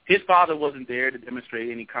 His father wasn't there to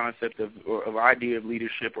demonstrate any concept of idea of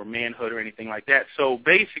leadership or manhood or anything like that. So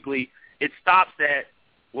basically, it stops at,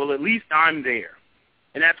 well, at least I'm there,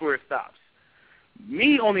 and that's where it stops.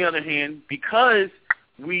 Me, on the other hand, because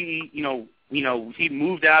he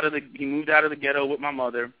moved out of the ghetto with my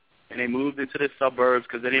mother. and they moved into the suburbs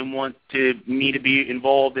because they didn't want me to be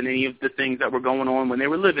involved in any of the things that were going on when they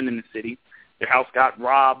were living in the city. Their house got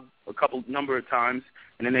robbed a number of times,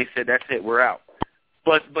 and then they said, that's it, we're out.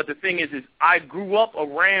 But the thing is I grew up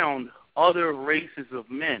around other races of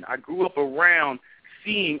men. I grew up around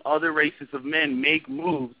seeing other races of men make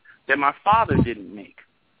moves that my father didn't make.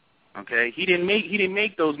 Okay, he didn't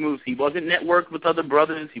make those moves. He wasn't networked with other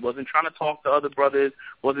brothers. He wasn't trying to talk to other brothers.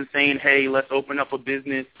 Wasn't saying, "Hey, let's open up a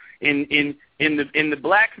business." In the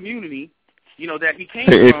black community, you know, that he came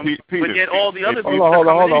from, Peter, but yet all the other people. Hold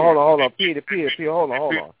on, Peter, hold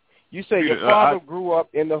on. You say your father grew up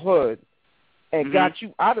in the hood and got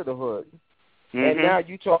you out of the hood, and now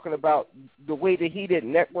you talking about the way that he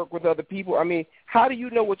didn't network with other people. I mean, how do you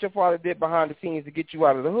know what your father did behind the scenes to get you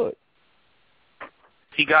out of the hood?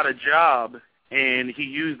 He got a job, and he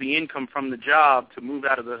used the income from the job to move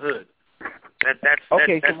out of the hood. That's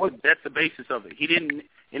the basis of it. He didn't.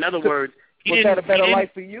 In other words, he didn't. Was that a better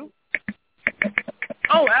life for you?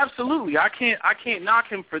 Oh, absolutely. I can't knock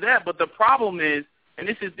him for that. But the problem is, and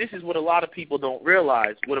this is what a lot of people don't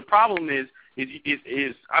realize. What the problem is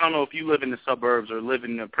I don't know if you live in the suburbs or live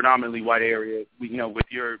in a predominantly white area, you know,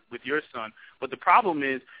 with your son. But the problem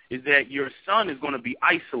is that your son is going to be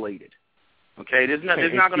isolated. Okay, there's not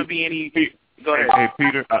going to be any. Go ahead. Hey,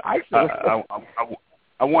 Peter, I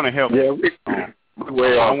want to help you. I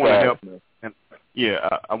want to help.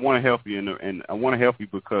 I want to help you, and I want to help you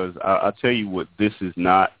because I tell you what, this is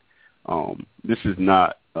not empowerment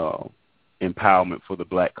for the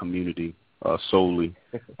black community solely.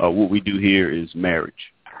 What we do here is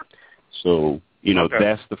marriage. So you know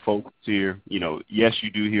that's the focus here. You know, yes,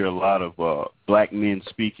 you do hear a lot of black men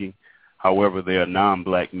speaking. However, there are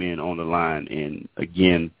non-black men on the line, and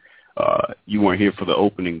again, you weren't here for the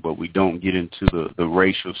opening, but we don't get into the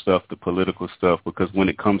racial stuff, the political stuff, because when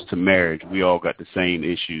it comes to marriage, we all got the same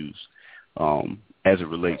issues as it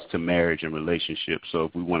relates to marriage and relationships. So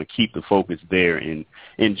if we want to keep the focus there, in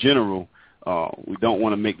general, we don't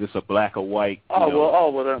want to make this a black or white.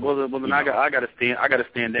 Well, then I got to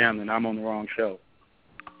stand down, and I'm on the wrong show.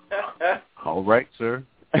 All right, sir.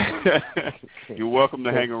 You're welcome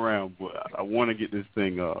to hang around, but I want to get this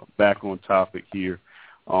thing back on topic here.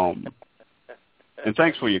 And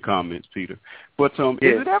thanks for your comments, Peter. But is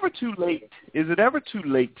it ever too late? Is it ever too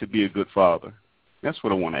late to be a good father? That's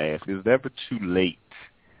what I want to ask. Is it ever too late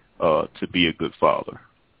to be a good father?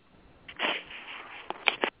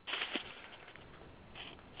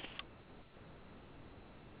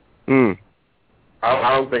 I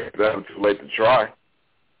don't think it's ever too late to try.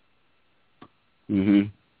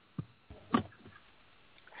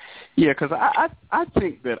 Yeah, because I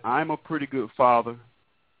think that I'm a pretty good father,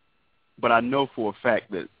 but I know for a fact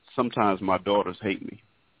that sometimes my daughters hate me.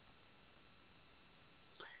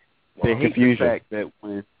 They hate the fact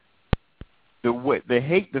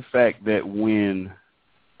that when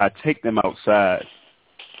I take them outside,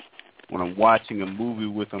 when I'm watching a movie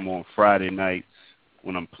with them on Friday nights,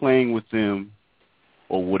 when I'm playing with them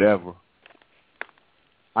or whatever,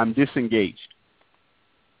 I'm disengaged,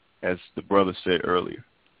 as the brother said earlier.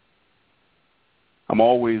 I'm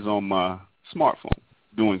always on my smartphone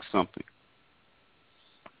doing something.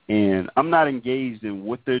 And I'm not engaged in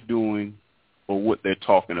what they're doing or what they're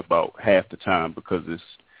talking about half the time because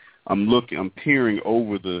I'm peering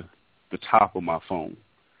over the top of my phone.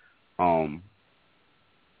 And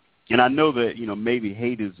I know that, you know, maybe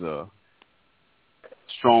hate is a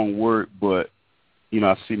strong word, but, you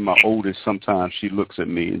know, I see my oldest sometimes she looks at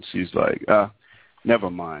me and she's like, never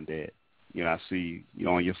mind, Dad. You know, I see you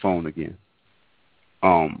on your phone again.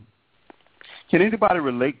 Can anybody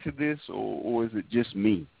relate to this, or is it just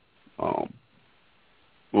me? Or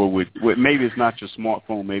maybe it's not your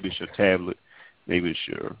smartphone, maybe it's your tablet, maybe it's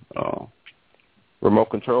your remote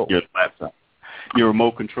control, your laptop, your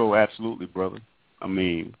remote control. Absolutely, brother. I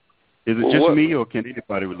mean, is it just me, or can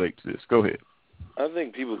anybody relate to this? Go ahead. I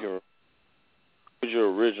think people can. What was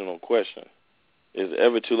your original question? Is it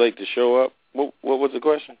ever too late to show up? What was the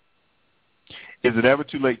question? Is it ever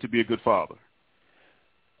too late to be a good father?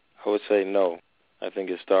 I would say no. I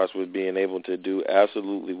think it starts with being able to do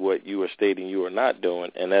absolutely what you are stating you are not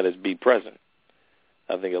doing, and that is be present.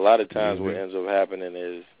 I think a lot of times what ends up happening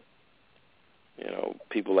is, you know,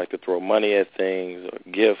 people like to throw money at things or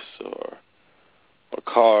gifts or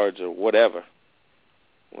cards or whatever,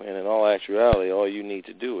 when in all actuality, all you need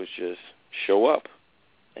to do is just show up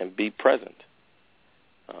and be present.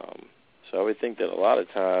 So I would think that a lot of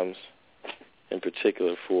times, in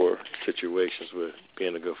particular for situations with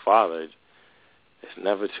being a good father, it's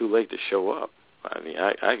never too late to show up. I mean,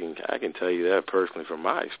 I can tell you that personally from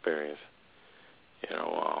my experience. You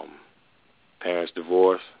know, parents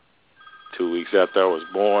divorce, 2 weeks after I was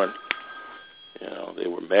born. You know, they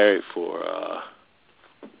were married for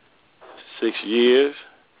 6 years,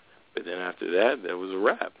 but then after that, there was a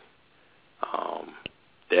wrap.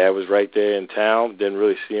 Dad was right there in town, didn't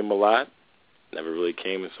really see him a lot, never really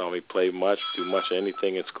came and saw me play much, do much of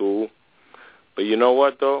anything in school. But you know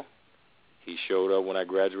what, though? He showed up when I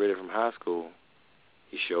graduated from high school.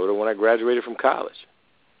 He showed up when I graduated from college.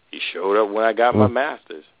 He showed up when I got my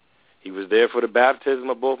master's. He was there for the baptism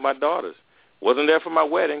of both my daughters. Wasn't there for my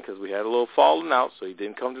wedding because we had a little falling out, so he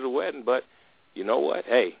didn't come to the wedding. But you know what?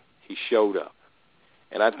 Hey, he showed up.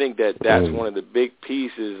 And I think that that's one of the big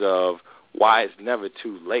pieces of why it's never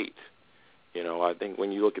too late. You know, I think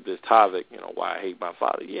when you look at this topic, you know, why I hate my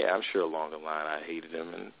father, yeah, I'm sure along the line I hated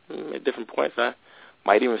him. And at different points I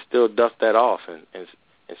might even still dust that off and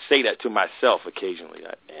say that to myself occasionally.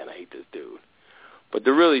 Like, man, I hate this dude. But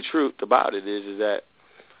the really truth about it is that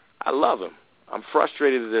I love him. I'm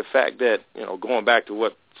frustrated at the fact that, you know, going back to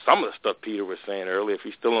what some of the stuff Peter was saying earlier, if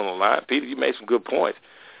he's still on the line, Peter, you made some good points.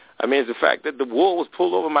 I mean, it's the fact that the wool was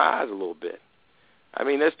pulled over my eyes a little bit. I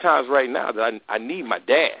mean, there's times right now that I need my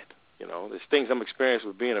dad. You know, there's things I'm experiencing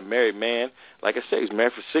with being a married man. Like I said, he was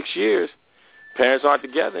married for 6 years. Parents aren't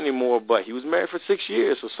together anymore, but he was married for 6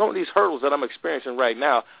 years. So some of these hurdles that I'm experiencing right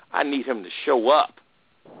now, I need him to show up.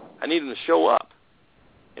 I need him to show up.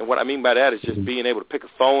 And what I mean by that is just being able to pick a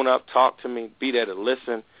phone up, talk to me, be there to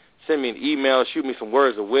listen, send me an email, shoot me some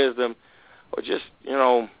words of wisdom, or just, you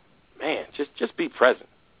know, man, just be present.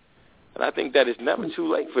 And I think that it's never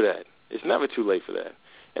too late for that. It's never too late for that.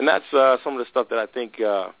 And that's some of the stuff that I think,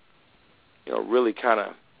 you know, really kind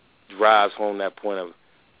of drives home that point of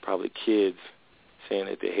probably kids saying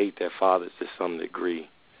that they hate their fathers to some degree.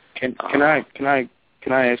 Can I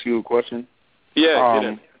ask you a question?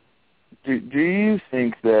 Yeah. Do you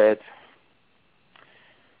think that,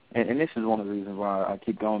 and this is one of the reasons why I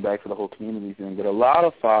keep going back to the whole community thing, but a lot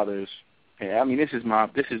of fathers, I mean, this is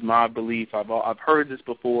my belief. I've heard this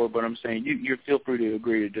before, but I'm saying you feel free to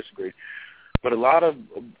agree or disagree. But a lot of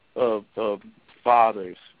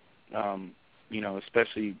fathers, you know,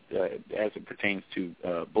 especially as it pertains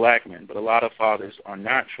to black men, but a lot of fathers are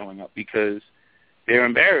not showing up because they're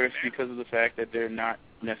embarrassed because of the fact that they're not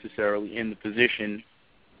necessarily in the position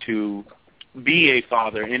to be a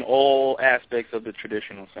father in all aspects of the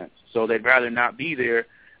traditional sense. So they'd rather not be there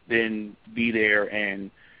than be there and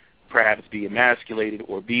perhaps be emasculated,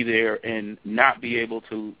 or be there and not be able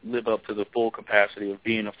to live up to the full capacity of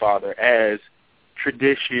being a father as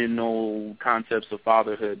traditional concepts of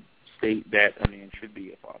fatherhood state that a man should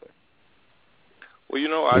be a father. Well, you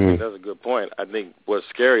know, I think that's a good point. I think what's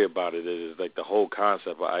scary about it is like the whole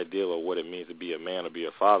concept or ideal of what it means to be a man or be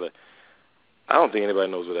a father. I don't think anybody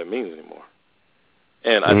knows what that means anymore.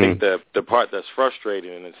 And I think the part that's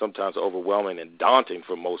frustrating and sometimes overwhelming and daunting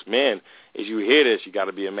for most men is you hear this, you got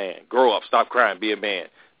to be a man. Grow up, stop crying, be a man.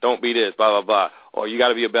 Don't be this, blah, blah, blah. Or you got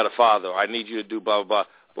to be a better father, or I need you to do blah, blah, blah.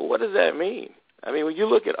 But what does that mean? I mean, when you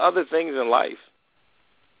look at other things in life,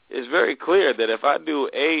 it's very clear that if I do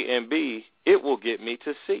A and B, it will get me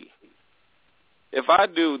to C. If I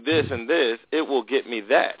do this and this, it will get me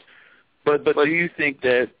that. But do you think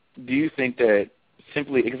that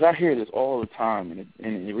simply, because I hear this all the time,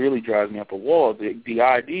 and it really drives me up a wall, the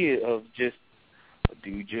idea of just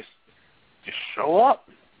show up.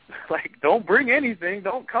 Like, don't bring anything,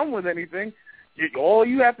 don't come with anything. All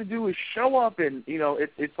you have to do is show up, and, you know,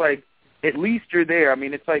 it's like, at least you're there. I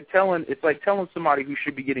mean, it's like telling somebody who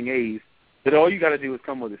should be getting A's that all you got to do is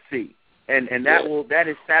come with a C, and that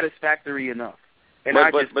is satisfactory enough. And I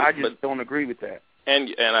just don't agree with that.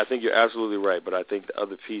 And I think you're absolutely right, but I think the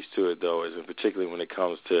other piece to it, though, is in particularly when it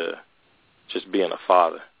comes to just being a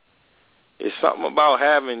father. It's something about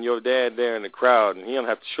having your dad there in the crowd, and he don't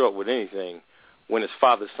have to show up with anything when it's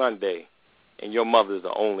Father Sunday and your mother's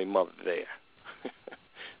the only mother there.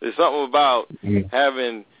 There's something about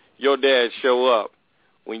having your dad show up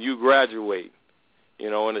when you graduate, you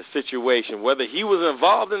know, in a situation, whether he was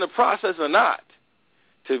involved in the process or not,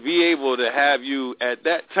 to be able to have you at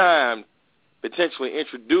that time potentially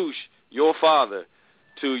introduce your father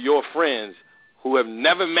to your friends who have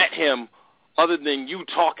never met him other than you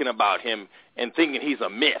talking about him and thinking he's a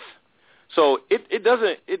myth. So it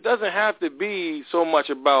doesn't have to be so much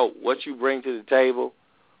about what you bring to the table,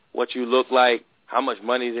 what you look like, how much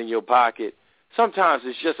money's in your pocket. Sometimes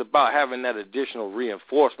it's just about having that additional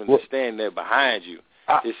reinforcement to stand there behind you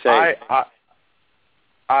to say.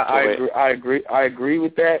 I agree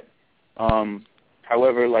with that.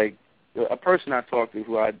 However, like a person I talk to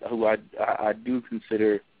who I do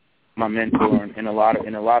consider my mentor in a lot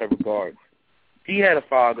of regards. He had a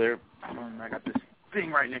father. I got this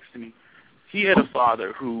thing right next to me. he had a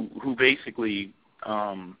father who basically,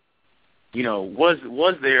 was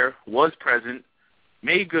there, was present,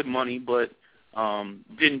 made good money, but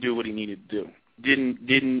didn't do what he needed to do.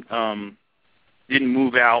 Didn't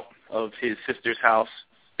move out of his sister's house.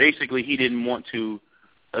 Basically, he didn't want to,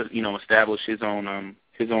 establish his own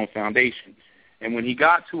foundation. And when he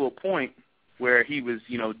got to a point where he was,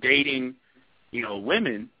 dating,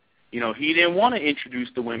 women, he didn't want to introduce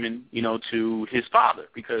the women, to his father,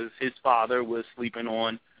 because his father was sleeping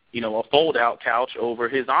on, a fold-out couch over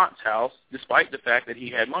his aunt's house, despite the fact that he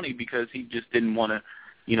had money, because he just didn't want to,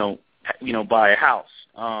 buy a house.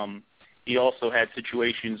 He also had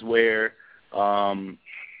situations where,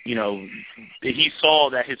 he saw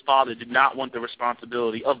that his father did not want the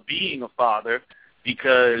responsibility of being a father,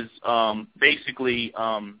 because basically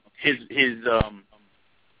his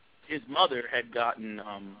mother had gotten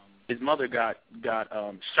got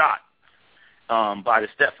shot by the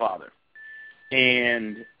stepfather,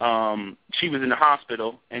 and she was in the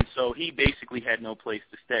hospital, and so he basically had no place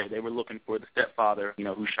to stay. They were looking for the stepfather,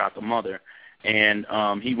 who shot the mother, and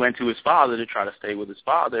he went to his father to try to stay with his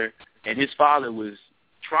father, and his father was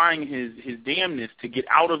trying his damnness to get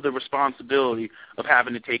out of the responsibility of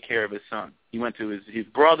having to take care of his son. He went to his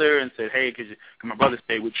brother and said, hey, can my brother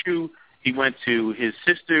stay with you? He went to his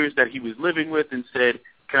sisters that he was living with and said,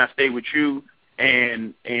 can I stay with you?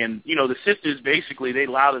 And the sisters basically, they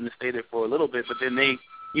allowed him to stay there for a little bit, but then they,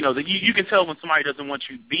 you can tell when somebody doesn't want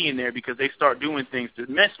you being there, because they start doing things to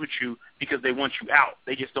mess with you because they want you out.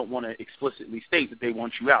 They just don't want to explicitly state that they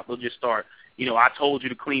want you out. They'll just start, I told you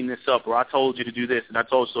to clean this up, or I told you to do this, and I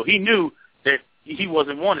told you. So he knew that he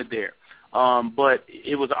wasn't wanted there. But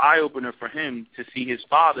it was an eye-opener for him to see his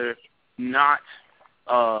father not,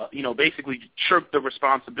 basically shirk the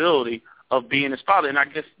responsibility of being his father. And I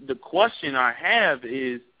guess the question I have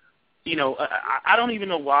is, I don't even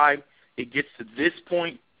know why it gets to this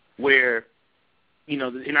point where,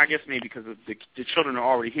 and I guess maybe because of the children are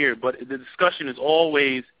already here, but the discussion is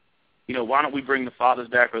always, why don't we bring the fathers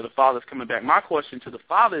back, or the fathers coming back? My question to the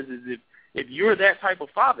fathers is, if you're that type of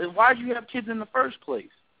father, why did you have kids in the first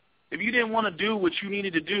place? If you didn't want to do what you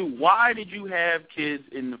needed to do, why did you have kids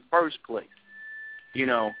in the first place?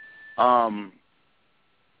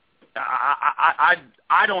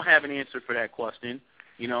 I don't have an answer for that question.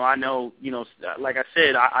 I know, like I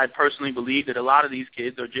said, I personally believe that a lot of these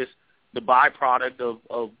kids are just the byproduct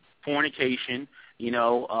of fornication,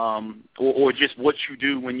 or just what you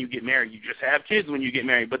do when you get married. You just have kids when you get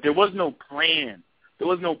married. But there was no plan. There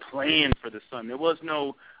was no plan for the son. There was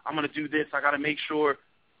no, I'm going to do this. I got to make sure,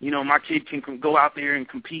 my kid can go out there and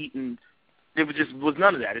compete. And there was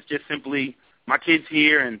none of that. It's just simply, my kid's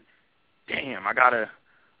here, and damn, I gotta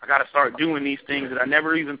start doing these things that I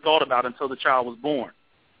never even thought about until the child was born.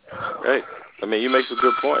 Right. I mean, you make some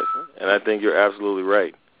good points, and I think you're absolutely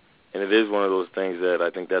right. And it is one of those things that I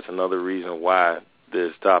think that's another reason why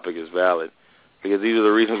this topic is valid, because these are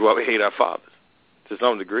the reasons why we hate our fathers, to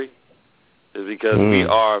some degree, is because we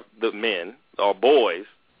are the men, our boys,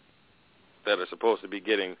 that are supposed to be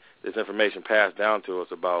getting this information passed down to us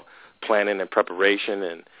about planning and preparation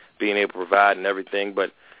and being able to provide and everything.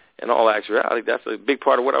 But in all actuality, that's a big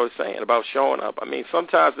part of what I was saying about showing up. I mean,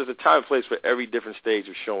 sometimes there's a time and place for every different stage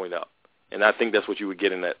of showing up, and I think that's what you were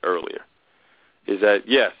getting at earlier, is that,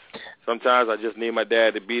 yes, sometimes I just need my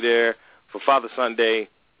dad to be there for Father Sunday,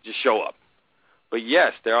 just show up. But,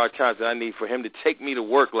 yes, there are times that I need for him to take me to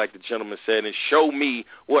work, like the gentleman said, and show me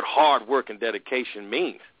what hard work and dedication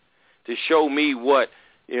means, to show me what,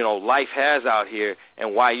 life has out here,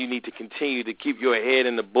 and why you need to continue to keep your head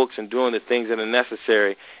in the books and doing the things that are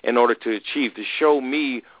necessary in order to achieve, to show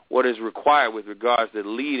me what is required with regards to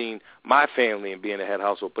leading my family and being a head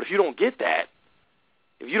household. But if you don't get that,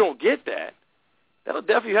 that'll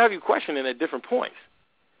definitely have you questioning at different points.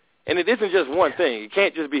 And it isn't just one thing. It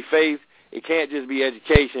can't just be faith. It can't just be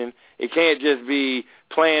education. It can't just be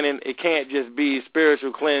planning. It can't just be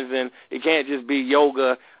spiritual cleansing. It can't just be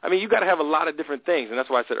yoga. I mean, you got to have a lot of different things, and that's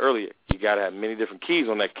why I said earlier, you got to have many different keys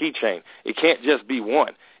on that keychain. It can't just be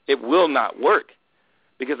one. It will not work,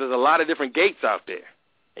 because there's a lot of different gates out there,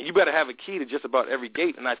 and you better have a key to just about every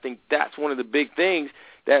gate. And I think that's one of the big things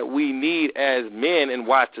that we need as men, and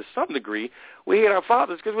why, to some degree, we hate our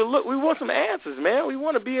fathers, because we want some answers, man. We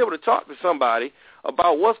want to be able to talk to somebody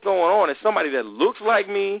about what's going on. It's somebody that looks like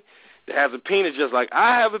me, that has a penis just like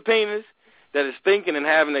I have a penis, that is thinking and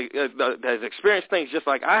having that has experienced things just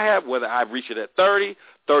like I have, whether I've reached it at 30,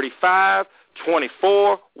 35,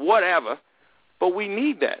 24, whatever. But we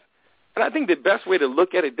need that. And I think the best way to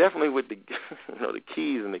look at it, definitely with the the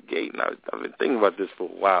keys and the gate, and I've been thinking about this for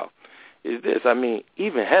a while, is this. I mean,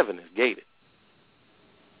 even heaven is gated.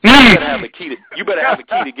 You better have a key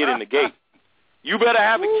to get in the gate. You better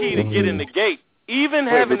have a key to get in the gate. Even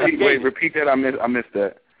heaven is gated. Wait, repeat that. I missed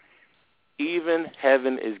that. Even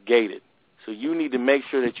heaven is gated. So you need to make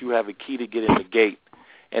sure that you have a key to get in the gate.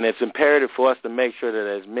 And it's imperative for us to make sure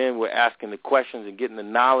that as men we're asking the questions and getting the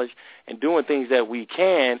knowledge and doing things that we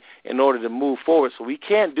can in order to move forward. So we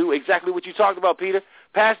can't do exactly what you talked about, Peter.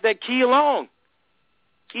 Pass that key along.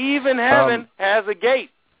 Even heaven has a gate.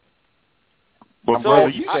 But brother,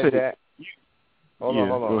 you said that. Hold on.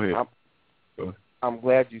 Go ahead. I'm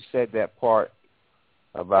glad you said that part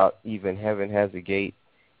about even heaven has a gate,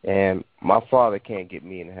 and my father can't get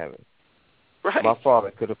me into heaven. Right. My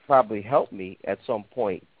father could have probably helped me at some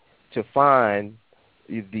point to find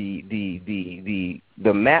the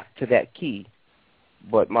map to that key,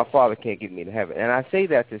 but my father can't get me to heaven. And I say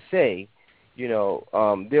that to say, there's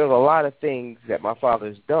a lot of things that my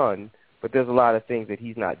father's done, but there's a lot of things that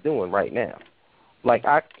he's not doing right now. Like,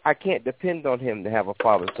 I can't depend on him to have a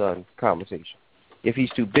father-son conversation. If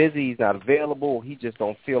he's too busy, he's not available, he just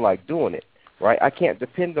don't feel like doing it, right? I can't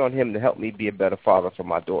depend on him to help me be a better father for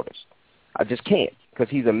my daughters. I just can't, because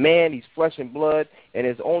he's a man, he's flesh and blood, and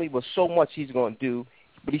there's only but so much he's going to do,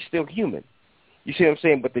 but he's still human. You see what I'm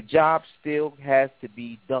saying? But the job still has to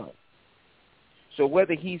be done. So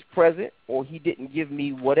whether he's present or he didn't give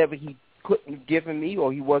me whatever he couldn't give me,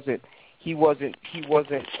 or he wasn't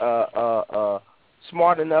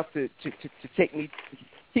smart enough to take me,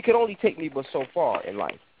 he could only take me but so far in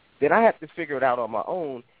life. Then I have to figure it out on my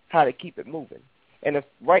own how to keep it moving. And if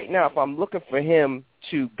I'm looking for him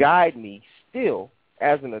to guide me still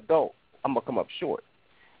as an adult, I'm going to come up short.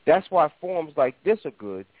 That's why forums like this are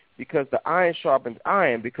good, because the iron sharpens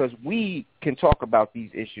iron, because we can talk about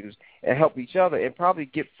these issues and help each other and probably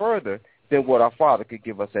get further than what our father could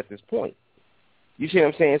give us at this point. You see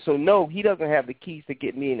what I'm saying? So, no, he doesn't have the keys to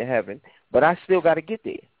get me into heaven, but I still got to get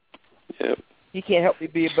there. Yep. He can't help me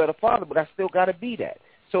be a better father, but I still got to be that.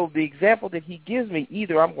 So the example that he gives me,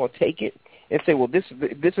 either I'm going to take it and say, well, this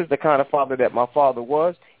is the kind of father that my father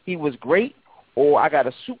was. He was great, or I got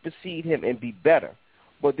to supersede him and be better.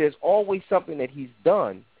 But there's always something that he's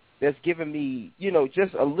done that's given me,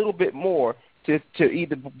 just a little bit more to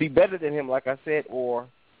either be better than him, like I said, or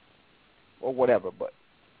whatever. But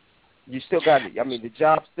you still got it. I mean, the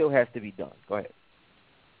job still has to be done. Go ahead.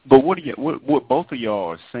 But what both of y'all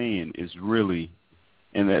are saying is really,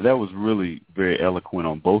 and that was really very eloquent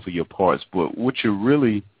on both of your parts, but what you're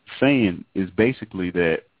really saying is basically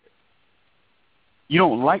that you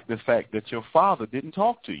don't like the fact that your father didn't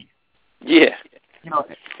talk to you. Yeah.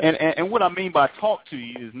 And what I mean by talk to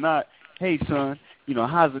you is not, hey, son,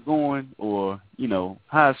 how's it going, or,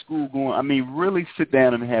 how's school going? I mean, really sit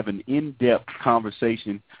down and have an in-depth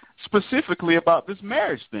conversation specifically about this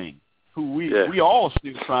marriage thing, we all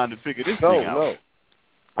still trying to figure this thing out. No,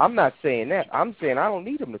 I'm not saying that. I'm saying I don't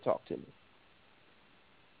need him to talk to me.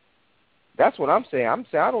 That's what I'm saying. I'm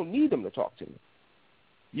saying I don't need him to talk to me.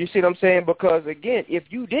 You see what I'm saying? Because, again, if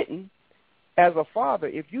you didn't, as a father,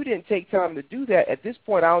 if you didn't take time to do that, at this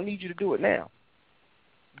point, I don't need you to do it now.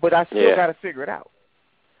 But I still got to figure it out.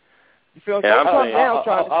 You feel what I'm saying? I'm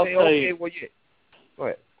trying to say, okay, well, yeah. Go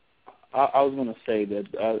ahead. I was going to say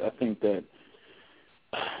that I think that,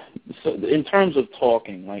 so in terms of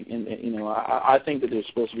talking, like, I think that there's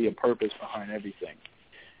supposed to be a purpose behind everything.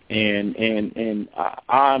 And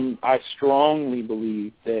I strongly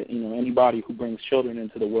believe that, anybody who brings children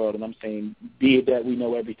into the world, and I'm saying, be it that we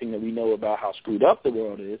know everything that we know about how screwed up the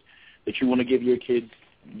world is, that you want to give your kids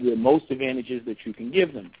the most advantages that you can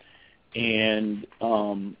give them. And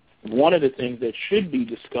one of the things that should be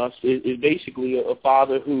discussed is basically a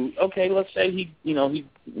father who, okay, let's say he's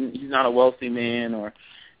not a wealthy man, or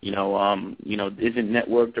isn't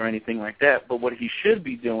networked or anything like that, but what he should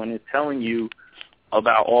be doing is telling you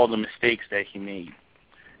about all the mistakes that he made.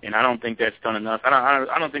 And I don't think that's done enough.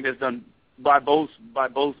 I don't think that's done by both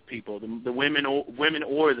people, the women or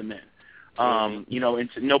the men. And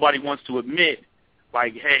nobody wants to admit,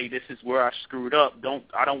 like, hey, this is where I screwed up.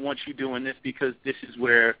 I don't want you doing this because this is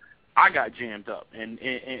where I got jammed up.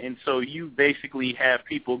 And so you basically have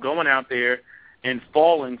people going out there and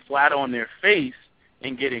falling flat on their face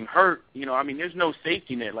and getting hurt. There's no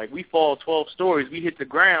safety net. Like, we fall 12 stories, we hit the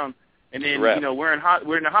ground, and then we're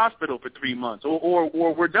in the hospital for 3 months,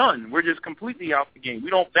 or we're done. We're just completely out the game. We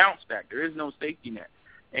don't bounce back. There is no safety net,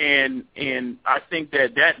 and I think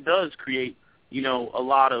that does create a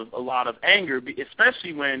lot of anger,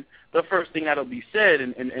 especially when the first thing that'll be said,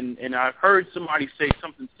 and I've heard somebody say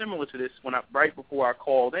something similar to this right before I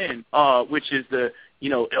called in, which is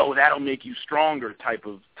that'll make you stronger type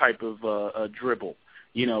of dribble.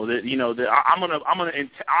 I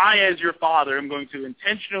as your father am going to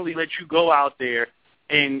intentionally let you go out there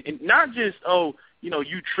and not just,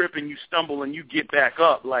 you trip and you stumble and you get back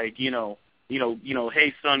up like,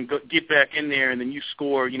 hey son, get back in there and then you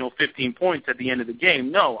score, 15 points at the end of the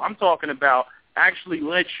game. No, I'm talking about actually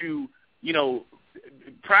let you,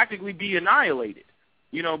 practically be annihilated,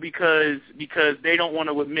 because they don't want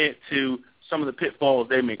to admit to some of the pitfalls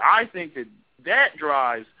they make. I think that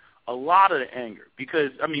drives a lot of the anger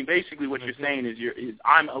because, basically what you're saying is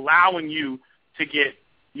I'm allowing you to get,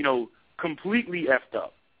 completely effed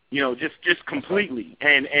up, just completely.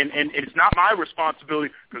 And it's not my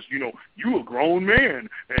responsibility because, you a grown man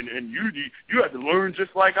and you have to learn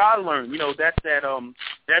just like I learned. That's that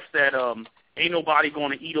ain't nobody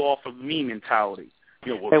going to eat off of me mentality.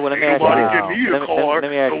 Ain't nobody give me a car,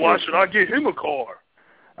 so why should I get him a car?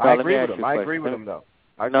 I agree with him. I agree with him, though.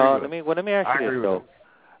 Let me ask you this, though.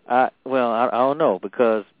 I don't know,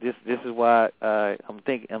 because this is why I'm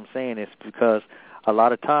saying this, because a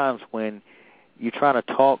lot of times when you're trying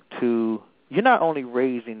to talk to, you're not only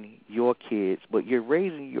raising your kids, but you're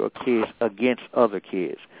raising your kids against other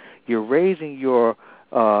kids. You're raising your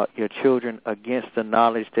children against the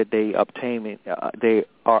knowledge that they are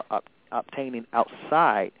obtaining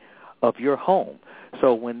outside of your home.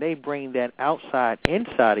 So when they bring that outside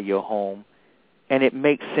inside of your home, and it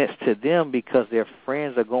makes sense to them because their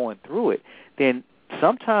friends are going through it, then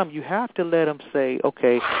sometimes you have to let them say,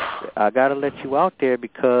 okay, I got to let you out there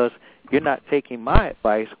because you're not taking my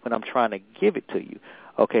advice when I'm trying to give it to you.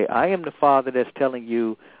 Okay, I am the father that's telling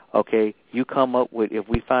you, okay, you come up with, if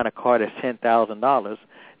we find a car that's $10,000,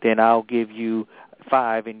 then I'll give you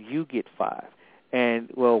 5 and you get 5. And,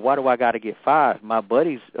 well, why do I got to get 5? My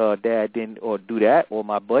buddy's dad didn't do that, or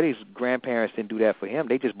my buddy's grandparents didn't do that for him.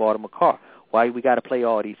 They just bought him a car. Why we got to play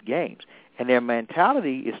all these games? And their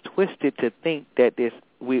mentality is twisted to think that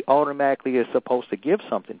we automatically are supposed to give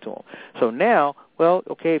something to them. So now, well,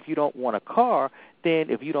 okay, if you don't want a car, then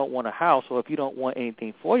if you don't want a house, or if you don't want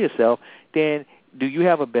anything for yourself, then do you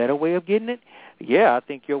have a better way of getting it? Yeah, I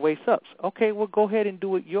think your way sucks. Okay, well, go ahead and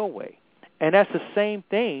do it your way. And that's the same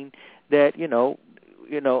thing that,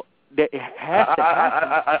 that it has to happen.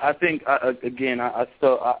 I think, again, I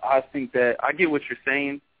think that I get what you're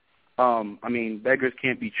saying. Beggars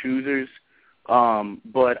can't be choosers.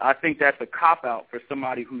 But I think that's a cop-out for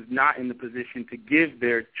somebody who's not in the position to give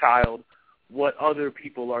their child what other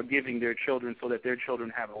people are giving their children so that their children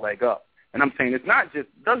have a leg up. And I'm saying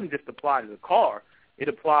doesn't just apply to the car. It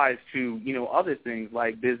applies to, other things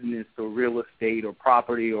like business or real estate or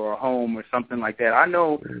property or a home or something like that. I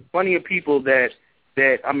know plenty of people that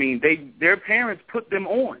their parents put them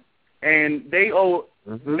on, and they owe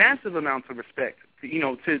massive amounts of respect to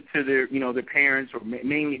their parents, or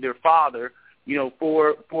mainly their father,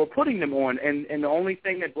 for putting them on. And the only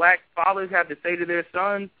thing that black fathers have to say to their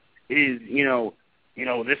sons is,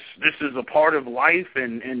 this is a part of life,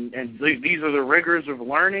 and these are the rigors of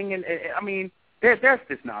learning. And that's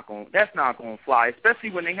just not going to fly, especially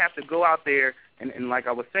when they have to go out there and like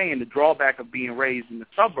I was saying, the drawback of being raised in the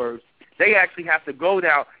suburbs, they actually have to go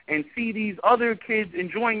down and see these other kids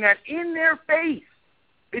enjoying that in their face.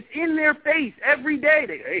 It's in their face every day.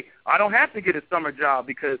 Hey, I don't have to get a summer job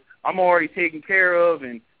because I'm already taken care of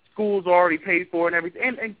and school's already paid for and everything.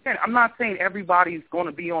 And I'm not saying everybody's going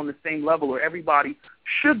to be on the same level or everybody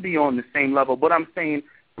should be on the same level, but I'm saying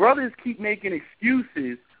brothers keep making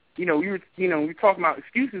excuses. We were talking about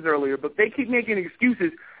excuses earlier, but they keep making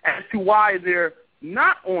excuses as to why they're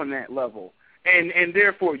not on that level. And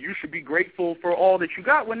therefore you should be grateful for all that you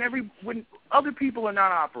got when other people are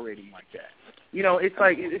not operating like that. It's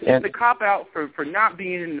like it's just a cop-out for not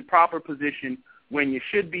being in the proper position when you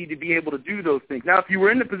should be to be able to do those things. Now, if you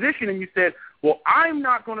were in the position and you said, well, I'm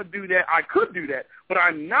not going to do that, I could do that, but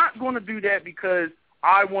I'm not going to do that because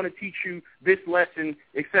I want to teach you this lesson,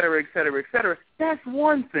 et cetera, et cetera, et cetera, that's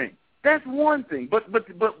one thing. That's one thing. But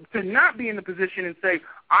to not be in the position and say,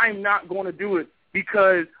 I'm not going to do it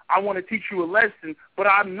because I want to teach you a lesson, but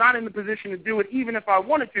I'm not in the position to do it even if I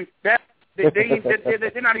wanted to, they're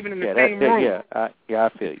not even in the same room. I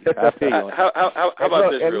feel you. I feel you. How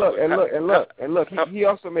about this? And look. He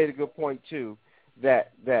also made a good point too.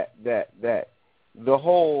 That the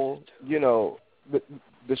whole, the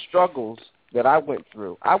struggles that I went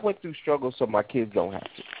through struggles so my kids don't have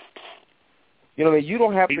to. You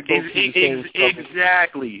don't have to go through the same struggles.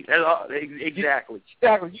 Exactly.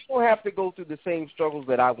 You don't have to go through the same struggles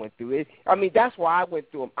that I went through. That's why I went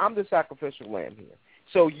through them. I'm the sacrificial lamb here.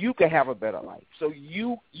 So you can have a better life. So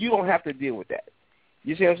you don't have to deal with that.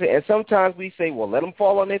 You see what I'm saying? And sometimes we say, well, let them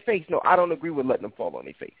fall on their face. No, I don't agree with letting them fall on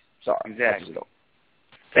their face. Sorry. Exactly.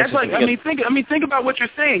 That's like, think about what you're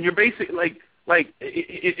saying. You're basically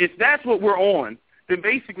if that's what we're on, then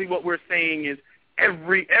basically what we're saying is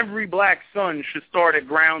every black son should start at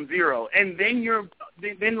ground zero, and then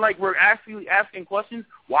we're actually asking questions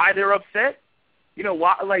why they're upset. You know,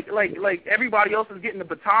 why like everybody else is getting the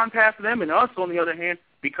baton passed to them, and us on the other hand,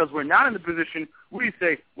 because we're not in the position, we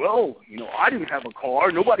say, well, you know, I didn't have a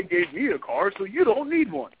car, nobody gave me a car, so you don't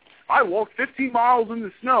need one. I walked 15 miles in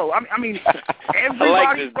the snow. I mean,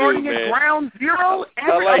 everybody starting at ground zero.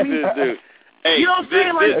 This dude. Hey, you know what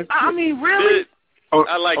I'm saying? I mean, really?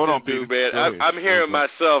 I like this dude, man. I'm hearing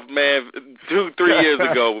myself, man, 2-3 years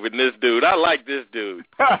ago with this dude. I like this dude.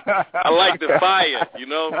 I like the fire, you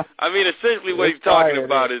know? I mean, essentially what he's talking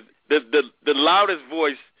about is the loudest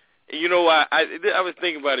voice. You know, I was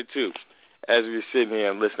thinking about it, too, as we were sitting here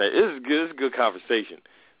and listening. This is a good conversation.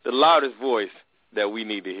 The loudest voice that we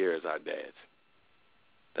need to hear is our dads.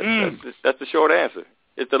 That's the short answer.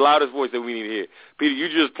 It's the loudest voice that we need to hear. Peter, you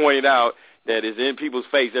just pointed out that is in people's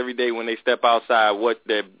face every day when they step outside what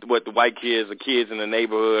the white kids or kids in the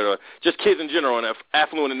neighborhood or just kids in general in an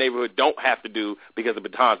affluent neighborhood don't have to do because the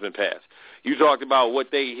baton's been passed. You talked about what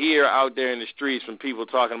they hear out there in the streets from people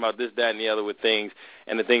talking about this, that, and the other with things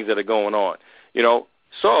and the things that are going on. You know,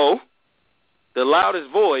 so the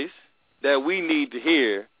loudest voice that we need to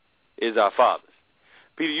hear is our fathers.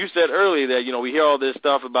 Peter, you said earlier that, you know, we hear all this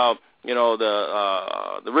stuff about, you know,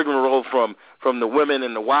 the rigmarole from the women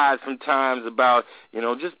and the wives sometimes about, you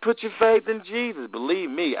know, just put your faith in Jesus. Believe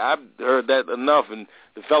me, I've heard that enough, and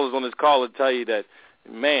the fellas on this call will tell you that,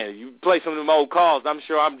 man, you play some of them old calls, I'm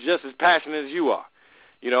sure I'm just as passionate as you are,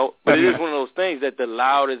 you know. But it is one of those things that the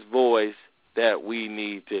loudest voice that we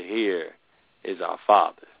need to hear is our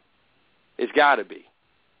Father. It's got to be.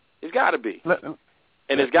 It's got to be.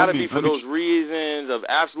 And it's got to be for those reasons of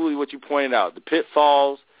absolutely what you pointed out, the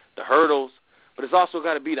pitfalls, the hurdles, but it's also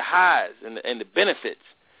got to be the highs and the benefits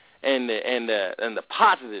and the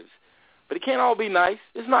positives. But it can't all be nice.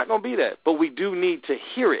 It's not going to be that. But we do need to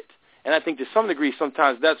hear it. And I think to some degree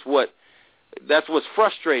sometimes that's what's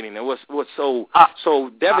frustrating and what's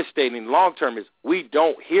so devastating long term is we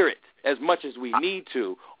don't hear it as much as we need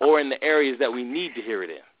to or in the areas that we need to hear it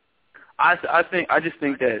in. I just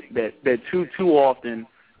think that too often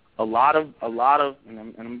a lot of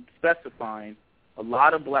and I'm specifying a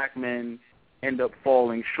lot of black men end up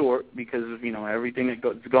falling short because of, you know, everything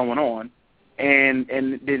that's going on, and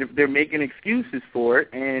they're making excuses for it,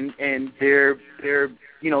 and they're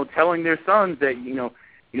you know, telling their sons that you know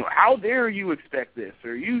how dare you expect this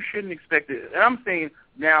or you shouldn't expect it. And I'm saying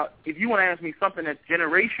now, if you want to ask me something that's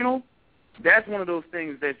generational, that's one of those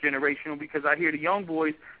things that's generational because I hear the young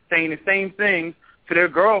boys saying the same things to their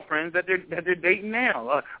girlfriends that they're dating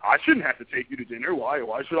now. I shouldn't have to take you to dinner.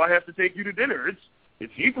 Why should I have to take you to dinner?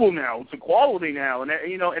 It's equal now. It's equality now. And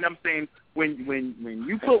you know, and I'm saying when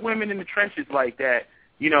you put women in the trenches like that,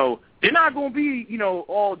 you know, they're not going to be, you know,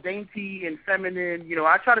 all dainty and feminine. You know,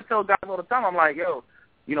 I try to tell guys all the time, I'm like, yo,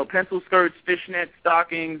 you know, pencil skirts, fishnet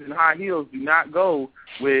stockings, and high heels do not go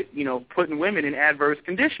with, you know, putting women in adverse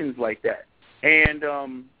conditions like that. And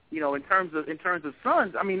you know, in terms of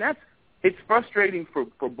sons, I mean, it's frustrating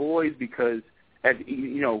for boys because, as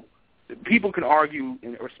you know, people can argue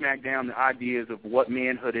or smack down the ideas of what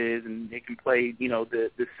manhood is, and they can play, you know,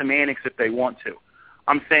 the semantics if they want to.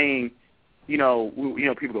 I'm saying, you know,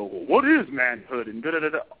 people go, well, what is manhood? And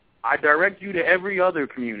da-da-da-da. I direct you to every other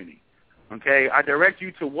community, okay? I direct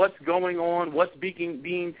you to what's going on, what's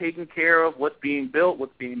being taken care of, what's being built,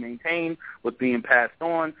 what's being maintained, what's being passed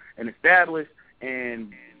on and established.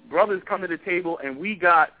 And brothers come to the table, and we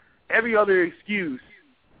got every other excuse,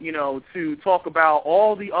 you know, to talk about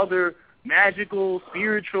all the other magical,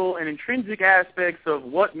 spiritual, and intrinsic aspects of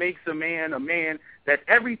what makes a man, that's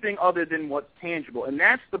everything other than what's tangible. And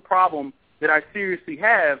that's the problem that I seriously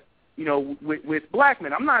have, you know, with black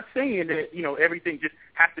men. I'm not saying that, you know, everything just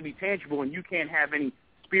has to be tangible and you can't have any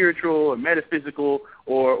spiritual or metaphysical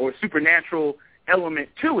or supernatural element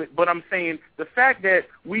to it, but I'm saying the fact that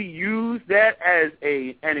we use that as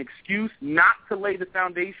an excuse not to lay the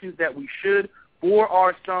foundations that we should for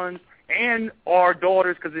our sons and our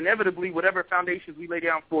daughters, because inevitably whatever foundations we lay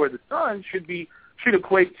down for the sons should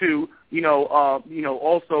equate to, you know,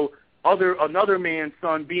 also another man's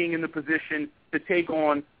son being in the position to take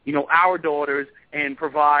on, you know, our daughters and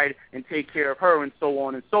provide and take care of her and so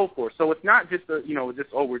on and so forth. So it's not just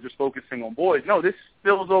we're just focusing on boys. No, this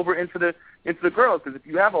spills over into the girls, because if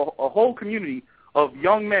you have a whole community of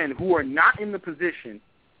young men who are not in the position,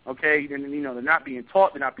 okay, then, you know, they're not being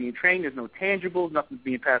taught, they're not being trained, there's no tangibles, nothing's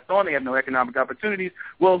being passed on, they have no economic opportunities.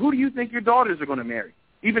 Well, who do you think your daughters are going to marry?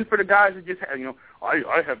 Even for the guys that just have,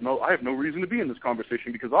 I have no reason to be in this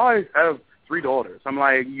conversation because I have 3 daughters. I'm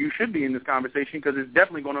like, you should be in this conversation because it's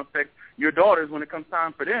definitely going to affect your daughters when it comes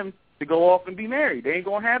time for them to go off and be married. They ain't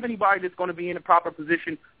going to have anybody that's going to be in a proper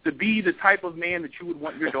position to be the type of man that you would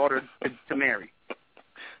want your daughter to marry.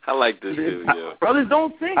 I like this dude, yo. Brothers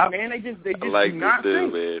don't think, man. They just I like do not this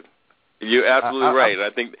dude, think. man. You're absolutely right. I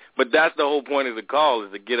think, but that's the whole point of the call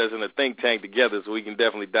is to get us in a think tank together so we can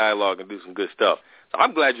definitely dialogue and do some good stuff. So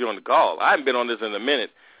I'm glad you're on the call. I haven't been on this in a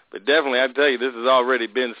minute, but definitely I tell you this has already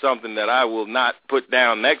been something that I will not put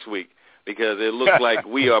down next week because it looks like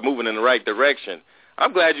we are moving in the right direction.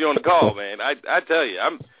 I'm glad you're on the call, man. I tell you,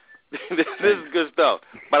 this is good stuff.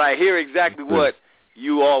 But I hear exactly what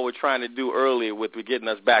you all were trying to do earlier with getting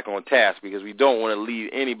us back on task because we don't want to leave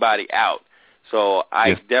anybody out. So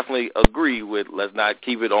I definitely agree with let's not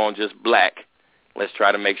keep it on just black. Let's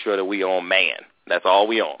try to make sure that we on man. That's all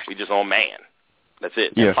we on. We just on man. That's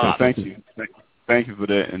it. Yeah, so thank you. Thank you for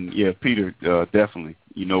that. And, yeah, Peter, definitely,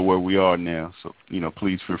 you know where we are now. So,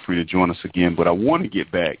 please feel free to join us again. But I want to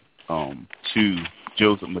get back to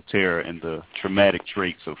Joseph Mattera and the traumatic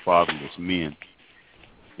traits of fatherless men.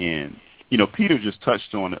 And, Peter just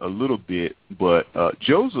touched on it a little bit, but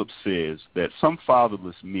Joseph says that some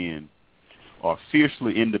fatherless men are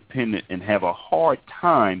fiercely independent and have a hard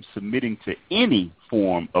time submitting to any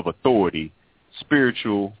form of authority,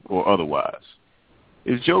 spiritual or otherwise.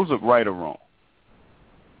 Is Joseph right or wrong?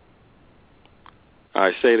 All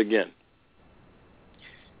right, say it again.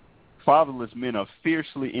 Fatherless men are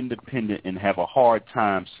fiercely independent and have a hard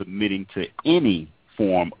time submitting to any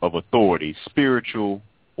form of authority, spiritual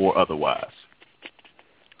or otherwise.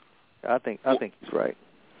 I think he's right.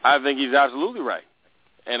 I think he's absolutely right.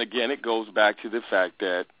 And again, it goes back to the fact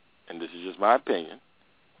that, and this is just my opinion,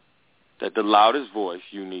 that the loudest voice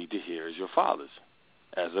you need to hear is your father's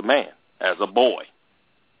as a man, as a boy,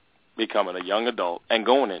 becoming a young adult and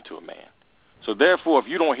going into a man. So therefore, if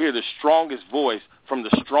you don't hear the strongest voice from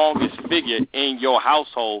the strongest figure in your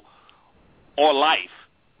household or life,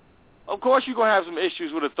 of course you're going to have some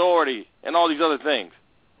issues with authority and all these other things.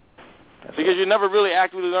 Because you never really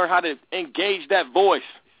actively learn how to engage that voice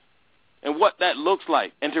and what that looks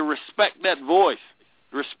like, and to respect that voice,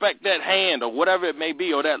 respect that hand or whatever it may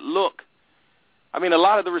be, or that look. I mean, a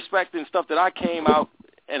lot of the respect and stuff that I came out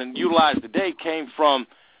and utilized today came from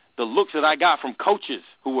the looks that I got from coaches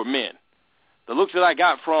who were men, the looks that I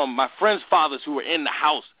got from my friends' fathers who were in the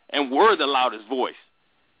house and were the loudest voice,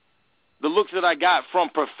 the looks that I got from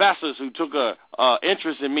professors who took a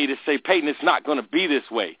interest in me to say, Peyton, it's not going to be this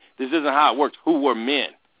way. This isn't how it works, who were men.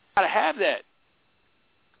 You got to have that.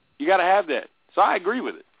 You got to have that. So I agree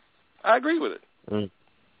with it. The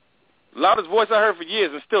loudest voice I heard for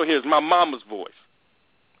years and still hear is my mama's voice.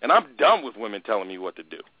 And I'm done with women telling me what to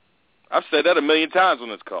do. I've said that 1,000,000 times on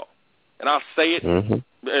this call. And I'll say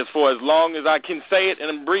it for as long as I can say it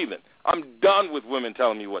and I'm breathing. I'm done with women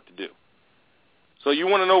telling me what to do. So you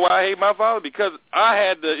want to know why I hate my father? Because I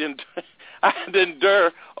had to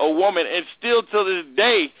endure a woman, and still to this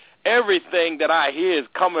day, everything that I hear is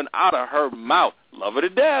coming out of her mouth. Love her to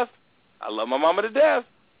death. I love my mama to death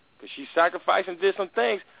because she sacrificed and did some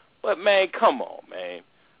things. But, man, come on, man.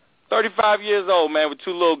 35 years old, man, with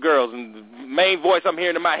 2 little girls, and the main voice I'm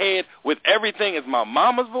hearing in my head with everything is my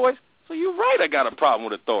mama's voice. So you're right, I got a problem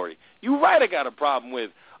with authority. You're right, I got a problem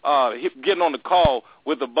with getting on the call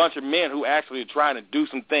with a bunch of men who actually are trying to do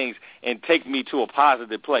some things and take me to a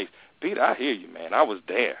positive place. Peter, I hear you, man. I was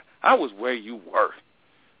there. I was where you were.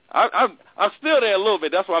 I'm still there a little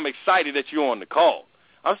bit. That's why I'm excited that you're on the call.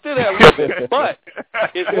 I'm still there a little bit, but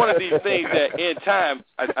it's one of these things that in time,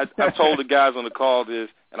 I told the guys on the call this,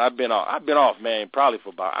 and I've been off, man, probably for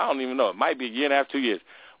about, I don't even know, it might be 1.5 years, 2 years.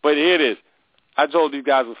 But here it is. I told these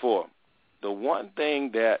guys before, the one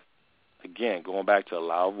thing that, again, going back to a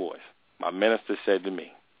loud voice, my minister said to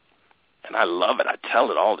me, and I love it, I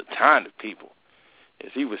tell it all the time to people,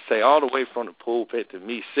 is he would say all the way from the pulpit to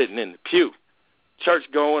me sitting in the pew, church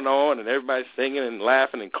going on and everybody singing and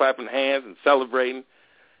laughing and clapping hands and celebrating,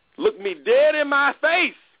 look me dead in my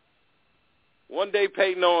face. One day,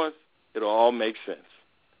 Peyton Owens, it'll all make sense.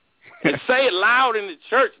 And say it loud in the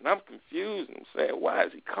church, and I'm confused and saying, why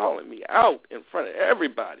is he calling me out in front of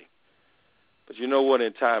everybody? But you know what?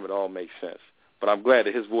 In time, it all makes sense. But I'm glad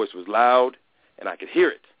that his voice was loud, and I could hear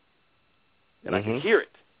it. And I could hear it.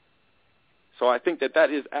 So I think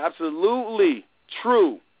that is absolutely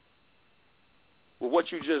true with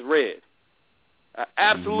what you just read. I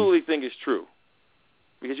absolutely think it's true.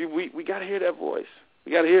 Because we got to hear that voice.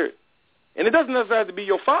 We got to hear it. And it doesn't necessarily have to be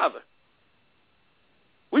your father.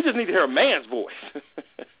 We just need to hear a man's voice.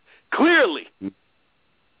 Clearly.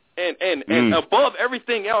 and above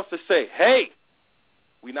everything else to say, hey,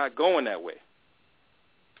 we're not going that way.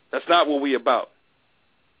 That's not what we're about.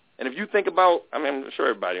 And if you think about, I mean, I'm sure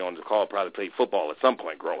everybody on the call probably played football at some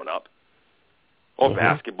point growing up, or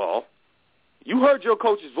basketball. You heard your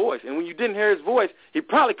coach's voice, and when you didn't hear his voice, he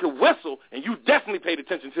probably could whistle, and you definitely paid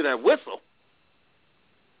attention to that whistle.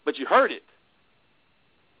 But you heard it,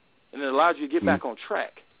 and it allowed you to get back on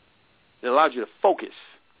track. It allowed you to focus.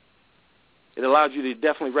 It allowed you to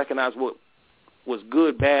definitely recognize what was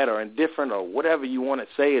good, bad, or indifferent, or whatever you want to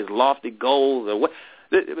say is lofty goals, or what.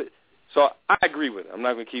 So I agree with it. I'm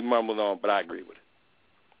not going to keep mumbling on, but I agree with it.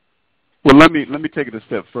 Well, let me take it a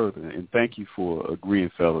step further, and thank you for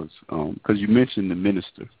agreeing, fellas, because you mentioned the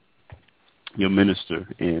minister, your minister.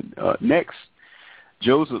 And next,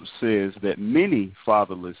 Joseph says that many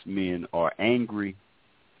fatherless men are angry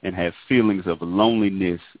and have feelings of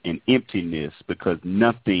loneliness and emptiness because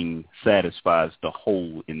nothing satisfies the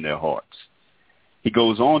hole in their hearts. He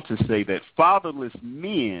goes on to say that fatherless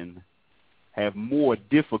men have more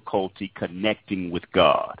difficulty connecting with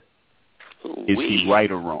God. Is he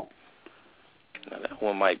right or wrong? Now, that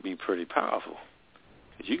one might be pretty powerful.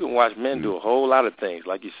 Because you can watch men do a whole lot of things.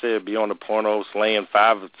 Like you said, be on the porno, slaying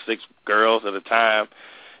 5 or 6 girls at a time.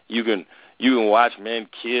 You can watch men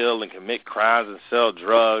kill and commit crimes and sell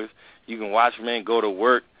drugs. You can watch men go to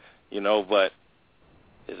work, but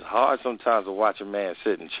it's hard sometimes to watch a man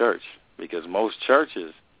sit in church because most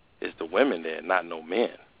churches, it's the women there, not no men.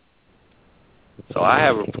 So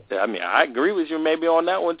I agree with you maybe on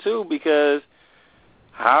that one too, because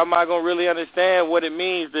how am I going to really understand what it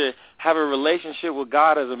means to have a relationship with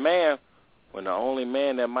God as a man when the only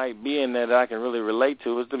man that might be in there that I can really relate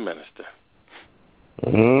to is the minister?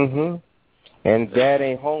 And Dad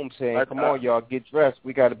ain't home saying, come on, y'all, get dressed.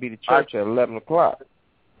 We got to be to church at 11 o'clock.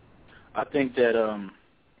 I think that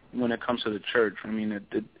when it comes to the church, I mean,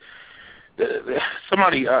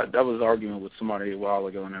 somebody, I was arguing with somebody a while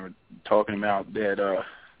ago, and they were talking about that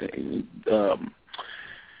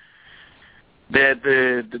that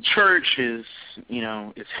the church is,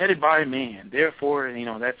 it's headed by a man. Therefore,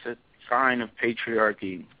 that's a sign of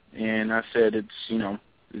patriarchy. And I said it's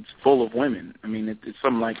full of women. I mean, it's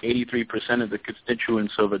something like 83% of the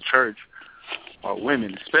constituents of a church are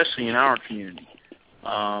women, especially in our community.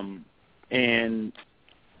 And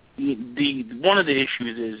the one of the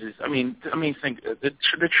issues is think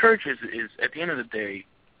the church is at the end of the day,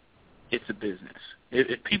 it's a business.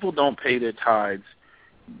 If people don't pay their tithes,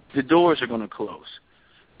 the doors are going to close.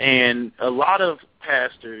 And a lot of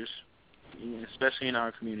pastors, especially in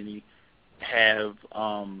our community, have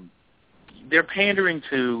they're pandering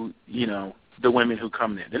to, the women who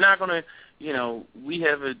come there. They're not going to, we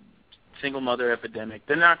have a single mother epidemic.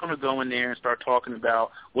 They're not going to go in there and start talking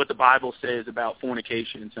about what the Bible says about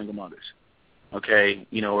fornication and single mothers, okay,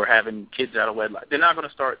 or having kids out of wedlock. They're not going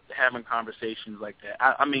to start having conversations like that.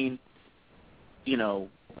 I mean,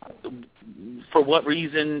 for what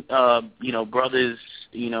reason, brothers,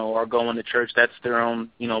 are going to church, that's their own,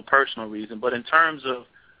 personal reason. But in terms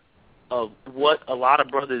of what a lot of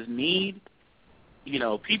brothers need,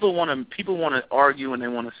 people want to argue and they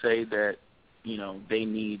want to say that, they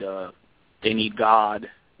need God,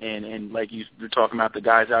 and like you're talking about the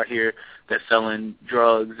guys out here that's selling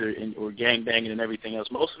drugs or gang banging and everything else.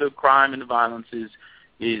 Most of the crime and the violence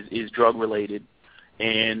is drug related,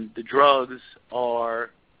 and the drugs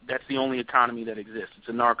that's the only economy that exists. It's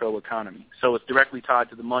a narco economy, so it's directly tied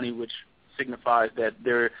to the money, which signifies that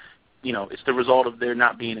it's the result of there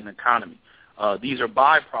not being an economy. These are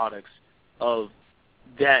byproducts of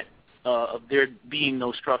that, of there being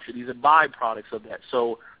no structure. These are byproducts of that.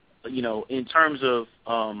 So, in terms of,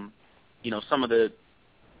 some of the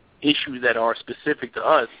issues that are specific to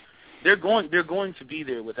us, they're going to be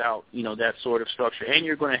there without, that sort of structure. And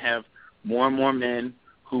you're going to have more and more men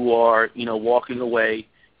who are, walking away,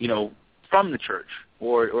 from the church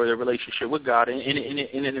or their relationship with God in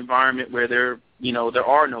an environment where there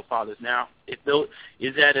are no fathers. Now, is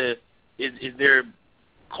there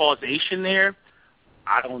causation there?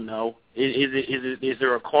 I don't know. Is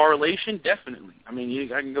there a correlation? Definitely. I mean, we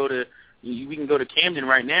can go to Camden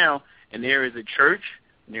right now, and there is a church,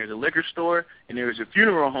 and there's a liquor store, and there is a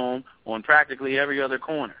funeral home on practically every other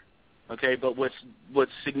corner. Okay, but what's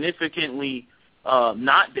significantly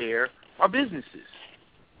not there are businesses.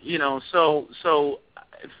 So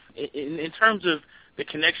in terms of the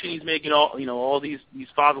connection he's making, all these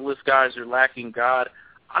fatherless guys are lacking God.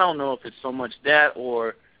 I don't know if it's so much that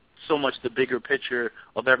or so much the bigger picture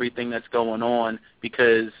of everything that's going on,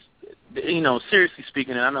 because, seriously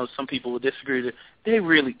speaking, and I know some people will disagree, that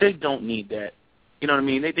they don't need that. You know what I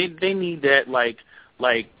mean? They need that like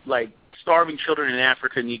starving children in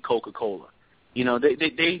Africa need Coca-Cola. You know,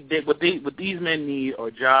 what these men need are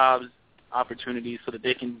jobs, opportunities, so that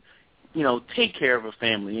they can, you know, take care of a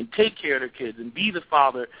family and take care of their kids and be the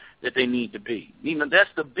father that they need to be. You know, that's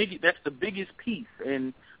the biggest piece.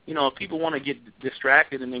 And you know, if people want to get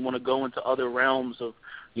distracted and they want to go into other realms of,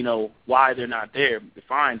 you know, why they're not there,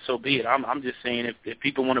 fine, so be it. I'm just saying, if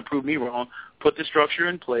people want to prove me wrong, put the structure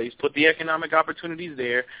in place, put the economic opportunities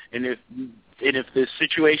there, and if the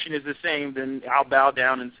situation is the same, then I'll bow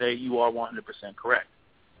down and say you are 100% correct.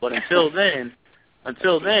 But until then,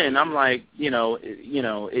 I'm like, I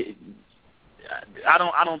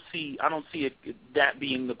don't see that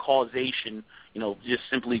being the causation. You know, just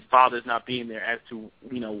simply fathers not being there as to,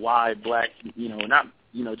 you know, why black, you know, not,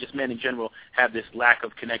 you know, just men in general have this lack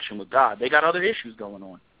of connection with God. They got other issues going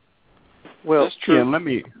on. Well, that's true. Yeah, let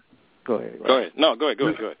me go ahead. Go ahead. No, go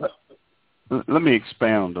ahead. Let me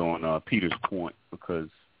expound on Peter's point, because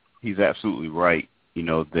he's absolutely right. You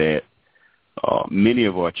know that many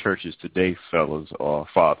of our churches today, fellas, are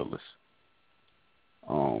fatherless,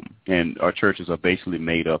 and our churches are basically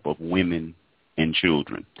made up of women and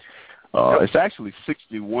children. It's actually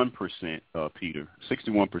 61%, Peter.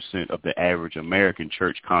 61% of the average American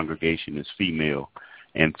church congregation is female,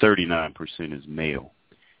 and 39% is male.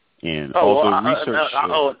 And research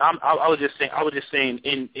shows, I was just saying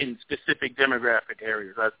in specific demographic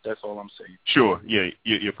areas. That's all I'm saying. Sure, yeah,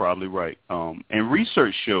 you're probably right. And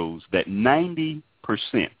research shows that 90%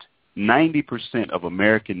 of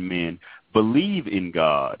American men believe in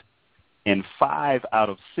God, and 5 out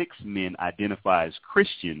of 6 men identify as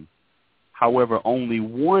Christian. However, only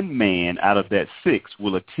 1 man out of that 6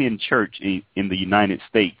 will attend church in the United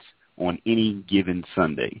States on any given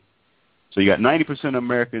Sunday. So you got 90% of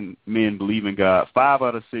American men believe in God, 5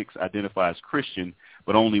 out of 6 identify as Christian,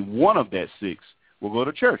 but only 1 of that 6 will go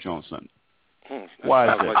to church on Sunday.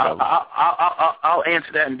 Why is that? I'll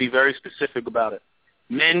answer that and be very specific about it.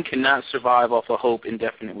 Men cannot survive off of hope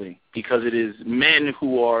indefinitely, because it is men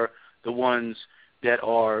who are the ones that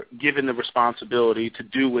are given the responsibility to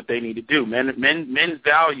do what they need to do. Men's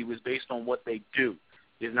value is based on what they do.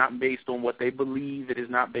 It is not based on what they believe. It is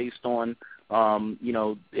not based on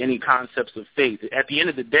any concepts of faith. At the end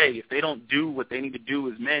of the day, if they don't do what they need to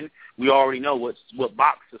do as men, we already know what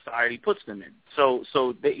box society puts them in. So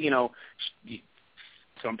they,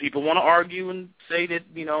 some people want to argue and say that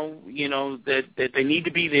that they need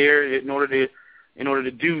to be there in order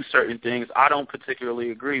to do certain things. I don't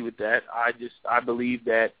particularly agree with that. I believe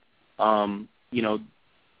that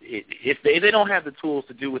if they don't have the tools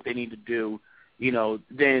to do what they need to do,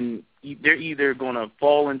 then they're either going to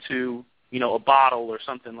fall into a bottle or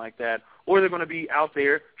something like that, or they're going to be out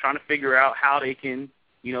there trying to figure out how they can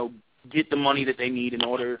get the money that they need in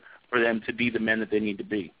order for them to be the men that they need to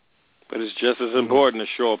be. But it's just as important to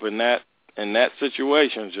show up in that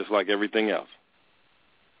situation, just like everything else.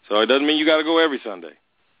 So it doesn't mean you got to go every Sunday.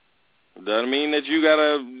 It doesn't mean that you got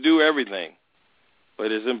to do everything.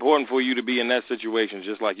 But it's important for you to be in that situation,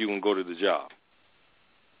 just like you can go to the job.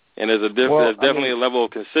 And there's definitely a level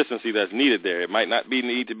of consistency that's needed there. It might not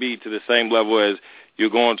need to be to the same level as you're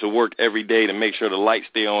going to work every day to make sure the lights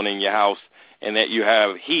stay on in your house and that you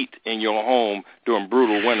have heat in your home during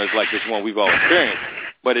brutal winters like this one we've all experienced.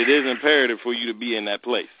 But it is imperative for you to be in that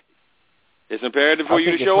place. It's imperative for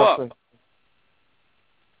you to show up.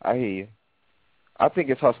 I hear you. I think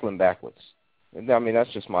it's hustling backwards. I mean,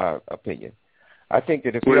 that's just my opinion. I think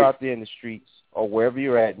that if you're out there in the streets or wherever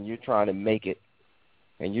you're at and you're trying to make it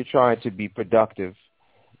and you're trying to be productive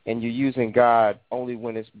and you're using God only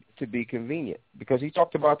when it's to be convenient, because he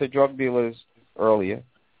talked about the drug dealers earlier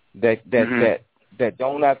that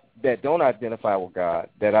don't identify with God,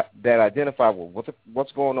 that identify with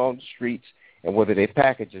what's going on in the streets and whether their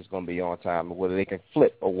package is going to be on time or whether they can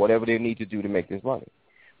flip or whatever they need to do to make this money.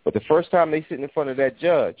 But the first time they sit in front of that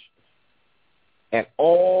judge and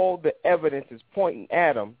all the evidence is pointing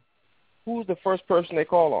at them, who's the first person they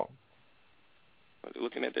call on? They're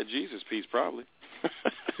looking at that Jesus piece, probably.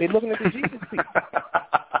 They're looking at the Jesus piece.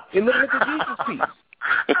 They're looking at the Jesus piece.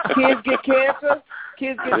 Kids get cancer.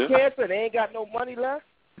 Cancer. They ain't got no money left.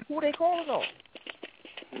 Who they calling on?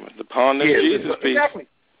 The pawn that Jesus piece.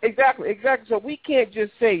 Exactly. So we can't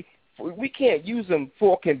just say we can't use them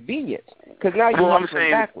for convenience, because now you're hustling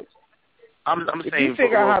backwards. I'm if saying you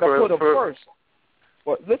figure out how to put them first.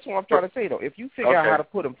 Well, listen, what I'm trying to say though. If you figure out how to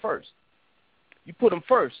put them first, you put them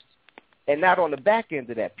first, and not on the back end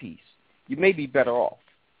of that piece, you may be better off.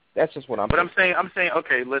 That's just what I'm. But saying. I'm saying,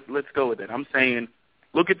 okay, let's go with it. I'm saying,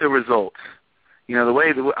 look at the results. The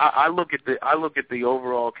way I look at the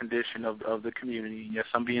overall condition of the community. Yes,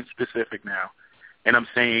 I'm being specific now, and I'm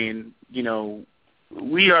saying,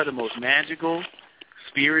 we are the most magical,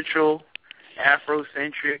 spiritual,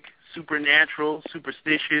 Afrocentric, supernatural,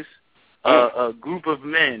 superstitious a group of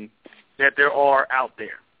men that there are out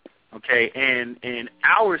there. Okay, and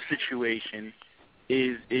our situation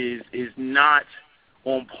is not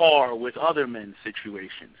on par with other men's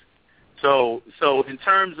situations. So in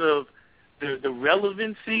terms of the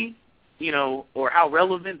relevancy, or how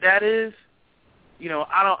relevant that is,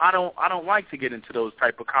 I don't like to get into those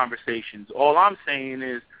type of conversations. All I'm saying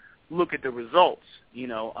is look at the results.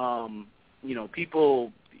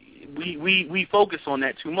 People we focus on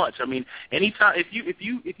that too much. I mean, anytime if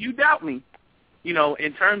you doubt me,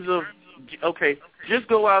 in terms of, okay, just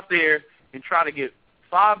go out there and try to get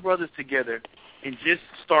 5 brothers together and just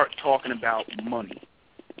start talking about money.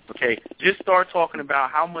 Okay, just start talking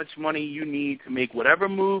about how much money you need to make whatever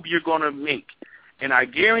move you're going to make. And I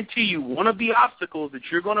guarantee you one of the obstacles that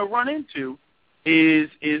you're going to run into is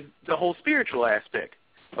the whole spiritual aspect.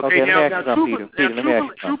 Okay, now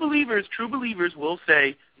true believers will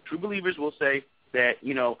say that,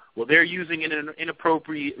 well, they're using it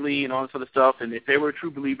inappropriately and all this other stuff, and if they were a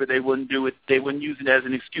true believer, they wouldn't do it. They wouldn't use it as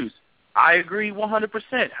an excuse. I agree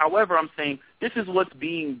 100%. However, I'm saying this is what's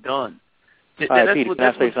being done. All right, Peter, can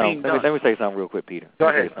I say something? Let me say something real quick, Peter. Go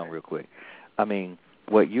ahead. Let me say something real quick. I mean,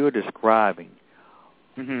 what you're describing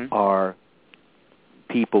are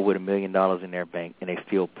people with $1 million in their bank and they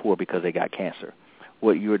feel poor because they got cancer.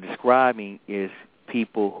 What you're describing is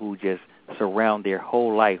people who just surround their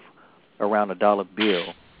whole life around a dollar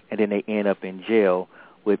bill, and then they end up in jail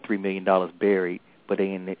with $3 million buried, but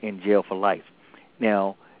they in jail for life.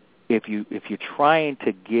 Now, if you're trying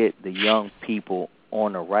to get the young people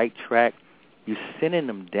on the right track, you're sending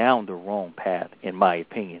them down the wrong path, in my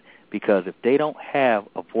opinion, because if they don't have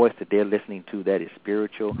a voice that they're listening to that is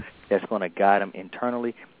spiritual, that's going to guide them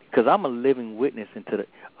internally. Because I'm a living witness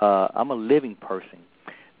I'm a living person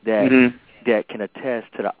that that can attest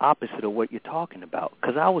to the opposite of what you're talking about.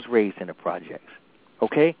 Because I was raised in the projects.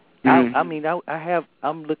 Okay,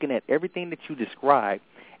 I'm looking at everything that you described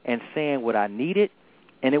and saying what I needed,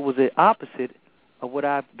 and it was the opposite of what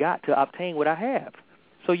I've got to obtain what I have.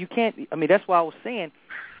 So you can't. I mean, that's why I was saying,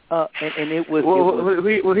 and it was.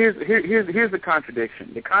 Well, here's the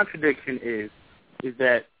contradiction. The contradiction is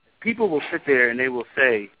that people will sit there and they will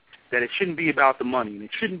say that it shouldn't be about the money, and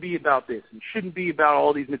it shouldn't be about this, and it shouldn't be about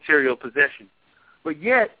all these material possessions. But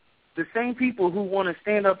yet, the same people who want to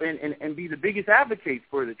stand up and be the biggest advocates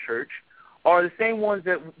for the church are the same ones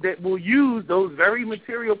that will use those very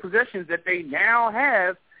material possessions that they now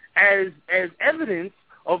have as evidence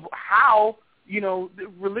of how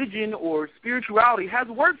religion or spirituality has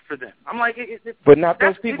worked for them. I'm like, but not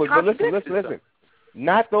those people. But listen.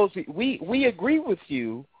 Not those. We agree with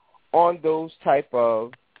you on those type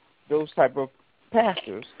of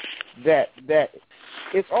pastors that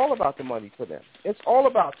it's all about the money for them. It's all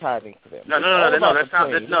about tithing for them.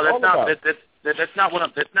 That's not what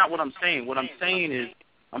I'm saying. What I'm saying is,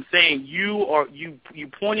 you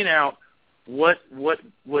pointed out what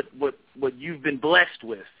you've been blessed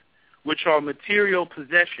with, which are material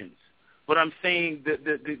possessions. But I'm saying that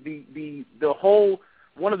the whole,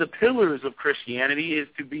 one of the pillars of Christianity is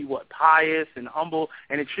to be pious and humble,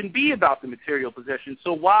 and it shouldn't be about the material possessions.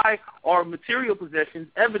 So why are material possessions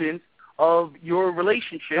evidence of your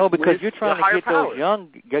relationship? No, because with you're trying the to get power? those young.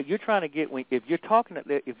 You're trying to get if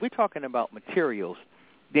we're talking about materials,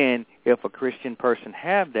 then if a Christian person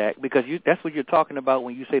have that, because that's what you're talking about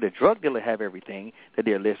when you say the drug dealer have everything that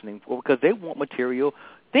they're listening for, because they want material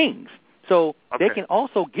things. So they can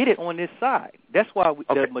also get it on this side. That's why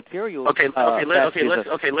the material. Let's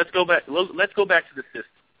go back. Let's go back to the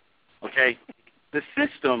system. Okay, the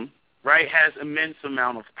system, right, has immense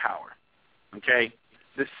amount of power. Okay,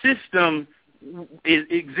 the system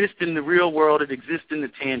exists in the real world. It exists in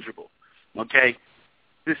the tangible. Okay,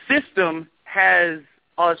 the system has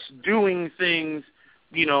us doing things,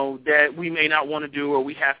 that we may not want to do or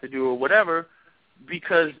we have to do or whatever,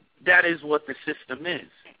 because that is what the system is.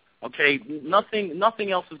 Okay,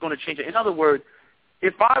 nothing else is going to change it. In other words,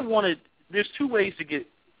 if I wanted, there's two ways to get.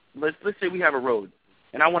 Let's say we have a road,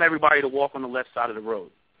 and I want everybody to walk on the left side of the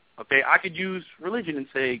road. Okay, I could use religion and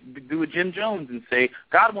do a Jim Jones and say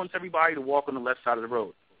God wants everybody to walk on the left side of the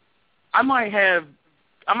road. I might have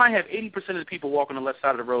 80% of the people walk on the left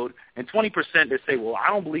side of the road, and 20% that say, well, I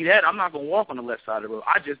don't believe that. I'm not going to walk on the left side of the road.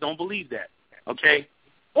 I just don't believe that. Okay,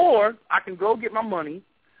 or I can go get my money,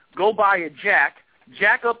 go buy a jack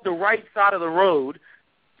up the right side of the road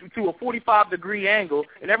to a 45-degree angle,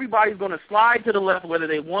 and everybody's going to slide to the left whether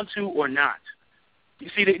they want to or not. You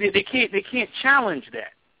see, they can't challenge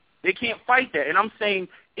that. They can't fight that. And I'm saying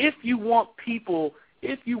if you want people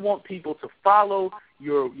if you want people to follow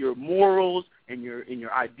your morals and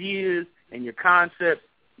your ideas and your concepts,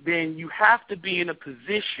 then you have to be in a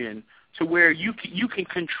position to where you can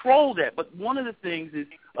control that. But one of the things is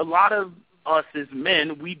a lot of us as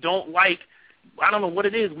men, we don't like, I don't know what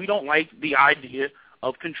it is, we don't like the idea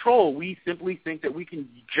of control. We simply think that we can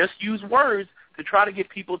just use words to try to get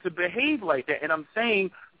people to behave like that. And I'm saying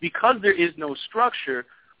because there is no structure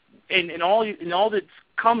and all that's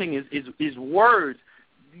coming is words,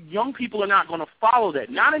 young people are not going to follow that.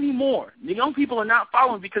 Not anymore. The young people are not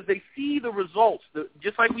following because they see the results.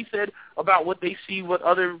 Just like we said about what they see what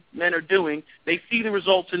other men are doing, they see the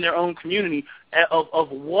results in their own community of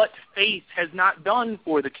what faith has not done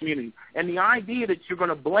for the community. And the idea that you're going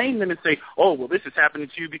to blame them and say, oh, well, this is happening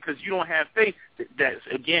to you because you don't have faith, that's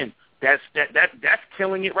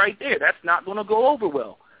killing it right there. That's not going to go over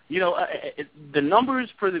well. You know, the numbers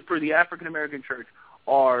for the African American church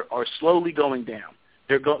are slowly going down.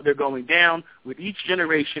 They're going down with each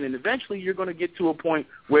generation, and eventually you're going to get to a point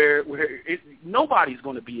where nobody's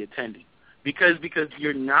going to be attending because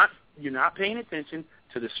you're not paying attention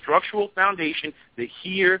to the structural foundation, the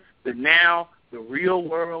here, the now, the real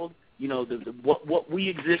world. You know, what we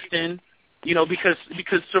exist in. You know, because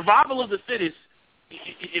survival of the fittest,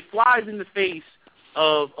 it flies in the face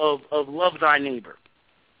of love thy neighbor.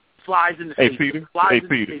 Flies in the face. Peter.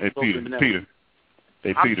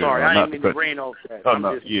 Hey, I'm Peter, sorry, I didn't mean to brain off that. Oh,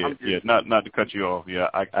 not to cut you off. Yeah,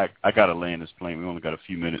 I got to land this plane. We only got a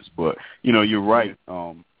few minutes, but you know, you're right.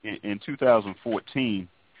 In 2014,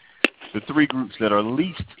 the three groups that are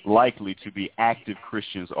least likely to be active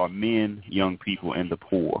Christians are men, young people, and the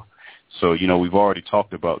poor. So, you know, we've already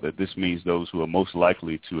talked about that. This means those who are most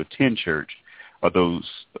likely to attend church are those,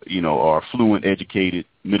 you know, are fluent, educated,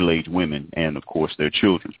 middle-aged women, and of course their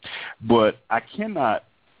children. But I cannot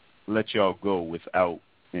let y'all go without,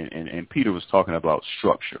 and Peter was talking about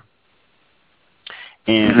structure.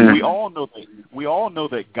 And we all know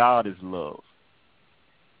that God is love.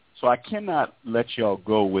 So I cannot let y'all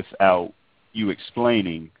go without you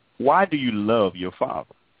explaining, why do you love your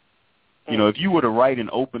father? You know, if you were to write an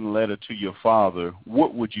open letter to your father,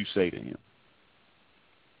 what would you say to him?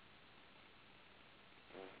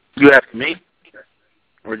 You ask me?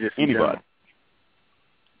 Or just anybody?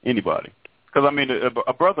 Anybody. Because, I mean,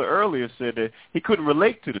 a brother earlier said that he couldn't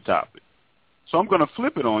relate to the topic. So I'm going to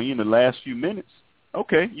flip it on you in the last few minutes.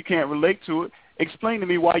 Okay, you can't relate to it. Explain to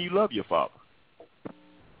me why you love your father.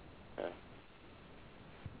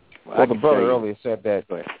 Well, the brother earlier said that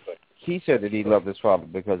he said that he loved his father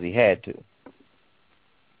because he had to.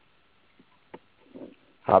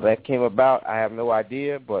 How that came about, I have no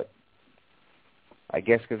idea, but I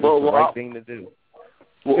guess because it's the right thing to do.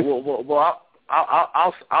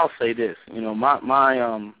 I'll say this. You know, my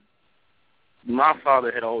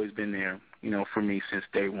father had always been there, you know, for me since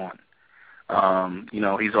day one. You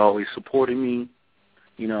know, he's always supported me.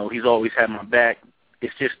 You know, he's always had my back.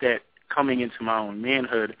 It's just that coming into my own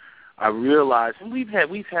manhood, I realized, and we've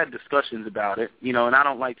had discussions about it, you know, and I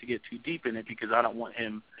don't like to get too deep in it because I don't want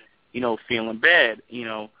him, you know, feeling bad, you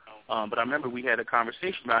know. But I remember we had a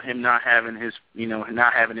conversation about him not having his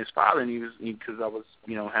father, and he was, because I was,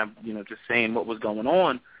 just saying what was going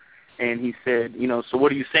on, and he said, you know, so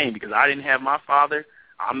what are you saying? Because I didn't have my father,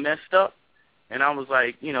 I'm messed up, and I was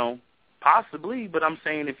like, you know, possibly, but I'm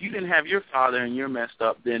saying if you didn't have your father and you're messed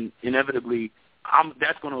up, then inevitably,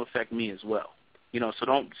 that's going to affect me as well, you know. So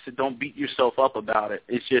don't beat yourself up about it.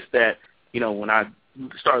 It's just that, you know, when I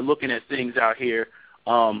start looking at things out here,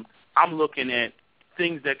 I'm looking at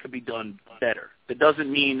things that could be done better. That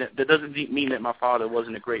doesn't mean that my father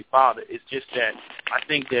wasn't a great father. It's just that I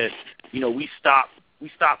think that, you know, we stop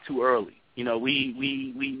too early. You know,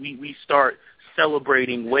 we start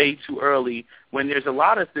celebrating way too early when there's a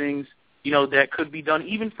lot of things, you know, that could be done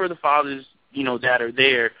even for the fathers, you know, that are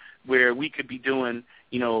there, where we could be doing,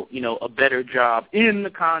 you know, a better job in the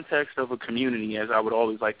context of a community, as I would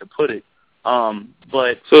always like to put it.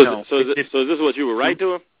 But so is this what you would write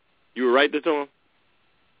to him? You would write this to him?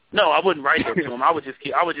 No, I wouldn't write that to him. I would just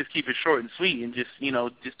keep it short and sweet and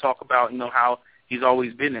just talk about, you know, how he's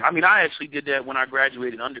always been there. I mean, I actually did that when I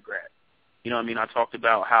graduated undergrad. You know what I mean? I talked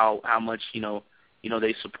about how much, you know,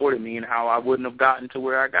 they supported me and how I wouldn't have gotten to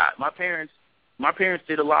where I got. My parents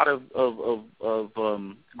did a lot of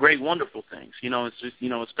great, wonderful things. You know, it's just, you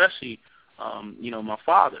know, especially, you know, my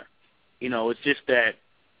father. You know, it's just that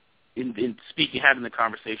in speaking, having the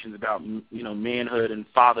conversations about, you know, manhood and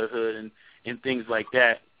fatherhood and things like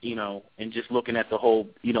that, you know, and just looking at the whole,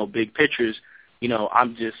 you know, big pictures, you know,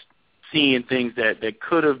 I'm just seeing things that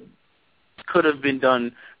could have been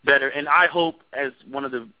done better. And I hope, as one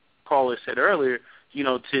of the callers said earlier,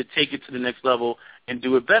 to take it to the next level and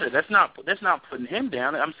do it better. That's not putting him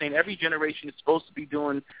down. I'm saying every generation is supposed to be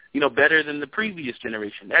doing, better than the previous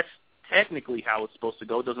generation. That's technically how it's supposed to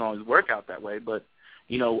go. It doesn't always work out that way, but,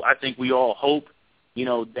 I think we all hope,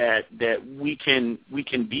 that we can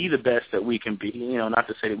be the best that we can be. Not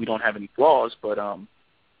to say that we don't have any flaws, but I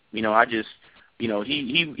just,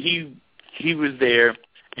 he was there,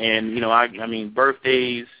 and I mean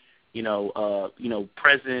birthdays,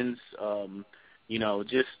 presents,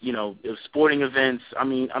 sporting events. I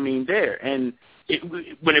mean there, and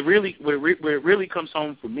when it really comes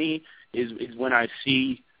home for me is when I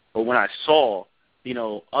see or when I saw,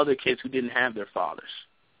 other kids who didn't have their fathers.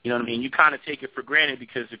 You know what I mean? You kind of take it for granted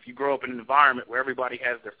because if you grow up in an environment where everybody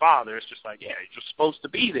has their father, it's just like, yeah, you're supposed to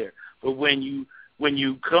be there. But when you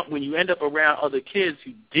end up around other kids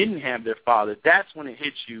who didn't have their father, that's when it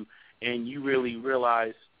hits you, and you really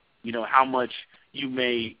realize, how much you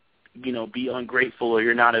may, be ungrateful or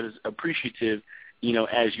you're not as appreciative,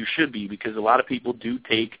 as you should be, because a lot of people do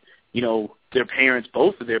take, their parents,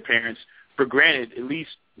 both of their parents, for granted, at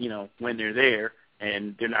least, when they're there,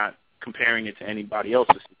 and they're not comparing it to anybody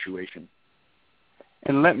else's situation.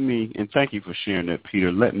 And thank you for sharing that,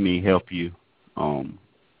 Peter. Let me help you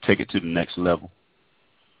take it to the next level.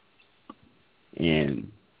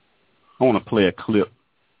 And I want to play a clip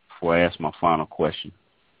before I ask my final question.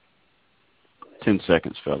 10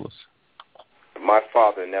 seconds, fellas. My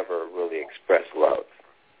father never really expressed love.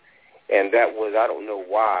 And that was, I don't know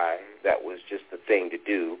why, that was just the thing to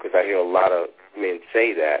do, because I hear a lot of men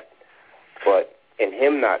say that. But in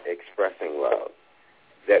him not expressing love,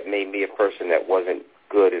 that made me a person that wasn't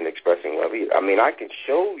good in expressing love either. I mean, I can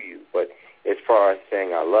show you, but as far as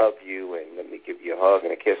saying I love you and let me give you a hug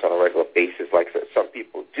and a kiss on a regular basis like some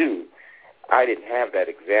people do, I didn't have that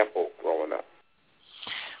example growing up.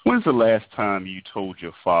 When's the last time you told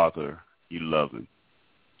your father you love him?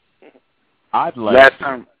 Last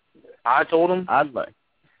time I told him? I'd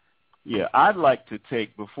like to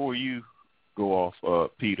take, before you go off,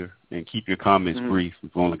 Peter, and keep your comments brief.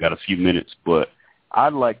 We've only got a few minutes, but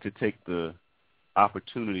I'd like to take the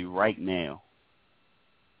opportunity right now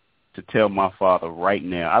to tell my father right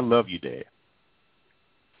now, I love you, Dad.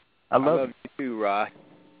 I love you too, Rod.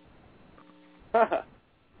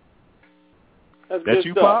 That's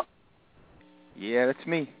you, stuff. Pop? Yeah, that's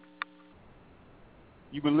me.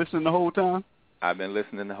 You been listening the whole time? I've been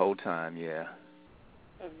listening the whole time, yeah.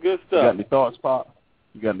 That's good stuff. You got any thoughts,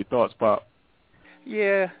 Pop?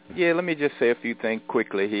 Yeah, let me just say a few things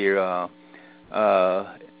quickly here.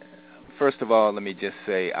 First of all, let me just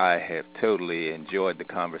say I have totally enjoyed the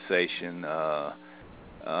conversation.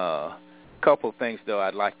 Couple things, though,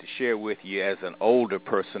 I'd like to share with you as an older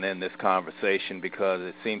person in this conversation, because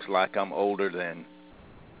it seems like I'm older than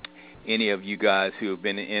any of you guys who have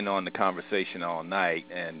been in on the conversation all night.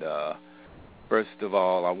 And first of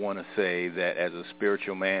all, I want to say that as a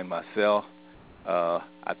spiritual man myself, I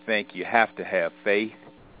think you have to have faith.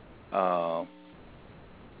 One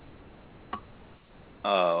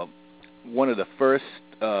of the first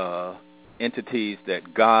entities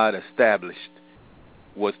that God established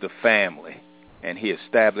was the family, and he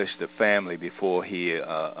established the family before he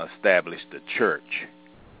established the church.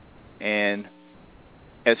 And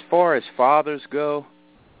as far as fathers go,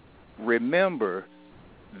 remember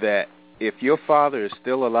that if your father is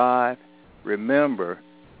still alive, remember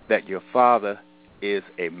that your father is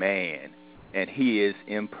a man, and he is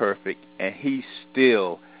imperfect, and he's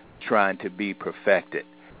still trying to be perfected.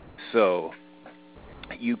 So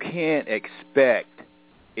you can't expect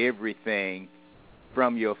everything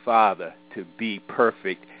from your father to be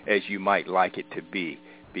perfect as you might like it to be,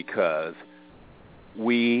 because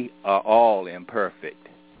we are all imperfect.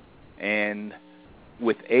 And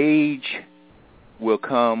with age will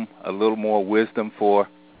come a little more wisdom for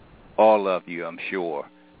all of you, I'm sure,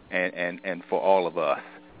 and for all of us,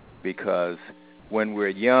 because when we're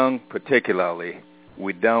young particularly,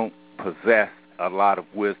 we don't possess a lot of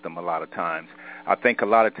wisdom a lot of times. I think a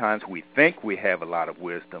lot of times we think we have a lot of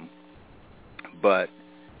wisdom, but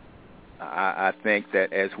I think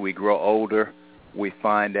that as we grow older, we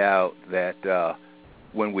find out that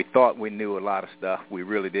when we thought we knew a lot of stuff, we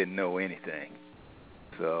really didn't know anything.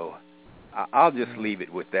 So I'll just leave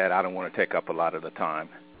it with that. I don't want to take up a lot of the time.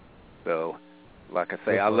 So, like I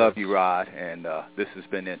say, I love you, Rod, and this has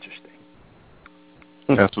been interesting.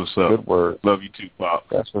 That's what's up. Good word. Love you too, Pop.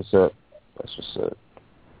 That's what's up.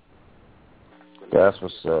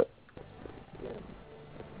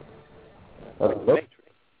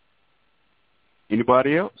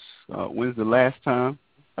 Anybody else? When's the last time?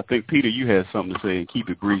 I think, Peter, you had something to say. Keep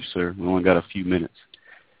it brief, sir. We only got a few minutes.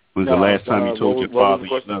 When's the last time you told your father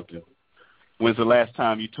you loved him? When's the last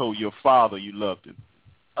time you told your father you loved him?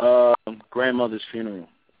 Grandmother's funeral.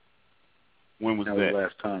 When was that? That was the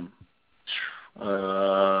last time.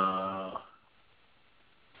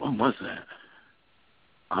 When was that?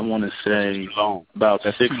 I want to say about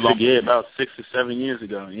 6 or 7 years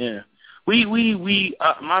ago. Yeah, we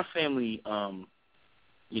my family,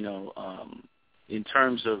 in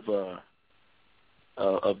terms of the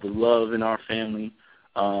love in our family,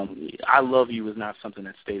 I love you is not something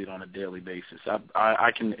that's stated on a daily basis.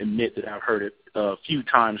 I can admit that I've heard it a few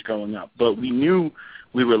times growing up, but we knew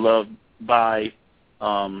we were loved by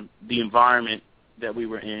the environment that we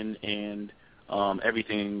were in and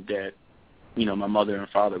everything that my mother and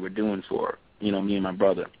father were doing for me and my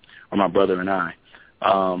brother, or my brother and I.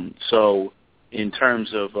 So in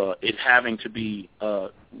terms of it having to be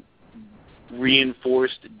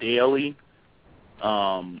reinforced daily,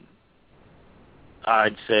 I'm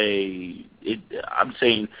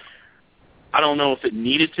saying I don't know if it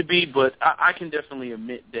needed to be, but I can definitely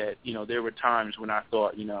admit that there were times when I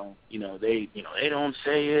thought they don't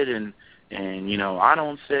say it and I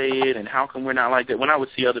don't say it, and how come we're not like that? When I would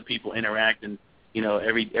see other people interact and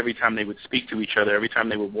every time they would speak to each other, every time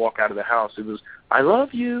they would walk out of the house, it was I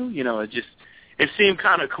love you. It seemed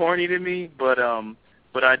kind of corny to me, but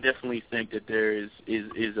I definitely think that there is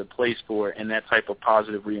a place for it, and that type of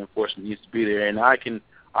positive reinforcement needs to be there. And and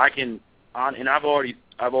I've already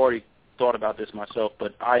thought about this myself,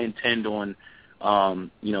 but I intend on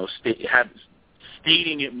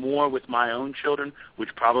stating it more with my own children,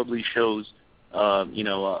 which probably shows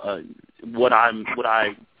what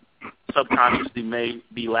I subconsciously may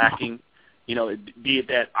be lacking. Be it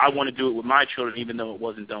that I want to do it with my children, even though it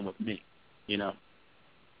wasn't done with me.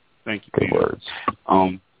 Thank you, Peter.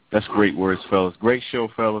 That's great words, fellas. Great show,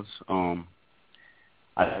 fellas.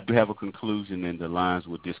 I do have a conclusion, and the lines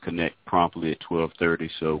will disconnect promptly at 12:30.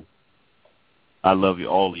 So I love you,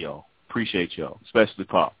 all of y'all. Appreciate y'all, especially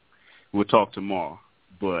Pop. We'll talk tomorrow.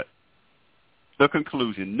 But the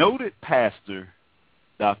conclusion, noted pastor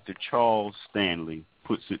Dr. Charles Stanley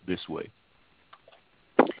puts it this way.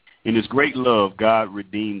 In his great love, God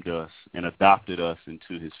redeemed us and adopted us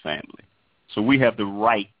into his family. So we have the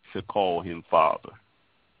right to call him Father.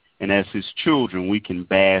 And as his children, we can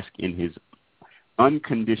bask in his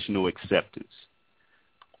unconditional acceptance.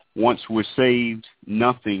 Once we're saved,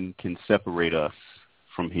 nothing can separate us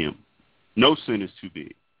from him. No sin is too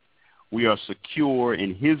big. We are secure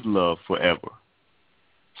in his love forever.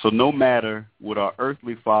 So no matter what our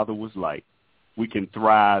earthly father was like, we can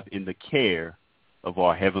thrive in the care of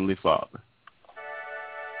our heavenly Father.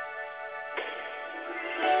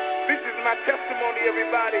 This is my testimony,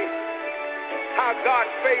 everybody, how God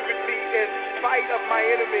favored me in spite of my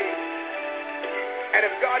enemies. And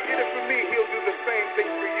if God did it for me, he'll do the same thing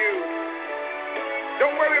for you.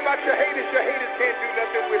 Don't worry about your haters. Your haters can't do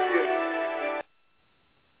nothing with you.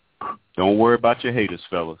 Don't worry about your haters,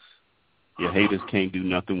 fellas. Your haters can't do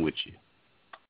nothing with you.